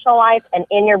your personal life and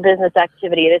in your business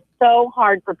activity. It is so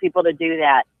hard for people to do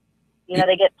that.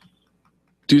 They get.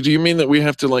 Do you mean that we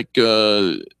have to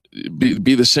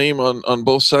be the same on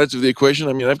both sides of the equation?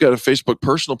 I mean, I've got a Facebook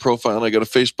personal profile and I got a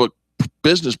Facebook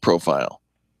business profile.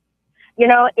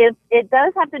 It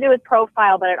does have to do with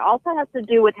profile, but it also has to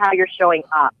do with how you're showing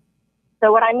up.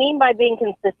 So what I mean by being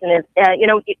consistent is,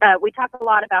 we talk a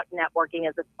lot about networking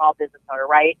as a small business owner,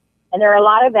 right? And there are a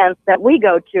lot of events that we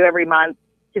go to every month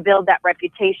to build that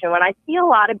reputation. What I see a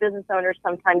lot of business owners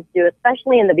sometimes do,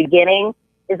 especially in the beginning,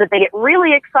 is that they get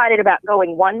really excited about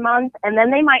going 1 month and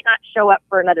then they might not show up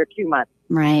for another 2 months.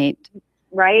 Right.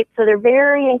 So they're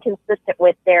very inconsistent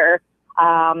with their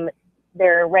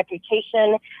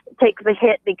reputation takes a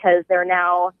hit because they're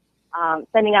now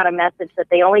sending out a message that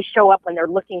they only show up when they're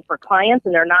looking for clients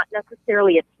and they're not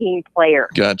necessarily a team player.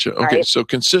 Gotcha. Okay, right? So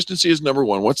consistency is number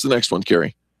 1. What's the next one,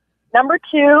 Carey? Number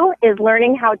 2 is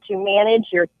learning how to manage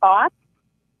your thoughts,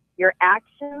 your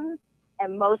actions,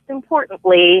 and most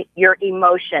importantly, your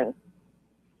emotions.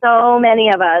 So many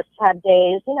of us have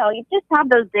days, you just have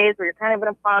those days where you're kind of in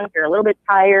a funk, you're a little bit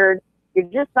tired, you're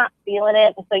just not feeling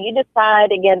it. And so you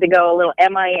decide again to go a little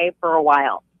MIA for a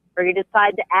while, or you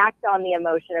decide to act on the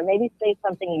emotion or maybe say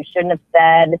something you shouldn't have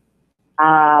said,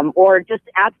 or just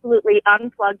absolutely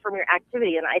unplug from your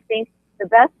activity. And I think the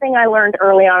best thing I learned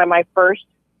early on in my first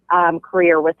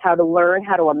career was how to learn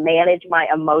how to manage my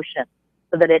emotions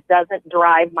so that it doesn't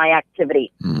drive my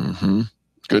activity. Mm-hmm.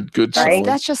 Good. Right?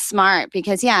 That's just smart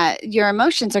because, your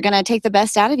emotions are going to take the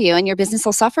best out of you and your business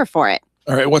will suffer for it.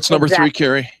 All right. What's number 3,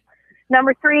 Carey?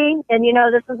 Number 3, and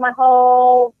this is my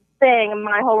whole thing.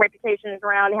 My whole reputation is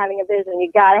around having a vision.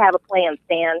 You got to have a plan,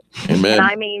 Stan. Amen. And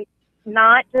I mean,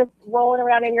 not just rolling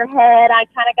around in your head. I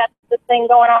kind of got this thing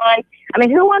going on. I mean,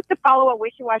 who wants to follow a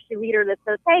wishy-washy leader that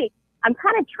says, hey, I'm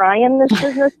kind of trying this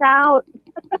business out?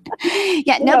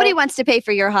 Nobody wants to pay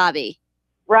for your hobby.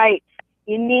 Right.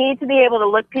 You need to be able to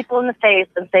look people in the face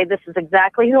and say, this is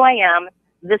exactly who I am.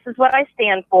 This is what I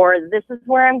stand for. This is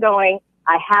where I'm going.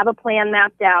 I have a plan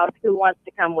mapped out. Who wants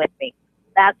to come with me?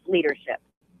 That's leadership.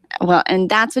 Well, and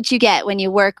that's what you get when you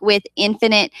work with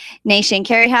Infinite Nation.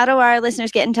 Carey, how do our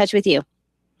listeners get in touch with you?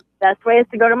 Best way is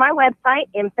to go to my website,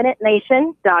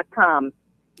 infinitenation.com.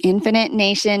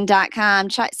 InfiniteNation.com.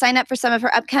 Sign up for some of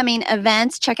her upcoming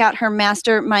events. Check out her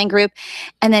mastermind group.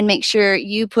 And then make sure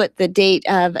you put the date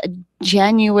of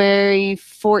January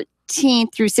 14th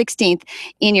 14th through 16th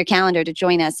in your calendar to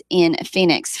join us in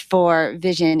Phoenix for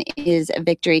Vision is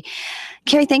Victory.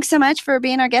 Carrie, thanks so much for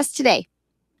being our guest today.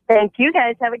 Thank you,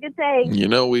 guys. Have a good day. You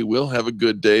know, we will have a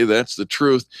good day. That's the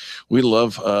truth. We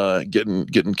love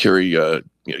getting Carrie,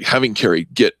 having Carrie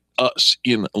get us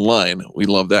in line. We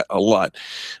love that a lot.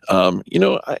 You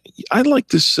know, I like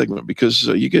this segment because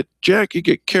you get Jack, you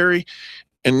get Carrie,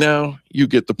 and now you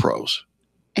get the pros.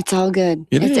 It's all good.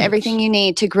 It It's is. everything you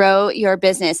need to grow your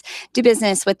business. Do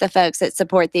business with the folks that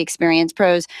support the Experience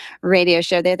Pros radio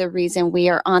show. They're the reason we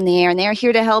are on the air, and they're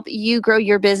here to help you grow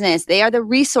your business. They are the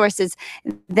resources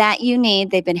that you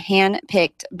need. They've been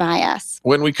handpicked by us.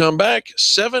 When we come back,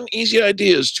 7 easy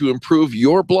ideas to improve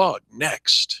your blog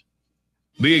next.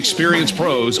 The Experience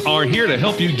Pros are here to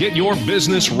help you get your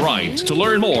business right. To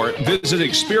learn more, visit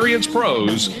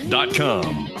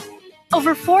experiencepros.com.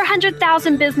 Over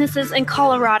 400,000 businesses in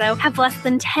Colorado have less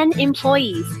than 10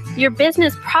 employees. Your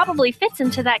business probably fits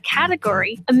into that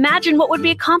category. Imagine what would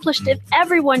be accomplished if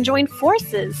everyone joined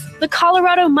forces. The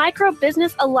Colorado Micro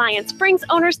Business Alliance brings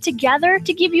owners together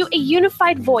to give you a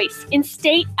unified voice in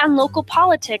state and local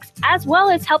politics, as well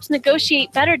as helps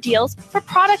negotiate better deals for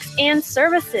products and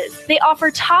services. They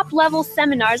offer top-level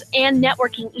seminars and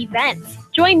networking events.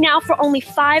 Join now for only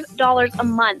 $5 a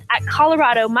month at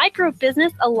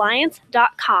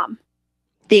ColoradoMicroBusinessAlliance.com.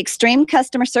 The Extreme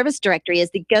Customer Service Directory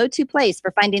is the go-to place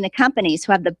for finding the companies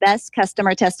who have the best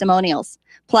customer testimonials.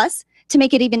 Plus, to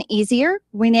make it even easier,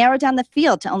 we narrow down the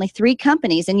field to only 3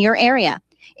 companies in your area.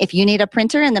 If you need a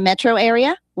printer in the metro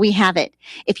area, we have it.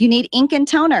 If you need ink and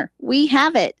toner, we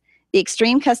have it. The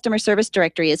Extreme Customer Service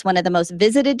Directory is one of the most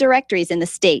visited directories in the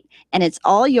state, and it's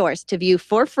all yours to view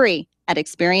for free at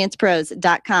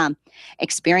experiencepros.com.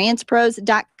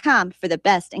 Experiencepros.com for the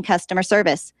best in customer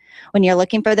service. When you're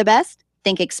looking for the best,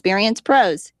 think Experience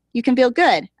Pros. You can feel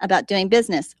good about doing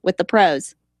business with the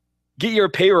pros. Get your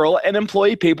payroll and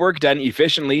employee paperwork done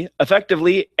efficiently,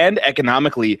 effectively, and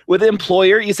economically with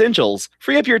Employer Essentials.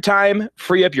 Free up your time,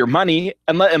 free up your money,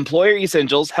 and let Employer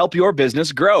Essentials help your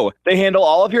business grow. They handle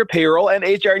all of your payroll and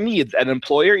HR needs at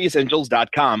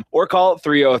EmployerEssentials.com or call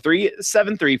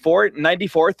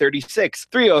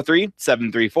 303-734-9436.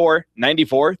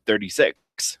 303-734-9436.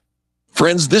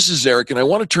 Friends, this is Eric, and I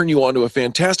want to turn you on to a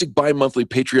fantastic bi-monthly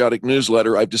patriotic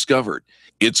newsletter I've discovered.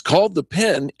 It's called The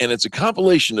Pen, and it's a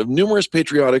compilation of numerous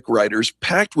patriotic writers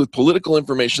packed with political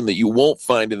information that you won't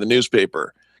find in the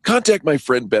newspaper. Contact my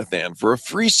friend Beth Ann for a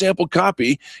free sample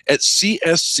copy at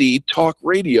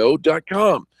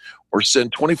csctalkradio.com or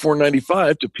send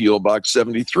 $24.95 to P.O. Box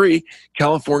 73,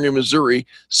 California, Missouri,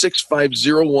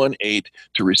 65018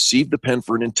 to receive The Pen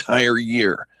for an entire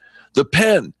year. The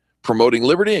Pen, promoting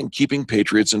liberty and keeping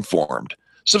patriots informed.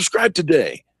 Subscribe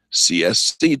today.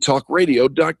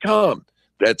 csctalkradio.com.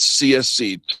 That's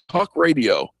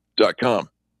csctalkradio.com.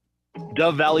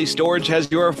 Dove Valley Storage has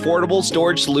your affordable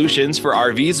storage solutions for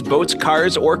RVs, boats,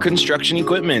 cars, or construction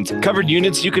equipment. Covered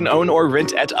units you can own or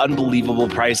rent at unbelievable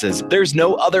prices. There's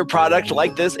no other product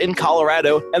like this in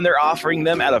Colorado, and they're offering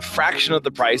them at a fraction of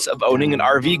the price of owning an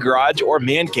RV garage or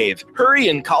man cave. Hurry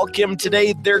and call Kim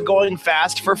today. They're going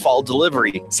fast for fall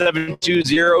delivery.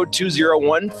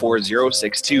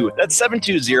 720-201-4062. That's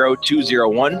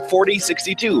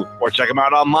 720-201-4062. Or check them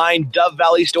out online,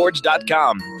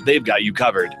 DoveValleyStorage.com. They've got you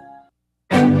covered.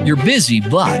 You're busy,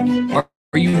 but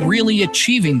are you really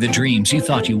achieving the dreams you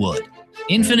thought you would?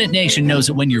 Infinite Nation knows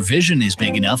that when your vision is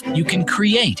big enough, you can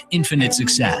create infinite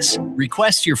success.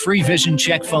 Request your free vision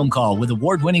check phone call with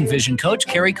award-winning vision coach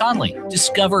Carey Conley.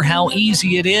 Discover how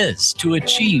easy it is to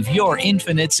achieve your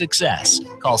infinite success.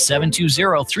 Call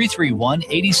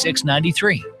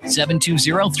 720-331-8693.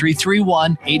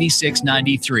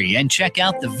 720-331-8693 and check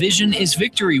out the Vision is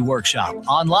Victory workshop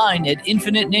online at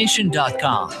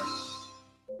infinitenation.com.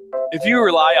 If you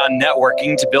rely on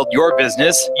networking to build your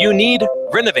business, you need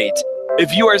Renovate.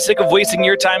 If you are sick of wasting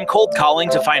your time cold calling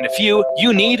to find a few,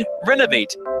 you need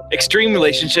Renovate. Extreme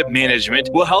Relationship Management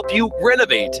will help you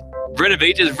renovate.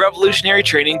 Renovate is revolutionary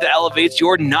training that elevates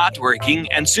your not working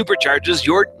and supercharges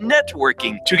your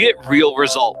networking to get real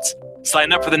results.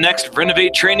 Sign up for the next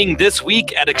Renovate training this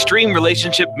week at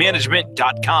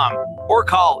extremerelationshipmanagement.com or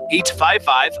call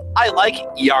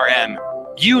 855-I-LIKE-ERM.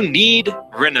 You need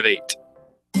Renovate.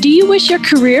 Do you wish your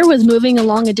career was moving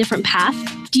along a different path?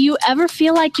 Do you ever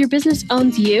feel like your business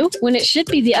owns you when it should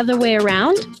be the other way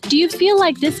around? Do you feel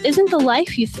like this isn't the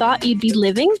life you thought you'd be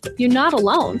living? You're not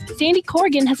alone. Sandy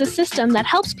Corrigan has a system that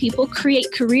helps people create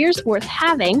careers worth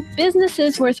having,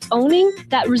 businesses worth owning,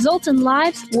 that result in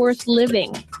lives worth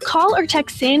living. Call or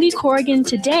text Sandy Corrigan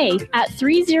today at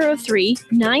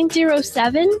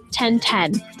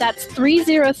 303-907-1010. That's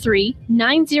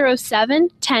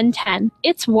 303-907-1010.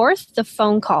 It's worth the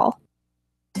phone call.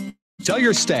 Tell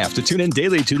your staff to tune in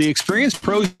daily to the Experience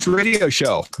Pros radio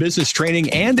show. Business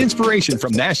training and inspiration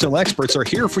from national experts are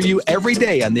here for you every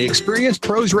day on the Experience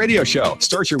Pros radio show.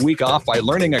 Start your week off by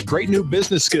learning a great new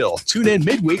business skill. Tune in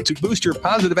midweek to boost your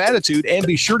positive attitude and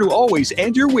be sure to always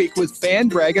end your week with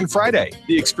Braggin Friday.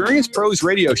 The Experience Pros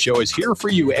radio show is here for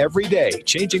you every day,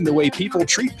 changing the way people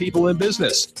treat people in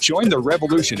business. Join the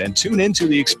revolution and tune in to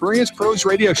the Experience Pros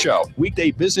radio show.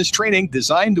 Weekday business training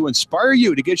designed to inspire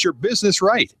you to get your business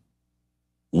right.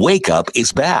 Wake Up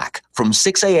is back from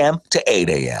 6 a.m. to 8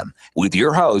 a.m. with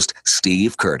your host,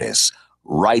 Steve Curtis,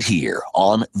 right here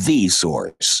on The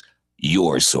Source,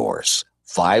 your source,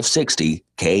 560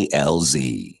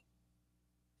 KLZ.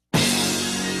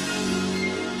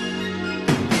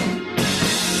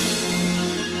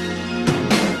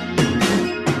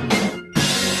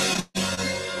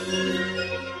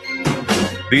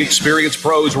 The Experience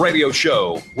Pros radio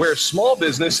show, where small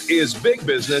business is big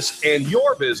business and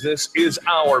your business is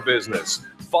our business.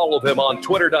 Follow them on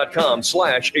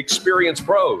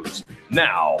twitter.com/experiencepros.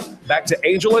 Now, back to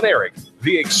Angel and Eric,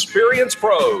 the Experience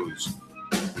Pros.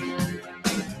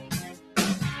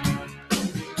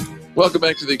 Welcome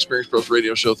back to the Experience Pros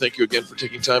radio show. Thank you again for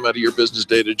taking time out of your business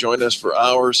day to join us for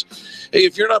hours. Hey,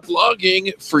 if you're not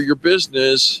blogging for your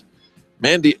business,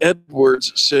 Mandy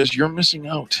Edwards says you're missing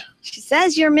out. She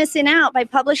says you're missing out. By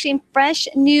publishing fresh,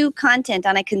 new content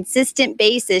on a consistent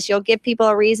basis, you'll give people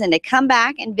a reason to come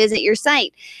back and visit your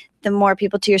site. The more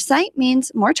people to your site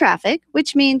means more traffic,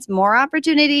 which means more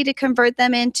opportunity to convert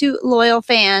them into loyal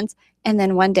fans and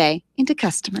then one day into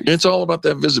customers. It's all about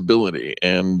that visibility.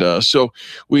 And so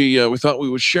we thought we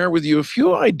would share with you a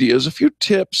few ideas, a few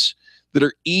tips that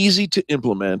are easy to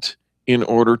implement in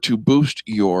order to boost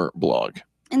your blog.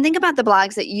 And think about the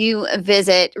blogs that you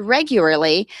visit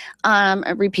regularly,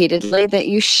 repeatedly, that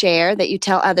you share, that you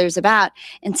tell others about,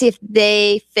 and see if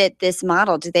they fit this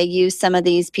model. Do they use some of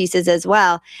these pieces as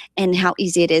well? And how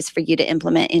easy it is for you to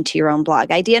implement into your own blog.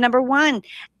 Idea number 1,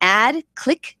 add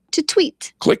click to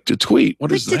tweet. Click to tweet.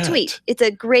 What is that? Click to tweet. It's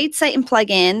a great site and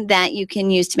plugin that you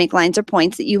can use to make lines or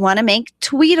points that you want to make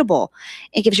tweetable.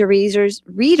 It gives your readers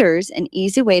an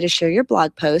easy way to share your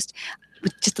blog post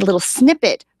with just a little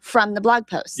snippet from the blog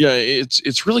post. Yeah,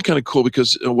 it's really kind of cool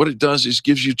because what it does is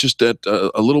gives you just that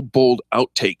a little bold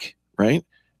outtake, right?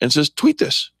 And says, tweet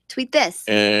this. Tweet this.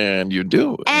 And you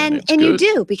do. And you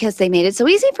do, because they made it so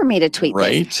easy for me to tweet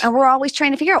right. this. And we're always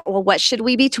trying to figure out, well, what should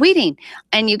we be tweeting?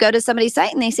 And you go to somebody's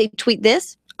site and they say, tweet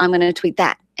this. I'm going to tweet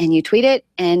that. And you tweet it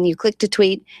and you click to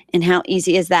tweet. And how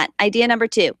easy is that? Idea number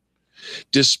 2.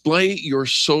 Display your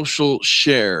social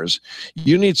shares.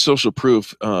 You need social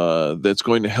proof that's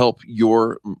going to help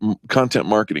your content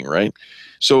marketing, right?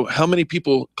 So how many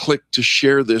people click to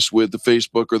share this with the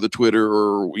Facebook or the Twitter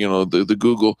or the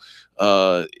Google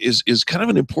is kind of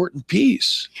an important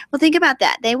piece. Well, think about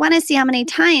that. They want to see how many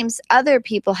times other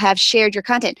people have shared your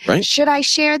content. Right. Should I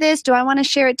share this? Do I want to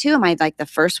share it too? Am I like the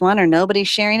first one or nobody's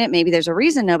sharing it? Maybe there's a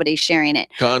reason nobody's sharing it.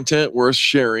 Content worth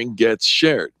sharing gets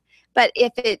shared. But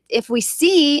if we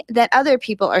see that other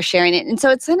people are sharing it, and so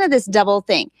it's kind of this double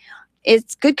thing.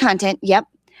 It's good content, yep,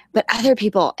 but other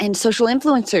people and social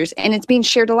influencers, and it's being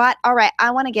shared a lot. All right,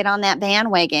 I want to get on that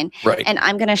bandwagon, right, and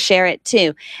I'm going to share it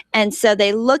too. And so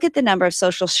they look at the number of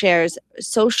social shares.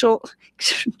 Social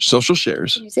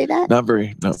shares. Can you say that? Not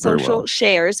very well. Social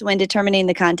shares when determining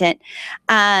the content.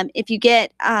 If you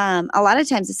get a lot of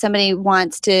times if somebody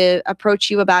wants to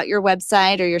approach you about your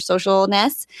website or your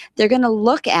socialness, they're going to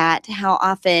look at how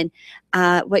often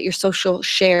what your social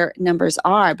share numbers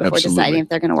are before deciding if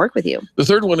they're going to work with you. The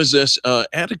third one is this,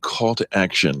 add a call to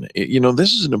action.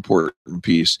 This is an important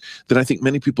piece that I think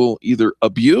many people either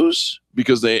abuse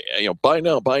because they, buy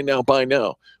now,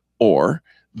 or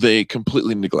they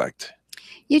completely neglect.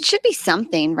 It should be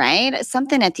something, right?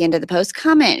 Something at the end of the post.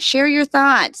 Comment, share your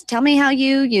thoughts. Tell me how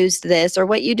you used this or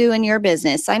what you do in your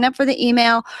business. Sign up for the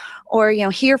email, or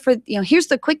here's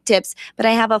the quick tips, but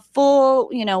I have a full,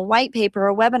 white paper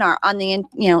or webinar on the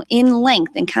in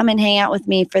length, and come and hang out with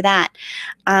me for that.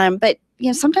 But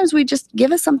sometimes we just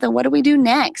give us something. What do we do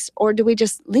next? Or do we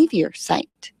just leave your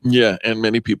site? Yeah, and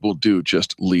many people do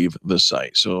just leave the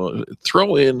site. So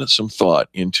throw in some thought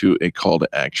into a call to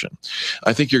action.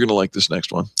 I think you're going to like this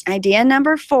next one. Idea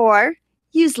number 4,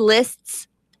 Use lists.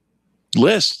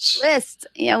 Lists.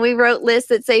 We wrote lists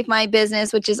that save my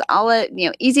business, which is all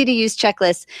easy to use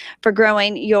checklists for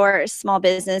growing your small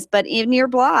business. But in your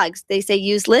blogs, they say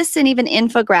use lists and even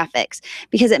infographics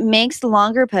because it makes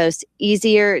longer posts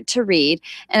easier to read.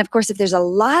 And of course, if there's a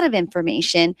lot of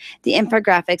information, the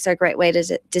infographics are a great way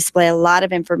to display a lot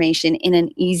of information in an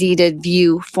easy to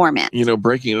view format.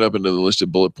 Breaking it up into the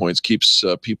listed bullet points keeps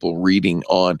people reading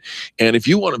on. And if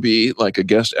you want to be like a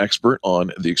guest expert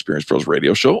on the Experience Pros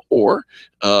radio show, or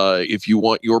if you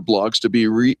want your blogs to be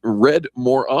read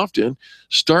more often,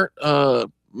 start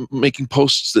making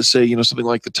posts that say, something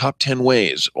like the top 10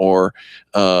 ways or,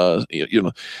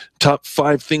 top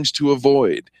 5 things to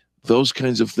avoid. Those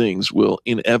kinds of things will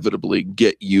inevitably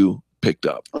get you picked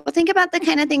up. Well, think about the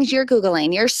kind of things you're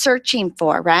Googling, you're searching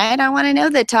for, right? I want to know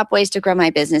the top ways to grow my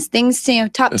business. Things,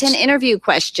 top 10 interview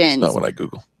questions. Not what I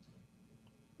Google.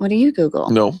 What do you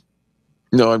Google? No,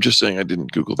 I'm just saying I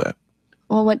didn't Google that.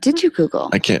 Well, what did you Google?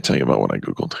 I can't tell you about what I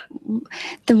Googled.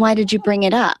 Then why did you bring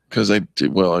it up? Because I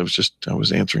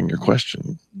was answering your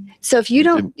question. So if you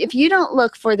don't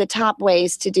look for the top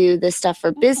ways to do this stuff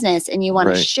for business and you want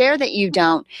to share that you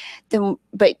don't,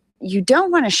 but you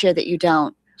don't want to share that you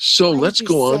don't. So let's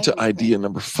go on to idea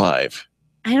number 5.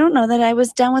 I don't know that I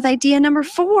was done with idea number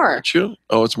 4. Aren't you?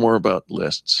 Oh, it's more about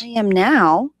lists. I am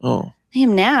now. Oh. I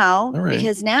am now. All right.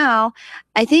 Because now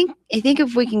I think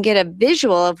if we can get a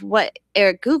visual of what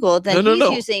Eric Googled, then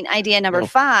he's using idea number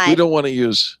 5. We don't want to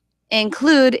use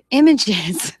include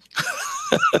images.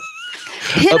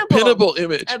 A pinnable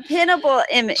image. A pinnable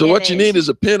image. So what you need is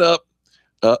a pin up.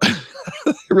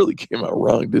 It really came out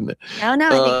wrong, didn't it? No, I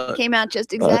think it came out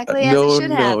just exactly as it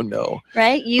should have. No.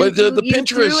 Right? But the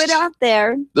Pinterest, threw it out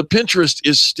there. The Pinterest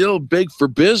is still big for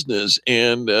business.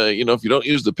 And, if you don't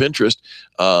use the Pinterest,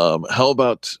 how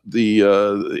about the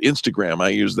Instagram? I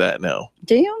use that now.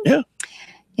 Do you? Yeah.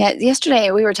 Yeah.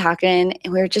 Yesterday we were talking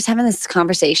and we were just having this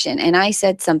conversation and I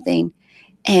said something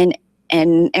and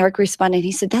Eric responded.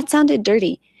 He said, that sounded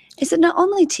dirty. I said, no,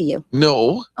 only to you.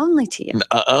 No. Only to you.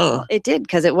 It did,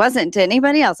 because it wasn't to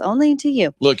anybody else. Only to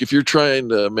you. Look, if you're trying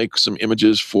to make some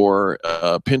images for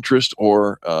Pinterest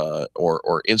or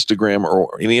Instagram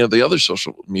or any of the other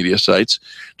social media sites,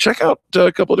 check out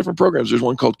a couple of different programs. There's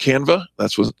one called Canva.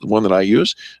 That's the one that I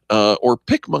use. Or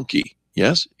PicMonkey.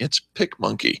 Yes, it's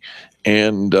PicMonkey.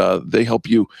 And they help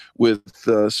you with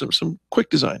some quick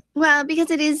design. Well, because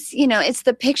it is, it's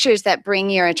the pictures that bring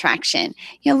your attraction.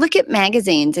 Look at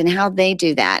magazines and how they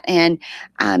do that. And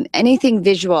anything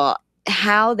visual,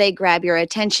 how they grab your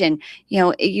attention.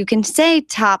 You can say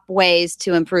top ways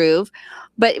to improve,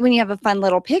 but when you have a fun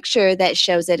little picture that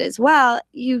shows it as well,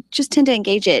 you just tend to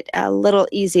engage it a little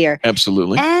easier.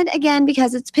 Absolutely. And again,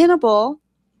 because it's pinnable,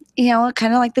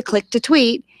 kind of like the click to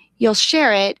tweet, you'll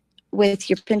share it with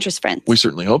your Pinterest friends. We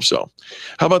certainly hope so.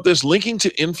 How about this? Linking to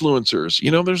influencers.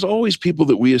 There's always people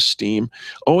that we esteem,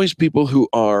 always people who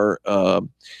are,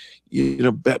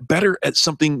 better at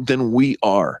something than we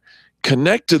are.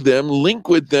 Connect to them, link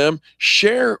with them,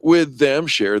 share with them,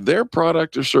 share their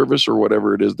product or service or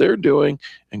whatever it is they're doing.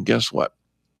 And guess what?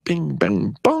 Bing,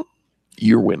 bang, bong,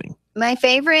 you're winning. My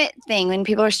favorite thing when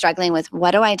people are struggling with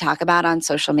what do I talk about on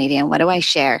social media and what do I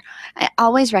share, I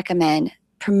always recommend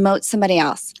promote somebody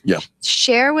else. Yeah.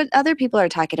 Share what other people are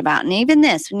talking about. And even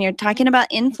this, when you're talking about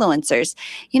influencers,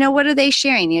 what are they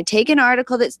sharing? Take an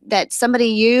article that somebody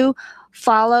you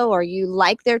follow or you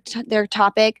like their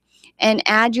topic and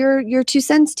add your 2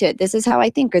 cents to it. This is how I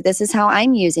think, or this is how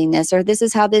I'm using this, or this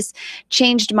is how this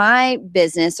changed my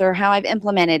business or how I've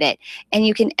implemented it. And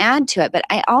you can add to it. But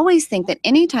I always think that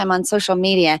anytime on social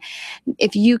media,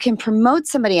 if you can promote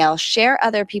somebody else, share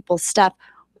other people's stuff,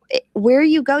 where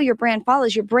you go, your brand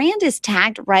follows. Your brand is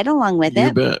tagged right along with it.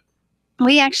 You bet.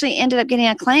 We actually ended up getting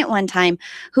a client one time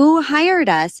who hired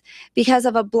us because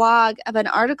of a blog, of an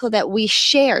article that we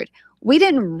shared. We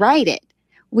didn't write it.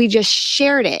 We just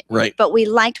shared it. Right. But we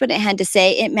liked what it had to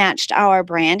say. It matched our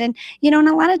brand. And, and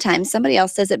a lot of times somebody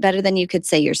else says it better than you could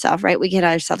say yourself, right? We get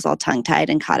ourselves all tongue-tied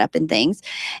and caught up in things.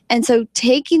 And so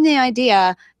taking the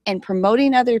idea and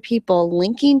promoting other people,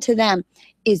 linking to them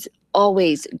is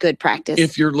always good practice.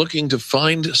 If you're looking to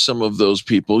find some of those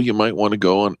people, you might want to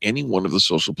go on any one of the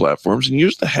social platforms and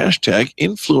use the hashtag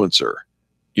influencer.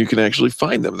 You can actually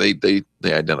find them. They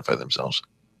identify themselves.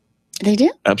 They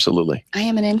do? Absolutely. I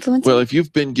am an influencer? Well, if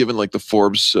you've been given like the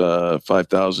Forbes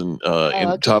 5,000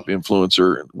 top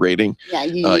influencer rating,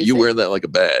 you wear that like a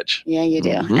badge. Yeah, you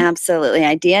do. Mm-hmm. Absolutely.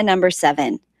 Idea number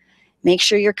 7. Make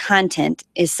sure your content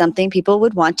is something people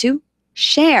would want to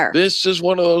share. This is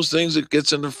one of those things that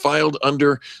gets filed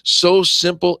under so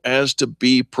simple as to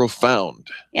be profound.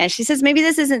 Yeah, she says maybe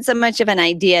this isn't so much of an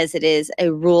idea as it is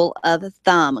a rule of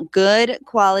thumb. Good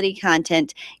quality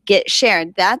content get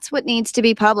shared. That's what needs to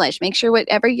be published. Make sure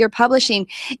whatever you're publishing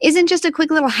isn't just a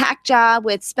quick little hack job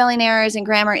with spelling errors and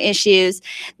grammar issues,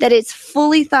 that it's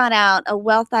fully thought out,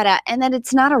 well thought out, and that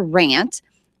it's not a rant,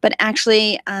 but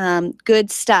actually good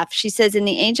stuff. She says in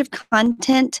the age of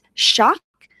content shock,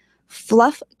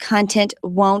 fluff content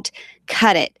won't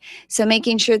cut it. So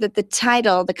making sure that the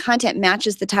content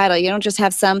matches the title. You don't just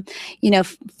have some,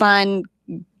 fun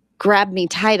grab me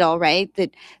title, right?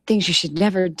 That things you should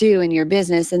never do in your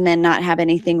business and then not have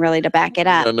anything really to back it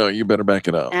up. No, you better back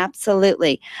it up.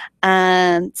 Absolutely.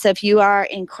 So if you are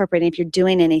incorporating, if you're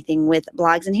doing anything with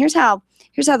blogs, and here's how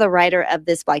the writer of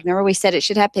this blog, remember we said it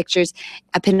should have pictures,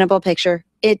 a pinnable picture.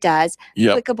 It does.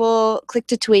 Yep. Clickable, click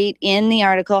to tweet in the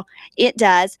article. It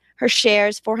does. Her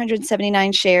shares,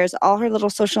 479 shares, all her little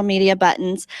social media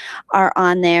buttons are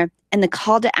on there. And the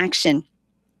call to action.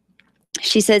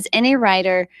 She says any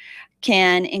writer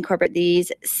can incorporate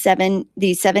these seven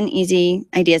easy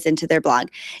ideas into their blog.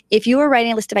 If you were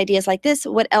writing a list of ideas like this,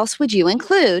 what else would you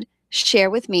include?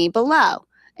 Share with me below.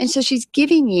 And so she's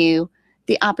giving you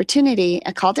the opportunity,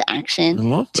 a call to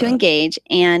action to engage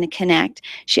and connect.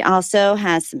 She also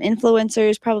has some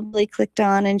influencers probably clicked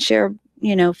on and share,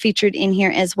 featured in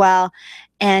here as well.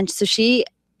 And so she's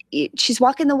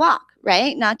walking the walk,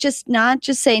 right? Not just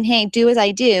saying, hey, do as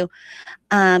I do,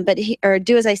 or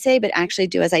do as I say, but actually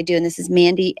do as I do. And this is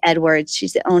Mandy Edwards.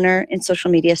 She's the owner and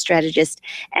social media strategist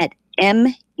at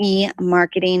ME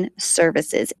Marketing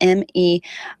Services. ME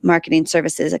Marketing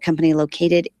Services, a company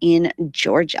located in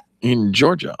Georgia.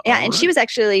 Yeah, and she was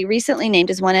actually recently named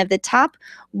as one of the top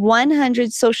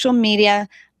 100 social media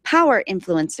power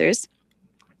influencers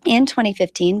in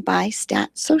 2015 by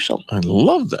Stat Social. I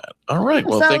love that. All right.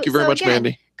 Well, thank you very much, again,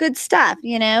 Mandy. Good stuff,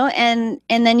 and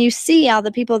then you see all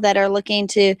the people that are looking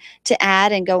to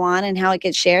add and go on and how it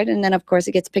gets shared. And then, of course,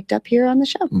 it gets picked up here on the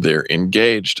show. They're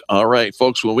engaged. All right,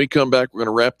 folks, when we come back, we're going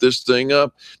to wrap this thing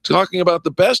up talking about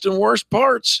the best and worst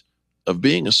parts of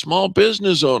being a small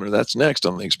business owner. That's next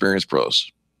on The Experience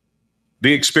Pros.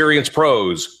 The Experience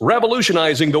Pros,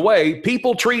 revolutionizing the way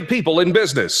people treat people in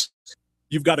business.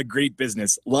 You've got a great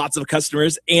business, lots of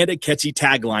customers, and a catchy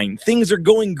tagline. Things are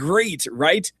going great,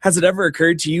 right? Has it ever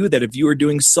occurred to you that if you are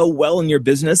doing so well in your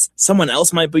business, someone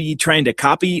else might be trying to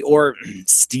copy or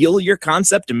steal your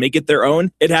concept and make it their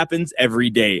own? It happens every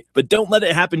day. But don't let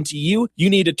it happen to you. You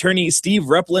need attorney Steve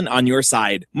Replin on your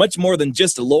side. Much more than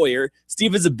just a lawyer,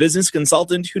 Steve is a business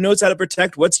consultant who knows how to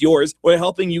protect what's yours while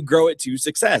helping you grow it to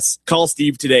success. Call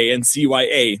Steve today and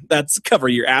CYA. That's cover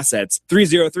your assets.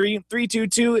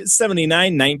 303-322-7919.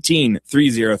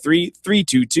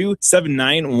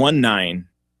 303-322-7919.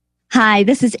 Hi,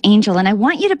 this is Angel, and I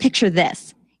want you to picture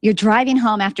this. You're driving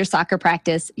home after soccer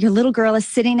practice. Your little girl is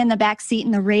sitting in the back seat,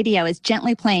 and the radio is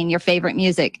gently playing your favorite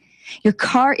music. Your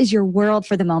car is your world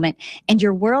for the moment, and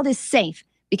your world is safe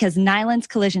because Nyland's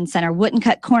Collision Center wouldn't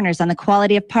cut corners on the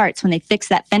quality of parts when they fixed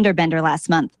that fender bender last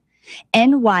month.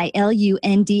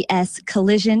 NYLUNDS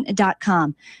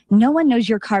collision.com. No one knows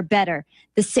your car better.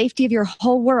 The safety of your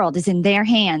whole world is in their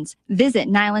hands. Visit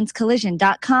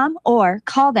nylandscollision.com or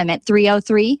call them at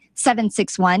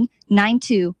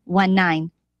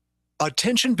 303-761-9219.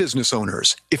 Attention business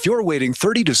owners. If you're waiting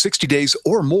 30 to 60 days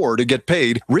or more to get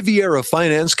paid, Riviera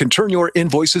Finance can turn your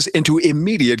invoices into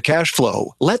immediate cash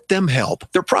flow. Let them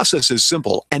help. Their process is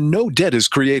simple and no debt is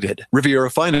created.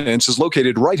 Riviera Finance is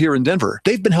located right here in Denver.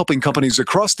 They've been helping companies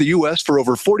across the U.S. for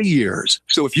over 40 years.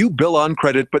 So if you bill on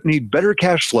credit but need better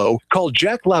cash flow, call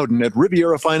Jack Louden at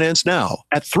Riviera Finance now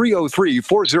at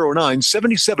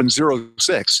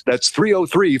 303-409-7706. That's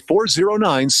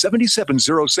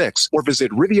 303-409-7706 or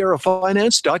visit RivieraFinance.com.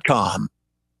 The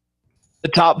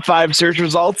top 5 search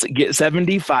results get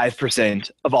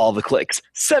 75% of all the clicks.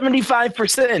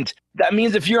 75%! That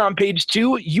means if you're on page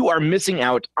 2, you are missing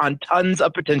out on tons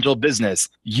of potential business.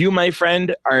 You, my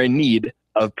friend, are in need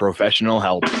of professional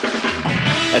help.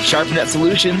 At SharpNet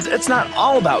Solutions, it's not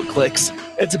all about clicks.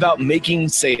 It's about making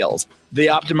sales. They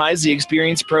optimize the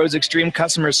Experience Pros Extreme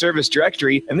Customer Service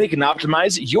Directory, and they can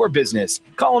optimize your business.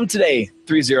 Call them today,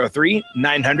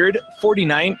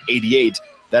 303-900-4988.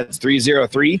 That's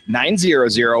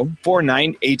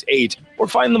 303-900-4988. Or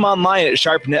find them online at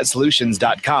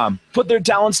sharpnetsolutions.com. Put their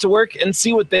talents to work and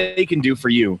see what they can do for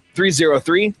you.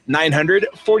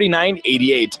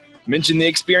 303-900-4988. Mention the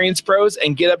Experience Pros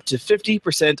and get up to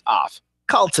 50% off.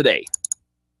 Call today.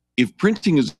 If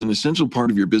printing is an essential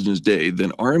part of your business day,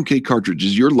 then RMK Cartridge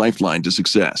is your lifeline to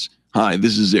success. Hi,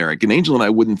 this is Eric, and Angel and I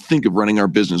wouldn't think of running our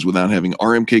business without having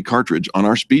RMK cartridge on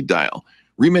our speed dial.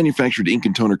 Remanufactured ink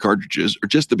and toner cartridges are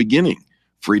just the beginning.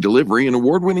 Free delivery and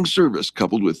award-winning service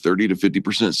coupled with 30 to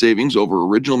 50% savings over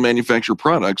original manufacturer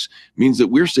products means that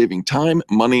we're saving time,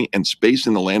 money, and space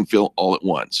in the landfill all at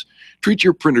once. Treat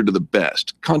your printer to the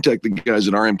best. Contact the guys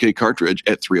at RMK Cartridge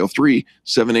at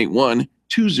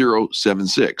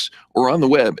 303-781-2076 or on the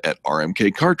web at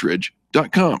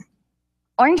rmkcartridge.com.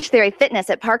 Orange Theory Fitness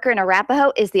at Parker and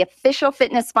Arapahoe is the official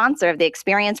fitness sponsor of the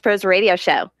Experience Pros radio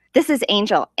show. This is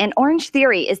Angel, and Orange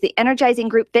Theory is the energizing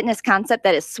group fitness concept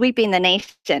that is sweeping the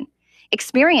nation.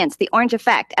 Experience the orange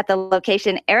effect at the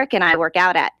location Eric and I work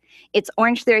out at. It's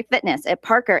Orange Theory Fitness at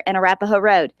Parker and Arapahoe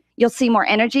Road. You'll see more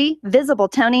energy, visible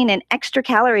toning, and extra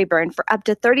calorie burn for up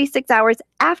to 36 hours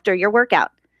after your workout.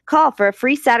 Call for a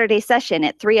free Saturday session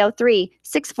at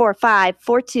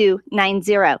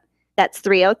 303-645-4290. That's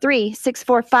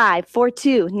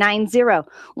 303-645-4290.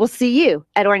 We'll see you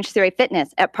at Orange Theory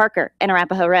Fitness at Parker and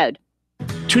Arapahoe Road.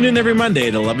 Tune in every Monday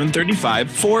at 11:35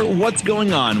 for What's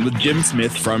Going On with Jim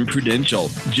Smith from Prudential.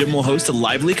 Jim will host a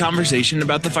lively conversation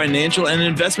about the financial and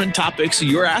investment topics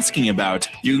you're asking about.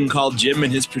 You can call Jim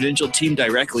and his Prudential team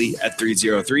directly at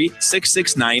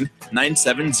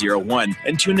 303-669-9701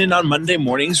 and tune in on Monday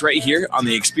mornings right here on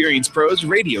the Experience Pros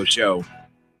radio show.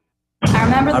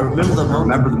 I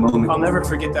remember the moment. I'll never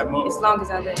forget that moment. As long as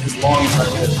I live. As long as I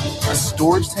live. A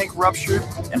storage tank ruptured,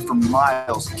 and for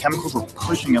miles, chemicals were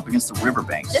pushing up against the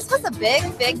riverbanks. This was a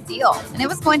big deal, and it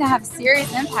was going to have a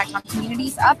serious impact on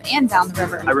communities up and down the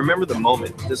river. I remember the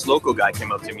moment this local guy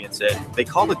came up to me and said, "They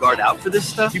call the guard out for this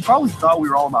stuff?" You probably thought we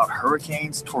were all about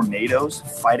hurricanes, tornadoes,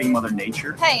 fighting Mother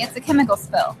Nature. Hey, it's a chemical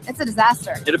spill. It's a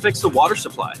disaster. It affects the water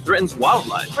supply, threatens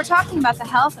wildlife. We're talking about the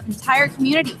health of entire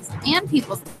communities and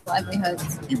people's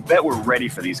livelihoods. You bet we're ready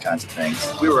for these kinds of things.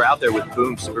 We were out there with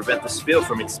booms to prevent the spill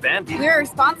from expanding. We're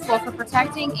responsible for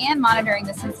protecting and monitoring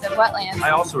the sensitive wetlands. I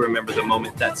also remember the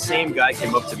moment that same guy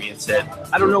came up to me and said,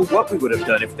 "I don't know what we would have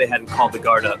done if they hadn't called the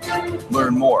guard up."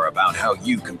 Learn more about how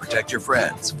you can protect your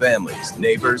friends, families,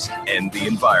 neighbors, and the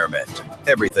environment.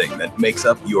 Everything that makes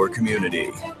up your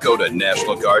community. Go to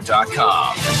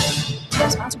NationalGuard.com.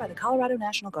 Sponsored by the Colorado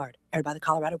National Guard. Aired by the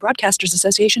Colorado Broadcasters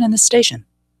Association and this station.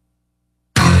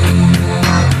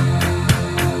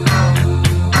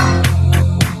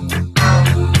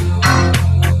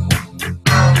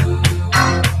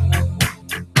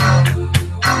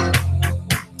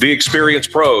 The Experience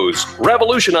Pros,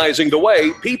 revolutionizing the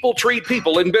way people treat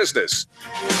people in business.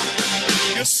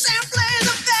 You're simply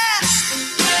the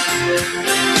best.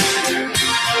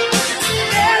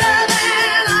 Better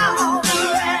than all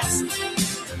the rest.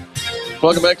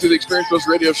 Welcome back to the Experience Pros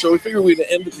radio show. We figured we'd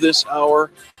end this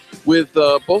hour with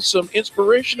both some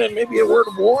inspiration and maybe a word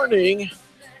of warning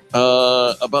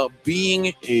about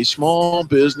being a small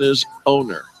business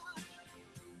owner.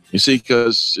 You see,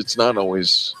 because it's not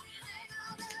always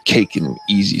cake and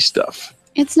easy stuff.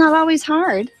 It's not always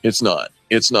hard. It's not.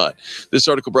 This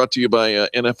article brought to you by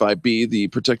NFIB, the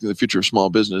Protecting the Future of Small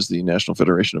Business, the National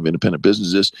Federation of Independent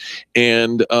Businesses.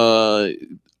 And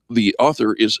the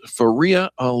author is Faria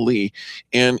Ali.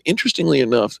 And interestingly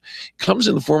enough, comes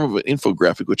in the form of an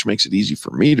infographic, which makes it easy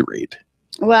for me to read.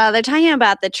 Well, they're talking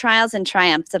about the trials and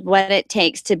triumphs of what it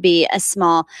takes to be a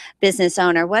small business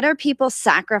owner. What are people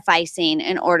sacrificing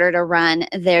in order to run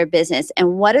their business?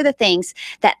 And what are the things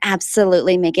that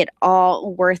absolutely make it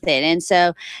all worth it? And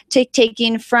so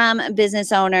taking from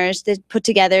business owners to put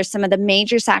together some of the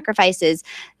major sacrifices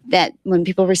that when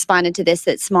people responded to this,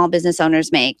 that small business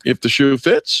owners make. If the shoe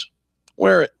fits,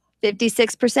 wear it.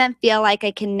 56% feel like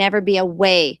I can never be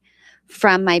away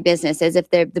from my business, as if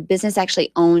the business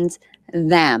actually owns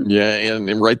them. Yeah,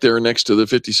 and right there next to the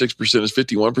 56% is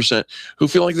 51% who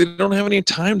feel like they don't have any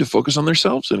time to focus on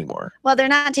themselves anymore. Well, they're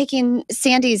not taking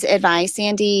Sandy's advice.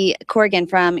 Sandy Corrigan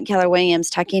from Keller Williams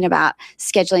talking about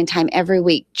scheduling time every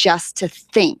week just to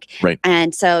think. Right.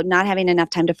 And so not having enough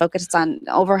time to focus on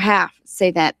over half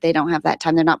say that they don't have that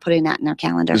time. They're not putting that in their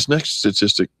calendar. This next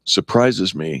statistic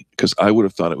surprises me because I would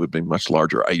have thought it would be much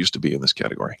larger. I used to be in this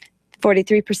category.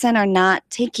 43% are not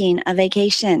taking a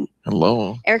vacation.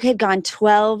 Hello. Eric had gone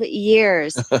 12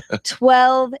 years.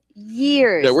 12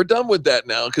 years. Yeah, we're done with that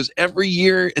now because every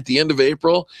year at the end of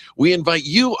April, we invite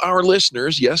you, our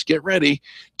listeners, yes, get ready,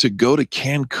 to go to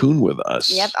Cancun with us.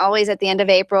 Yep, always at the end of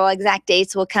April. Exact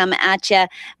dates will come at you,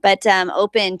 but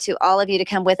open to all of you to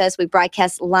come with us. We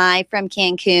broadcast live from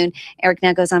Cancun. Eric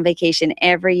now goes on vacation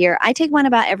every year. I take one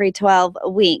about every 12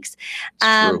 weeks.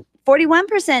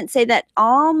 41% say that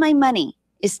all my money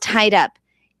is tied up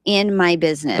in my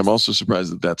business. I'm also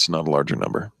surprised that that's not a larger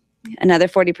number. Another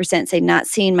 40% say not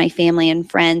seeing my family and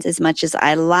friends as much as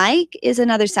I like is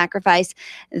another sacrifice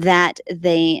that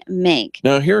they make.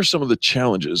 Now, here are some of the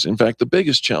challenges. In fact, the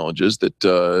biggest challenges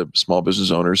that small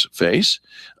business owners face.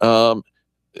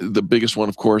 The biggest one,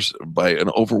 of course, by an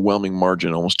overwhelming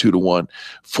margin, almost 2-to-1,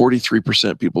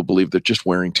 43% people believe they're just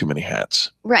wearing too many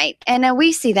hats. Right. And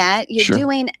we see that. You're Sure.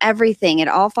 doing everything. It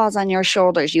all falls on your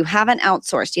shoulders. You haven't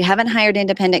outsourced. You haven't hired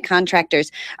independent contractors.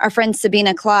 Our friend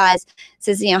Sabina Claus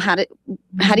says, how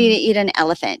do you eat an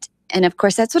elephant? And of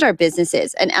course, that's what our business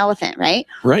is, an elephant, right?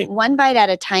 Right. One bite at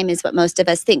a time is what most of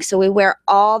us think. So we wear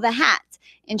all the hats.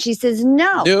 And she says,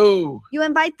 no, you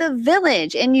invite the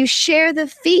village and you share the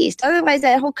feast. Otherwise,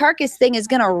 that whole carcass thing is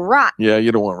going to rot. Yeah,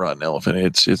 you don't want rotten elephant.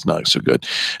 It's not so good.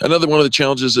 Another one of the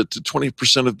challenges that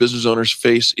 20% of business owners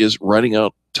face is writing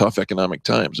out tough economic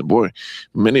times. And boy,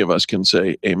 many of us can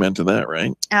say amen to that,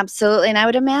 right? Absolutely. And I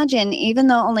would imagine, even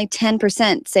though only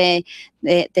 10% say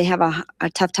they have a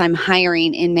tough time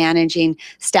hiring and managing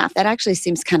staff, that actually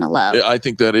seems kind of low. I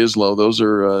think that is low. Those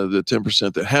are the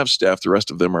 10% that have staff. The rest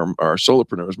of them are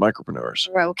solopreneurs, micropreneurs.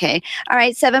 Okay. All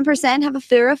right. 7% have a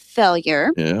fear of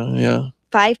failure. Yeah.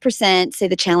 5% say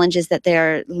the challenge is that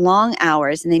they're long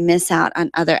hours and they miss out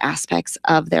on other aspects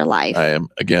of their life. I am,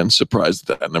 again, surprised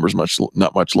that number's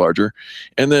not much larger.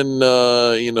 And then,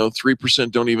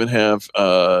 3% don't even have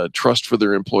trust for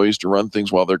their employees to run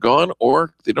things while they're gone,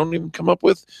 or they don't even come up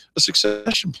with a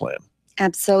succession plan.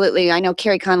 Absolutely. I know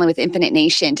Carey Conley with Infinite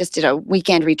Nation just did a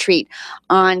weekend retreat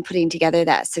on putting together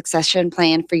that succession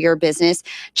plan for your business.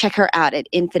 Check her out at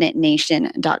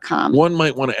infinitenation.com. One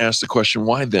might want to ask the question,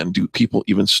 why then do people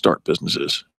even start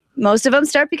businesses? Most of them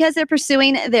start because they're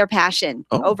pursuing their passion.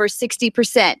 Over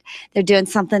 60%. They're doing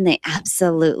something they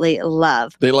absolutely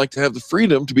love. They like to have the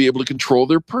freedom to be able to control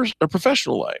their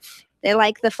professional life. They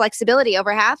like the flexibility.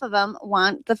 Over half of them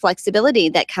want the flexibility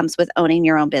that comes with owning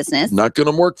your own business. Not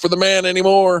going to work for the man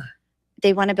anymore.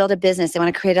 They want to build a business. They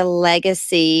want to create a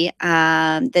legacy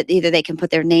that either they can put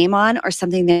their name on or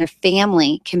something their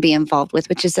family can be involved with,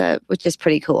 which is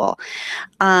pretty cool.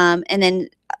 And then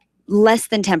less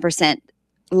than 10%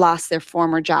 lost their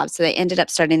former job. So they ended up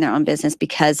starting their own business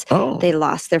because they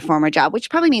lost their former job, which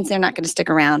probably means they're not going to stick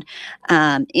around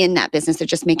in that business. They're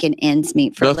just making ends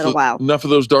meet for a little while. Enough of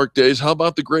those dark days. How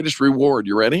about the greatest reward?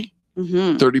 You ready?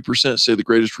 30% say the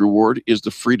greatest reward is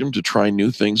the freedom to try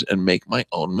new things and make my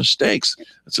own mistakes.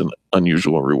 That's an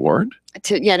unusual reward.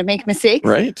 To make mistakes.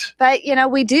 Right. But,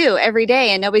 we do every day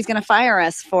and nobody's going to fire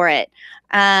us for it.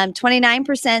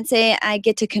 29% say I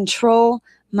get to control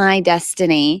my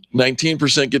destiny.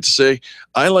 19% get to say,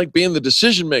 I like being the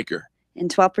decision maker.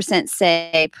 And 12%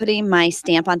 say putting my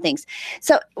stamp on things.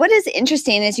 So what is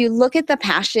interesting is you look at the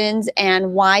passions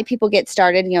and why people get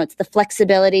started. It's the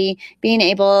flexibility, being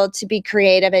able to be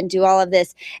creative and do all of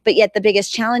this. But yet the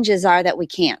biggest challenges are that we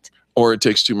can't. Or it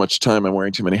takes too much time and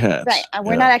wearing too many hats. Right.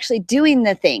 We're not actually doing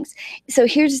the things. So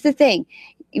here's the thing.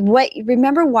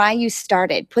 Remember why you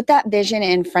started. Put that vision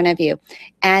in front of you.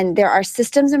 And there are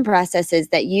systems and processes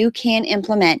that you can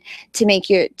implement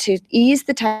to ease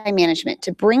the time management,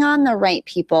 to bring on the right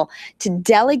people, to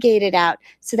delegate it out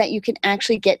so that you can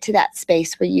actually get to that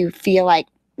space where you feel like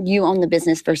you own the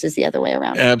business versus the other way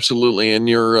around. Absolutely. And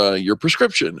your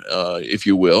prescription, if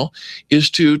you will, is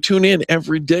to tune in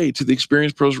every day to the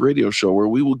Experience Pros radio show, where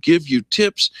we will give you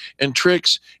tips and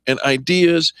tricks and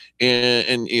ideas.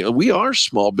 And we are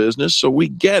small business, so we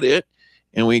get it.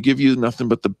 And we give you nothing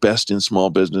but the best in small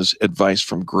business advice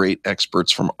from great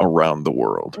experts from around the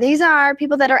world. These are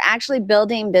people that are actually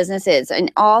building businesses in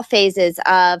all phases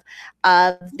of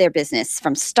their business,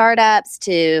 from startups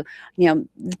to,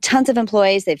 tons of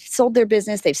employees. They've sold their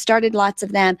business. They've started lots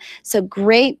of them. So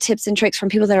great tips and tricks from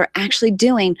people that are actually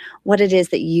doing what it is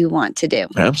that you want to do.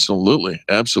 Absolutely.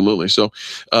 Absolutely. So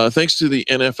thanks to the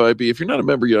NFIB. If you're not a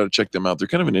member, you ought to check them out. They're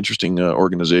kind of an interesting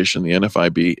organization. The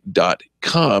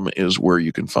NFIB.com is where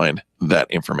you can find that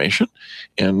information.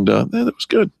 And that was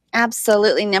good.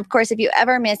 Absolutely. And of course, if you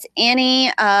ever miss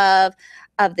any of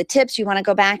the tips, you want to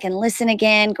go back and listen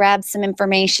again, grab some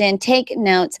information, take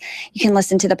notes, you can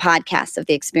listen to the podcast of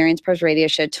the Experience Pros Radio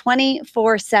Show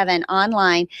 24/7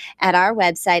 online at our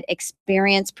website,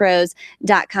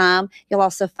 experiencepros.com. You'll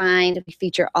also find we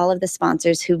feature all of the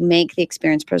sponsors who make the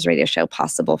Experience Pros Radio Show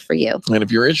possible for you. And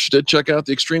if you're interested, check out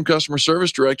the Extreme Customer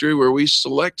Service Directory, where we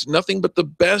select nothing but the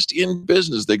best in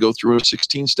business. They go through a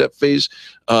 16-step phase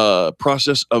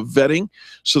process of vetting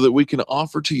so that we can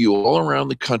offer to you all around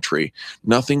the country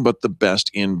nothing but the best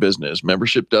in business.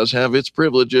 Membership does have its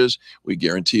privileges. We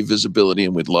guarantee visibility,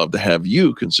 and we'd love to have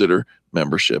you consider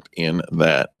membership in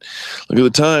that. Look at the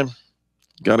time.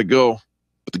 Got to go.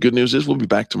 But the good news is we'll be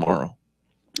back tomorrow.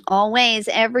 Always,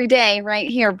 every day, right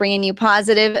here, bringing you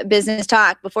positive business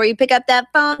talk. Before you pick up that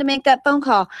phone to make that phone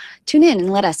call, tune in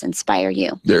and let us inspire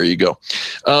you. There you go.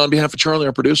 On behalf of Charlie,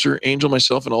 our producer, Angel,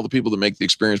 myself, and all the people that make the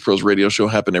Experience Pros radio show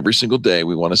happen every single day,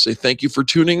 we want to say thank you for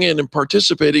tuning in and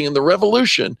participating in the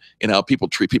revolution in how people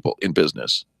treat people in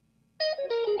business.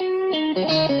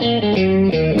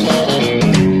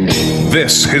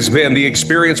 This has been the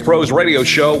Experience Pros radio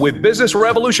show with business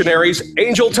revolutionaries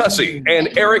Angel Tussey and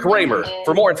Eric Raymer.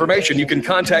 For more information, you can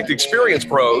contact Experience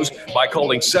Pros by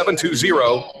calling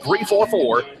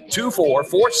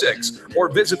 720-344-2446 or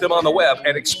visit them on the web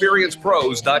at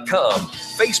experiencepros.com,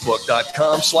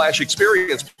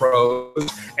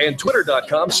 facebook.com/experiencepros, and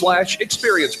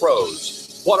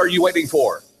twitter.com/experiencepros. What are you waiting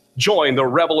for? Join the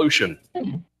revolution.